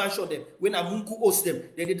big mansion them. When a Munku host them,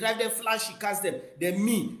 then they drive them flashy cars them. Then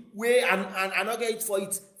me, where and I not get it for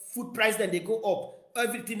it. Food price, then they go up.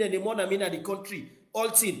 Everything, then they want to mean at the country. All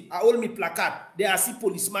thing, I hold me placard. They are see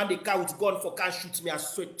policeman, they car with gun for car shoot me. I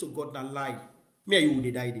swear to God, and lie. Me and you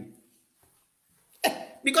would die there.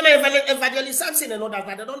 Because Evangelist Samson and others,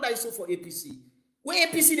 they don't die so for APC. When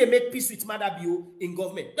APC they make peace with Maada Bio in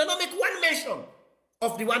government, they don't make one mention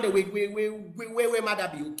of the one that where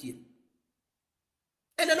Maada Bio kill.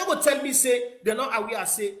 And they're not going to tell me say they're not aware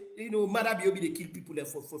say Maada Bio they kill people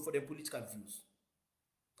for their political views.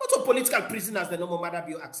 Not all political prisoners the normal Maada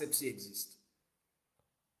Bio accept say exist.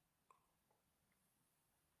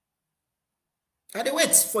 And they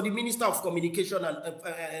wait for the Minister of Communication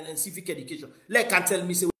and Civic Education. Like can tell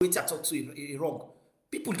me say wait I talk to wrong.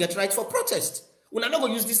 People get right for protest. We're not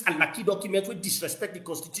going to use this unlucky document with disrespect the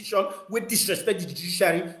Constitution, with disrespect the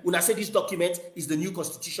judiciary. When I say this document is the new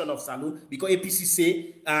Constitution of Salon, because APC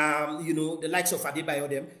say, the likes of Adebayo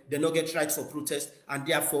them, they not get right for protest, and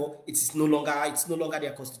therefore it's no longer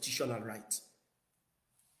their constitutional right.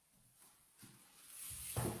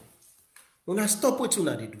 When I stop with you,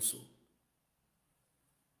 they do so.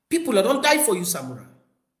 People that don't die for you, Samura.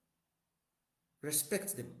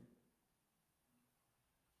 Respect them.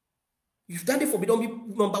 You've done it for me, don't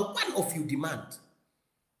be number one of your demand.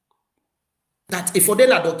 That a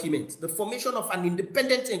Fodela document, the formation of an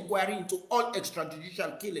independent inquiry into all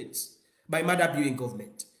extrajudicial killings by Maada Bio in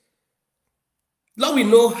government. Now we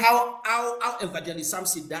know how Evangelist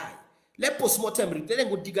Samson died. Let postmortem, let them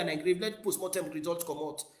go dig and grave, let postmortem results come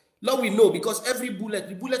out. Now we know because every bullet,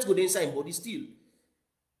 the bullets go inside him body still.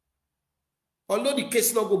 Although the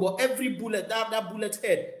case not go, but every bullet, that bullet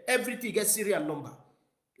head, everything gets serial number.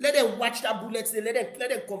 Let them watch that bullet, let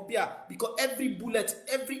them compare. Because every bullet,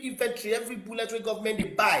 every infantry, every bullet where government they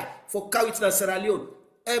buy for Kawit and Sierra Leone,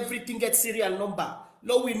 everything gets serial number.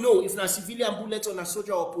 Now we know if a civilian bullet or a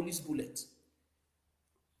soldier or police bullet.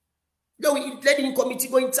 Now we let the committee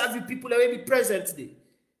go interview people that will be present there.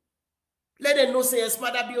 Let them know say yes,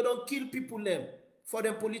 Maada don't kill people them for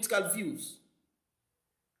their political views.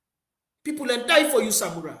 People then die for you,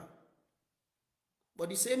 Samura. But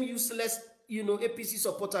the same useless, APC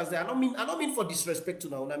supporters there. I don't mean for disrespect to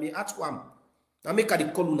now. I mean at one. I make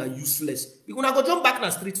a call una useless. Because I go jump back in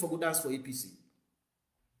the street for go dance for APC.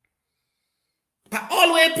 But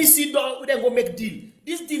all APC do, we then go make deal.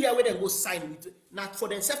 This deal here we then go sign with not for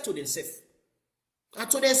themselves to themselves.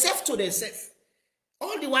 And to themselves.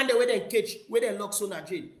 All the one that we then catch, we then lock so na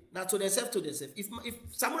jail. Not to themselves If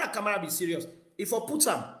Samura Kamara be serious, if I put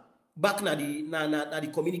them back na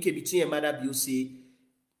the communique between Maada say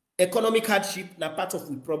economic hardship na part of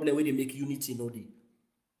the problem where they make unity no day.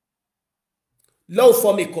 Law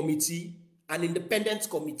form a committee, an independent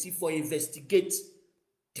committee for investigate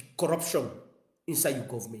the corruption inside your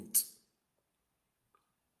government.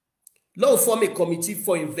 Law form a committee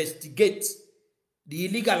for investigate the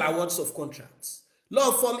illegal awards of contracts.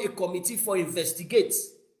 Law form a committee for investigate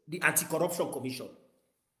the anti-corruption commission.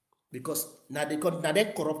 Because now they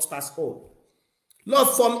corrupt past all. Law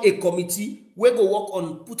form a committee where go work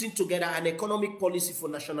on putting together an economic policy for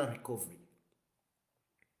national recovery.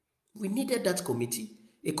 We needed that committee,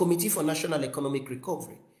 a committee for national economic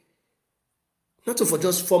recovery. Not to for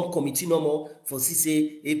just form committee no more for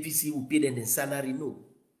say APC will pay them the salary. No.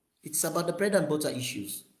 It's about the bread and butter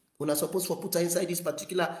issues. We're supposed to put inside this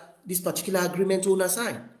particular agreement on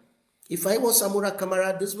sign. If I was Samura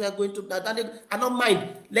Kamara, this we are going to I don't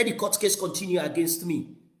mind. Let the court case continue against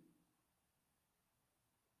me.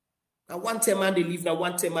 Now one time man they live, now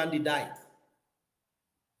one time man they die.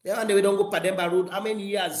 Then and they don't go Pademba Road. How many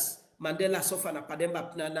years Mandela suffer na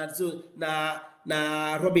Pademba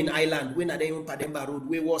na Robin Island? When are they on Pademba Road?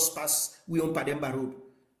 We was pass we on Pademba Road.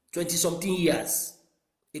 20-something years.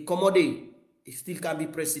 A commodity, he still can be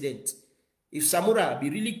president. If Samura be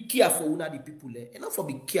really careful una the people there, enough for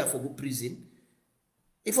be careful go prison.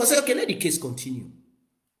 If I say okay, let the case continue.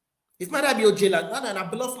 If Maada be jail and a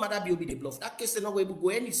bluff, Maada be the bluff. That case is not going to go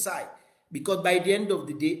any side because by the end of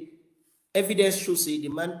the day, evidence shows say the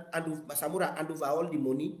man and Samura hand over all the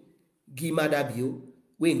money, give Maada Bio,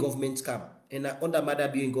 when government come and under Maada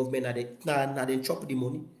Bio in government, na they chop the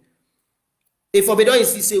money. If I don't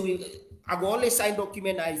insist, say I go only sign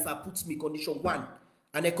document if I put me condition one.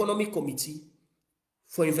 An economic committee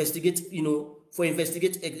for investigate, for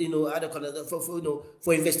investigate and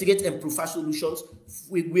provide solutions.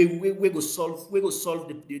 We go solve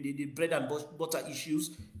the bread and butter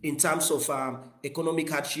issues in terms of economic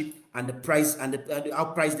hardship and the price and the how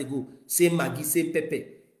price they go. Same Maggi, same pepper.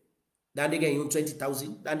 Then they get you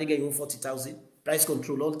 20,000. Then they get you 40,000. Price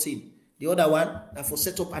control all thing. The other one for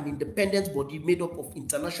set up an independent body made up of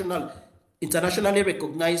internationally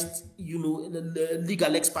recognized,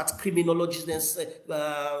 legal experts, criminologists,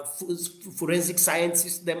 forensic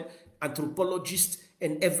scientists, them anthropologists,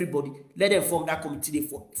 and everybody. Let them form that committee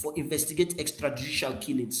for investigate extrajudicial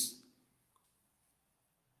killings.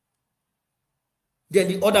 Then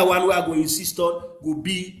the other one we are going to insist on will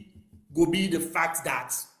be the fact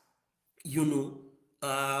that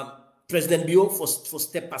President Bio for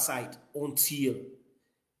step aside until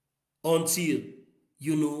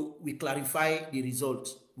we clarify the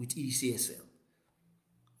result with ECSL.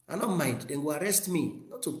 I don't mind. They will arrest me.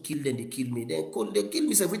 Not to kill them, they kill me. They kill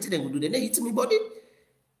me, so everything they will do. Then they hit me body.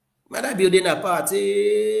 Maada be then apart.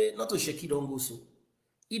 Not to shake it don't go so.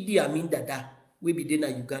 Idi Amin Dada, we be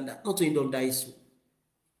then Uganda. Not to don't die so.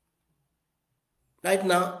 Right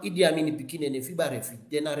now, Idi Amin in Pekin and a FIBA refugee.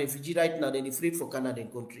 Then a refugee right now, then they free for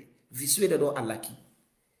Canadian country. This way they don't unlucky.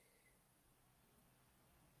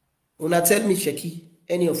 Una tell me Sheki,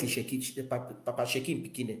 any of you Sheki, Papa Sheki in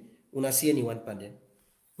Pekin, una see anyone pandem.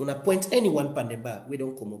 Una point anyone pandem back, we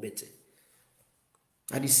don't come better.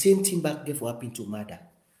 And the same thing back there for happen to Maada.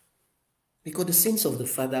 Because the saints of the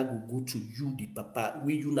Father will go to you, the Papa,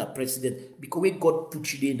 we you not president. Because when God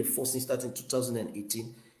put you there in the first instance in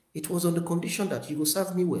 2018, it was on the condition that you go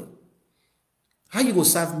serve me well. How you go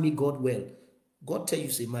serve me God well? God tell you,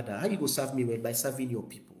 say, Maada, how you go serve me well? By serving your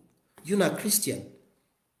people. You're not Christian.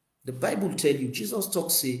 The Bible tell you, Jesus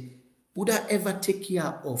talks, say, would I ever take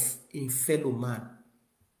care of a fellow man?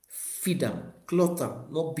 Feed him, clothe him,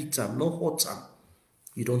 not beat him, not hurt him.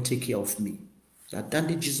 You don't take care of me. Now, that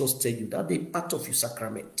did Jesus tell you that they part of your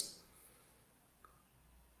sacrament.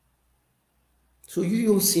 So you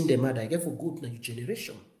don't sin the mother, I get for good in your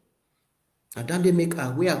generation. And then they make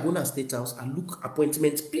a way I go to State House and look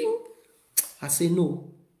appointment, ping. I say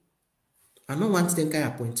no. I don't want them kind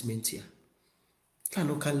of appointment here. I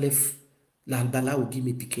no can left Lalbala will give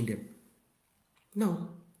me picking them. No.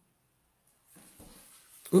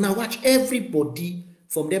 Una watch everybody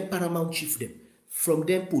from them paramount chief them, from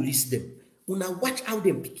them police them. Una watch how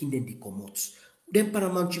them picking them they come out. Them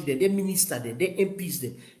paramount chief them, them minister them, them MPs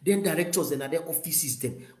them, them directors them, and their offices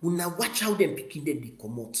them. Una watch how them picking them they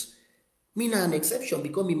come out. Me na an exception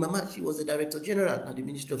because my mama, she was the Director General at the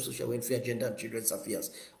Ministry of Social Welfare, Gender and Children's Affairs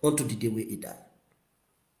until the day where he died.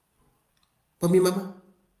 But my mama,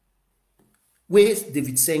 where's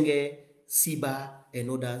David Senge, Siba, and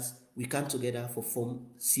others, we come together for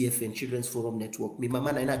form CFN Children's Forum Network. My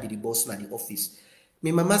mama na be the boss na the office.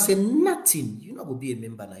 My mama said nothing. You not go be a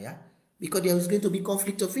member na ya because there is going to be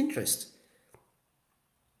conflict of interest.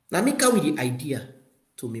 Now me come with the idea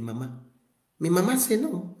to my mama. My mama said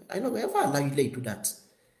no. I don't ever allow you to do that.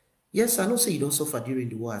 Yes, I know say you don't suffer during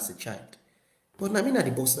the war as a child. But now me na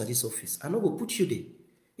the boss na this office. I no go put you there.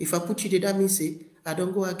 If I put you there, that means say I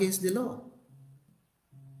don't go against the law.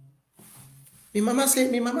 My mama say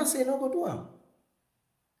no go do am.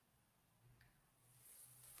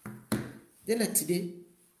 Then like today,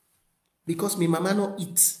 because my mama no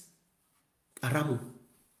eat aramu.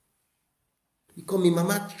 Because my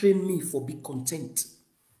mama trained me for be content.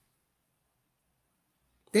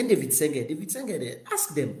 Then David Senge,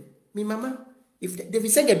 ask them, me mama, if David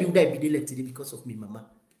Senge be die be like today because of me mama.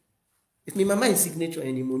 If me mama is signature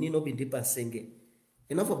and the money no be deep as Senge,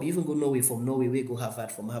 enough for be even go Norway from Norway, we go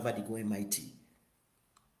Harvard, from Harvard they go MIT.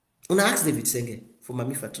 Una ask David Senge for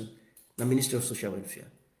Mami Fatu, the Ministry of Social Welfare.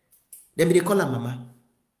 Then they call her mama.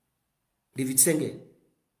 David Senge,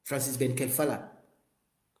 Francis Ben Kelfala,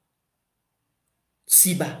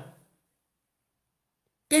 Siba.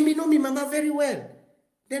 Then me know me mama very well.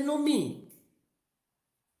 They know me.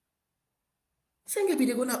 Senge be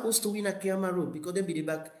they gonna host to win at Kiama Road because then be the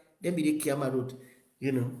back, then be the Kiama Road,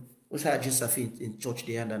 you know. What's I just have in church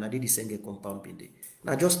there and I did the Senge compound in there.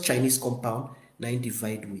 Now just Chinese compound, now in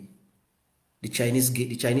divide we. The Chinese gate,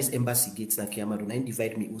 the Chinese embassy gates na Kiama Road, now in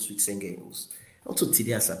divide me us with Senge and us. Also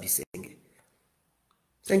today as I be Senge.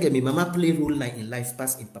 Senge, me mama play role like in life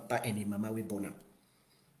pass in papa and in mama we born.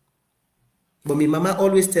 But my mama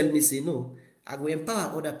always tell me say no. I go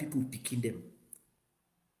empower other people picking them.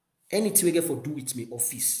 Anything we get for do with me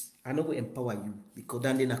office, I no go empower you because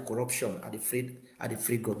then na corruption. I'm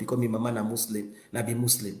afraid God because my mama na Muslim, na be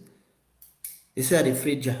Muslim. They say I'm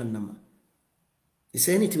afraid Jahannama. They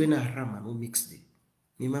say anything we na haram, I no mix them.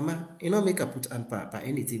 My mama, you know make her put on pa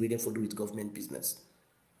anything we get for do with government business.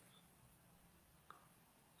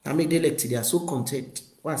 I make the elect they are so content.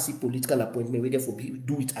 When I see political appointment we get for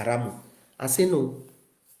do with haram. I say no.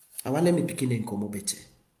 I want let me pick in and come better.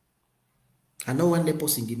 I don't want the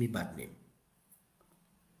person give me bad name.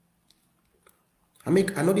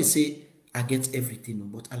 I know they say I get everything,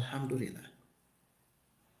 but Alhamdulillah.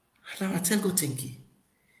 I tell God thank you.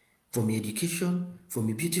 For my education, for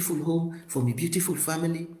my beautiful home, for my beautiful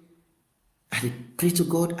family. I pray to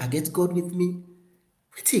God, I get God with me.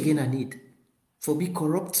 What again I need? For be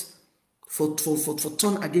corrupt, for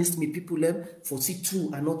turn against me people, for see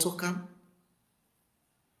true and not talk am.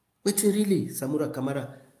 Wait really, Samura Kamara,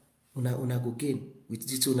 una go gain with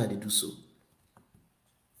this una they do so.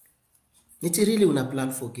 Wait really una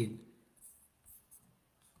plan for gain.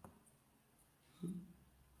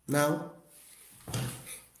 Now,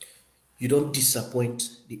 you don't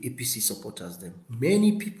disappoint the APC supporters them.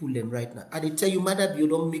 Many people them right now. And they tell you, Maada, you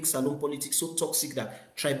don't make salon politics so toxic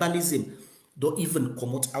that tribalism don't even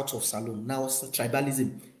come out of salon. Now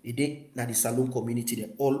tribalism, it na the salon community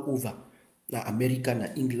they're all over. Na America, na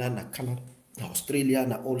England, na Canada, na Australia,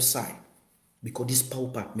 na all side. Because this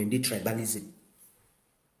power mean they tribalism.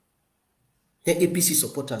 The APC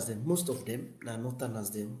supporters them, most of them, na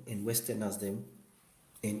Northerners them, and Westerners them,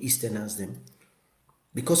 and Easterners them.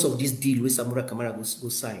 Because of this deal with Samura Kamara go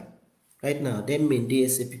sign. Right now, them mean the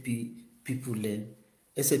SLPP people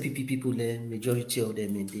majority of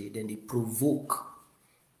them then they provoke.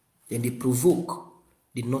 Then they provoke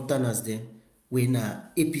the Northerners them when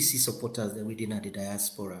APC supporters them within the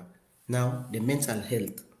diaspora. Now the mental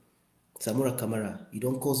health. Samura Kamara, you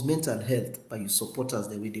don't cause mental health by your supporters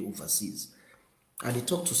the way they overseas. And they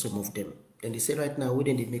talk to some of them. Then they say right now,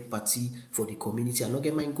 when they make party for the community, I not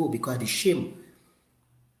get mine go because the shame.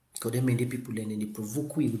 Because them many people then they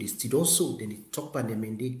provoke we with the still also, then they talk about them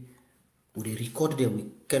and they record them, we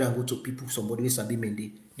can go to people, somebody will sabi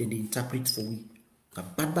mende, then they interpret for we. A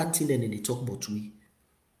bad thing, then they talk about we.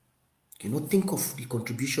 You know, think of the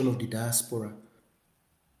contribution of the diaspora.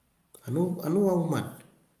 I know a woman,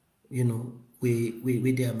 you know, we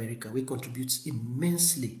the America, we contributes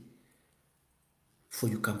immensely for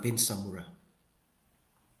your campaign, Samura.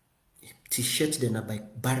 T-shirt then are by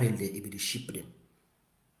barrel there, if they ship them.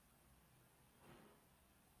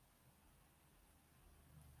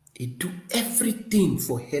 He do everything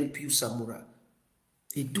for help you, Samura.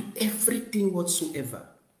 He do everything whatsoever.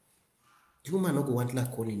 The woman not go want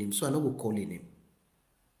like calling him, so I not go calling him.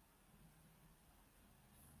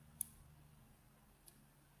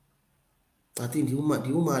 I think the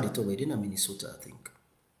woman had it already in Minnesota, I think.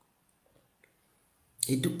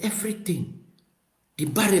 He do everything. The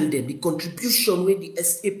barrel then, the contribution with the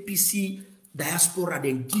APC diaspora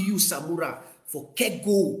then give you, Samura, for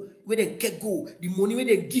Kego, where they Kego, the money where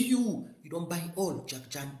they give you don't buy all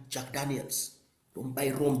Jack Daniels. Don't buy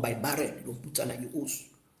rum by barrel, you don't put on your house.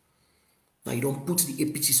 Now you don't put the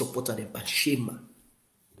APC supporter there, but shame.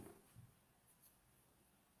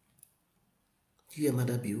 You hear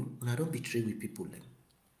Maada Bill? And I don't betray with people then.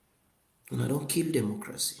 And I don't kill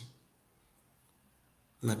democracy.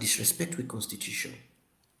 And I disrespect with constitution.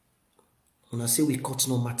 When I say we cut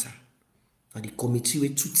no matter. And the committee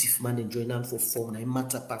with two thief man and join hand for form, and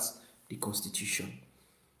matter pass the constitution.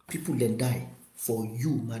 People then die for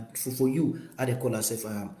you, for you, how they call ourselves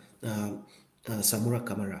Samura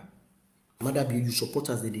Kamara. Maada Bill, you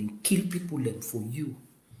supporters, they didn't kill people then for you.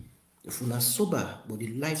 If you're not sober, but the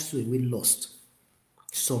lives we lost.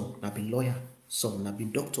 Some have been lawyer, some have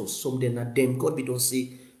been doctors, some then are them. God be don't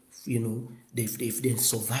say, you know, if they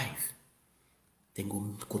survive, then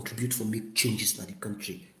go contribute for make changes in the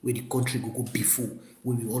country, where the country go before,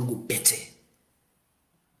 where we all go better.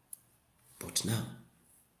 But now,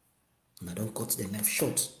 and I don't cut their life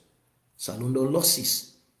short. So I don't know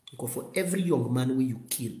losses. Because for every young man where you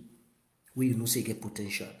kill, where you know say get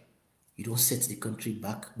potential, you don't set the country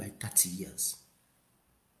back by 30 years.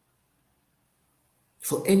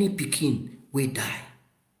 For any Pekin we die,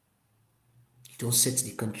 you don't set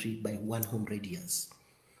the country by 100 years.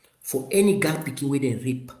 For any girl Pekin we then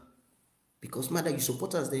rape, because Maada, you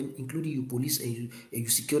supporters them, including you police and you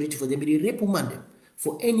security for them, they rape woman them.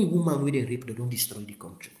 For any woman we then rape, they don't destroy the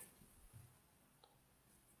country.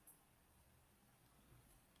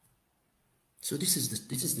 So this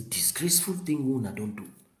is the disgraceful thing Una don't do.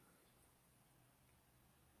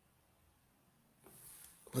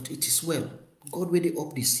 But it is well. God where they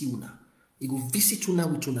up the sea una. He go visit una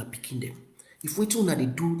with una picking them. If we una they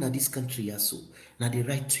do na this country so, na the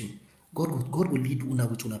right thing, God will lead una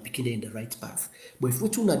with una picking them in the right path. But if we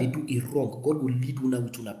una they do it wrong, God will lead una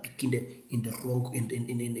with una picking them in the wrong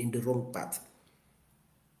in the wrong path.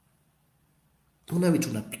 Una with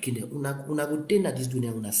una picking them, una go then that this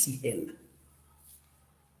dunya una see hell.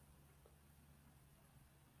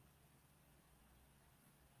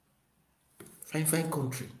 Fine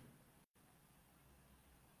country.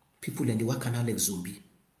 People in the work canal like zombie.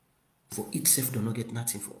 For itself do not get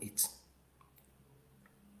nothing for it.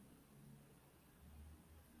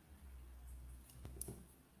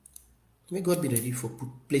 May God be ready for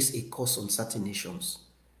place a curse on certain nations.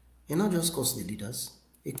 And not just curse the leaders,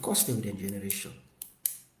 it curse them with their generation.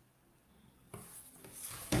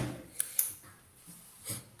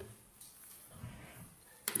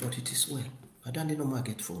 But it is well. I don't know my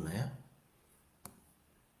get phone, yeah?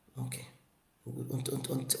 Okay.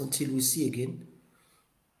 Until we see again,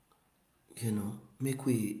 you know, make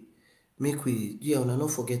we, yeah, and I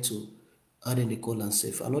don't forget to add in the call and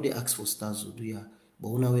save. I know they ask for stars, do ya? But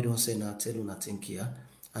when we don't say now, tell you nothing here.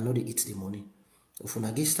 I know they eat the money. If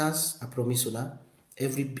we get stars, I promise you that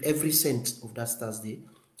every cent of that stars day,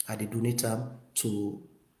 I donate them to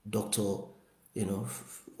Dr. You know,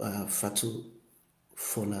 Fatu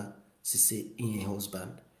Fola Sise in her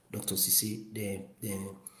husband, Dr. Sise,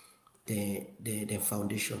 the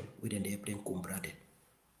foundation within the help come brother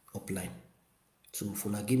upline. So if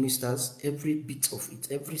you give me stars, every bit of it,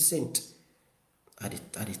 every cent, I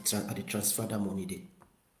transfer that money there.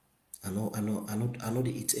 I know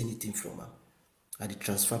they eat anything from her. I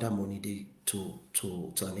transfer that money there to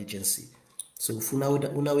an agency. So if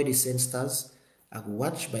una way they send stars, I go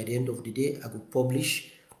watch by the end of the day, I go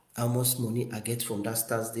publish how much money I get from that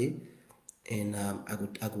stars day, and I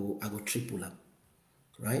go triple them.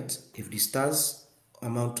 Right? If the stars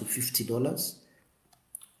amount to $50,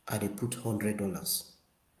 I put $100.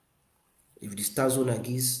 If the stars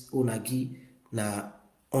onagi na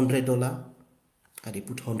 $100, I dey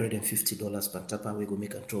put $150 per tapa, we go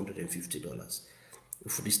make am $250.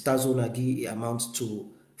 If the stars owner give amount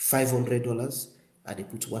to $500, I dey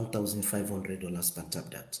put $1,500 per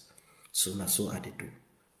tap that. So na so I dey do.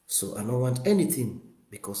 So I don't want anything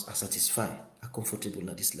because I satisfy, I comfortable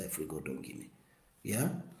na this life we God don't give me. Yeah?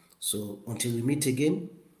 So until we meet again,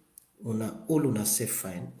 all una safe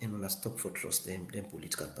fine and una stop for trust them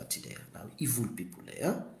political party there. Now evil people there.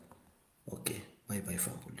 Yeah? Okay. Bye bye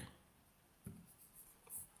Fambul.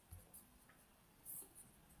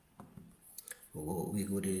 We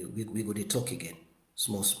go to talk again.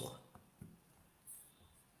 Small.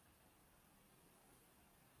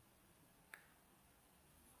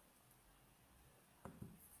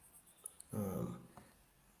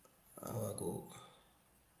 I go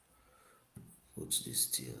put this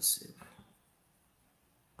to yourself.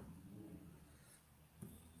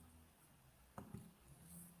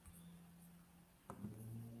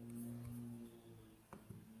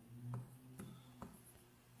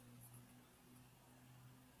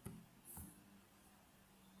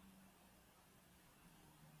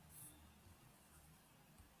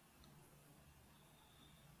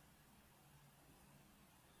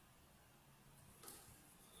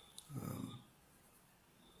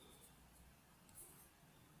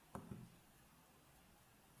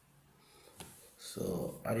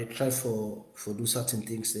 So I dey try for do certain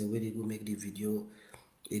things the way they go make the video,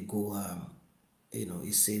 it go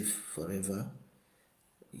it's safe forever,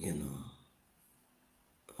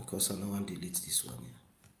 because I don't want to delete this one here.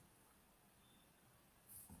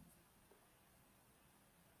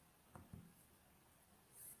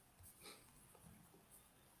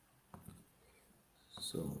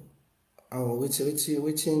 So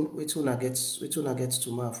wait una get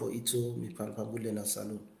tomorrow for Ito mi Fambul na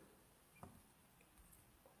salon.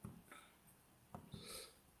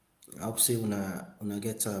 I hope say una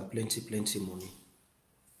get plenty money.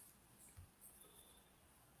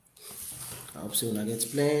 I hope say una get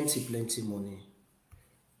plenty money.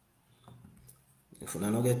 If una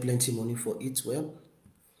no get plenty money for it, well,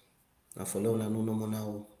 na for una no more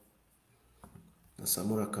now. Na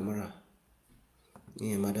Samura Kamara.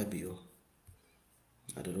 Me and Maada bio.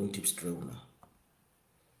 I don't tips try una.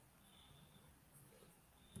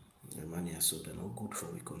 The money I sold are not good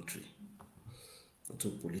for the country. Not a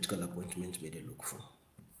political appointment may they look for.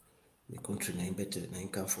 The country na better, na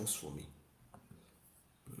can force for me.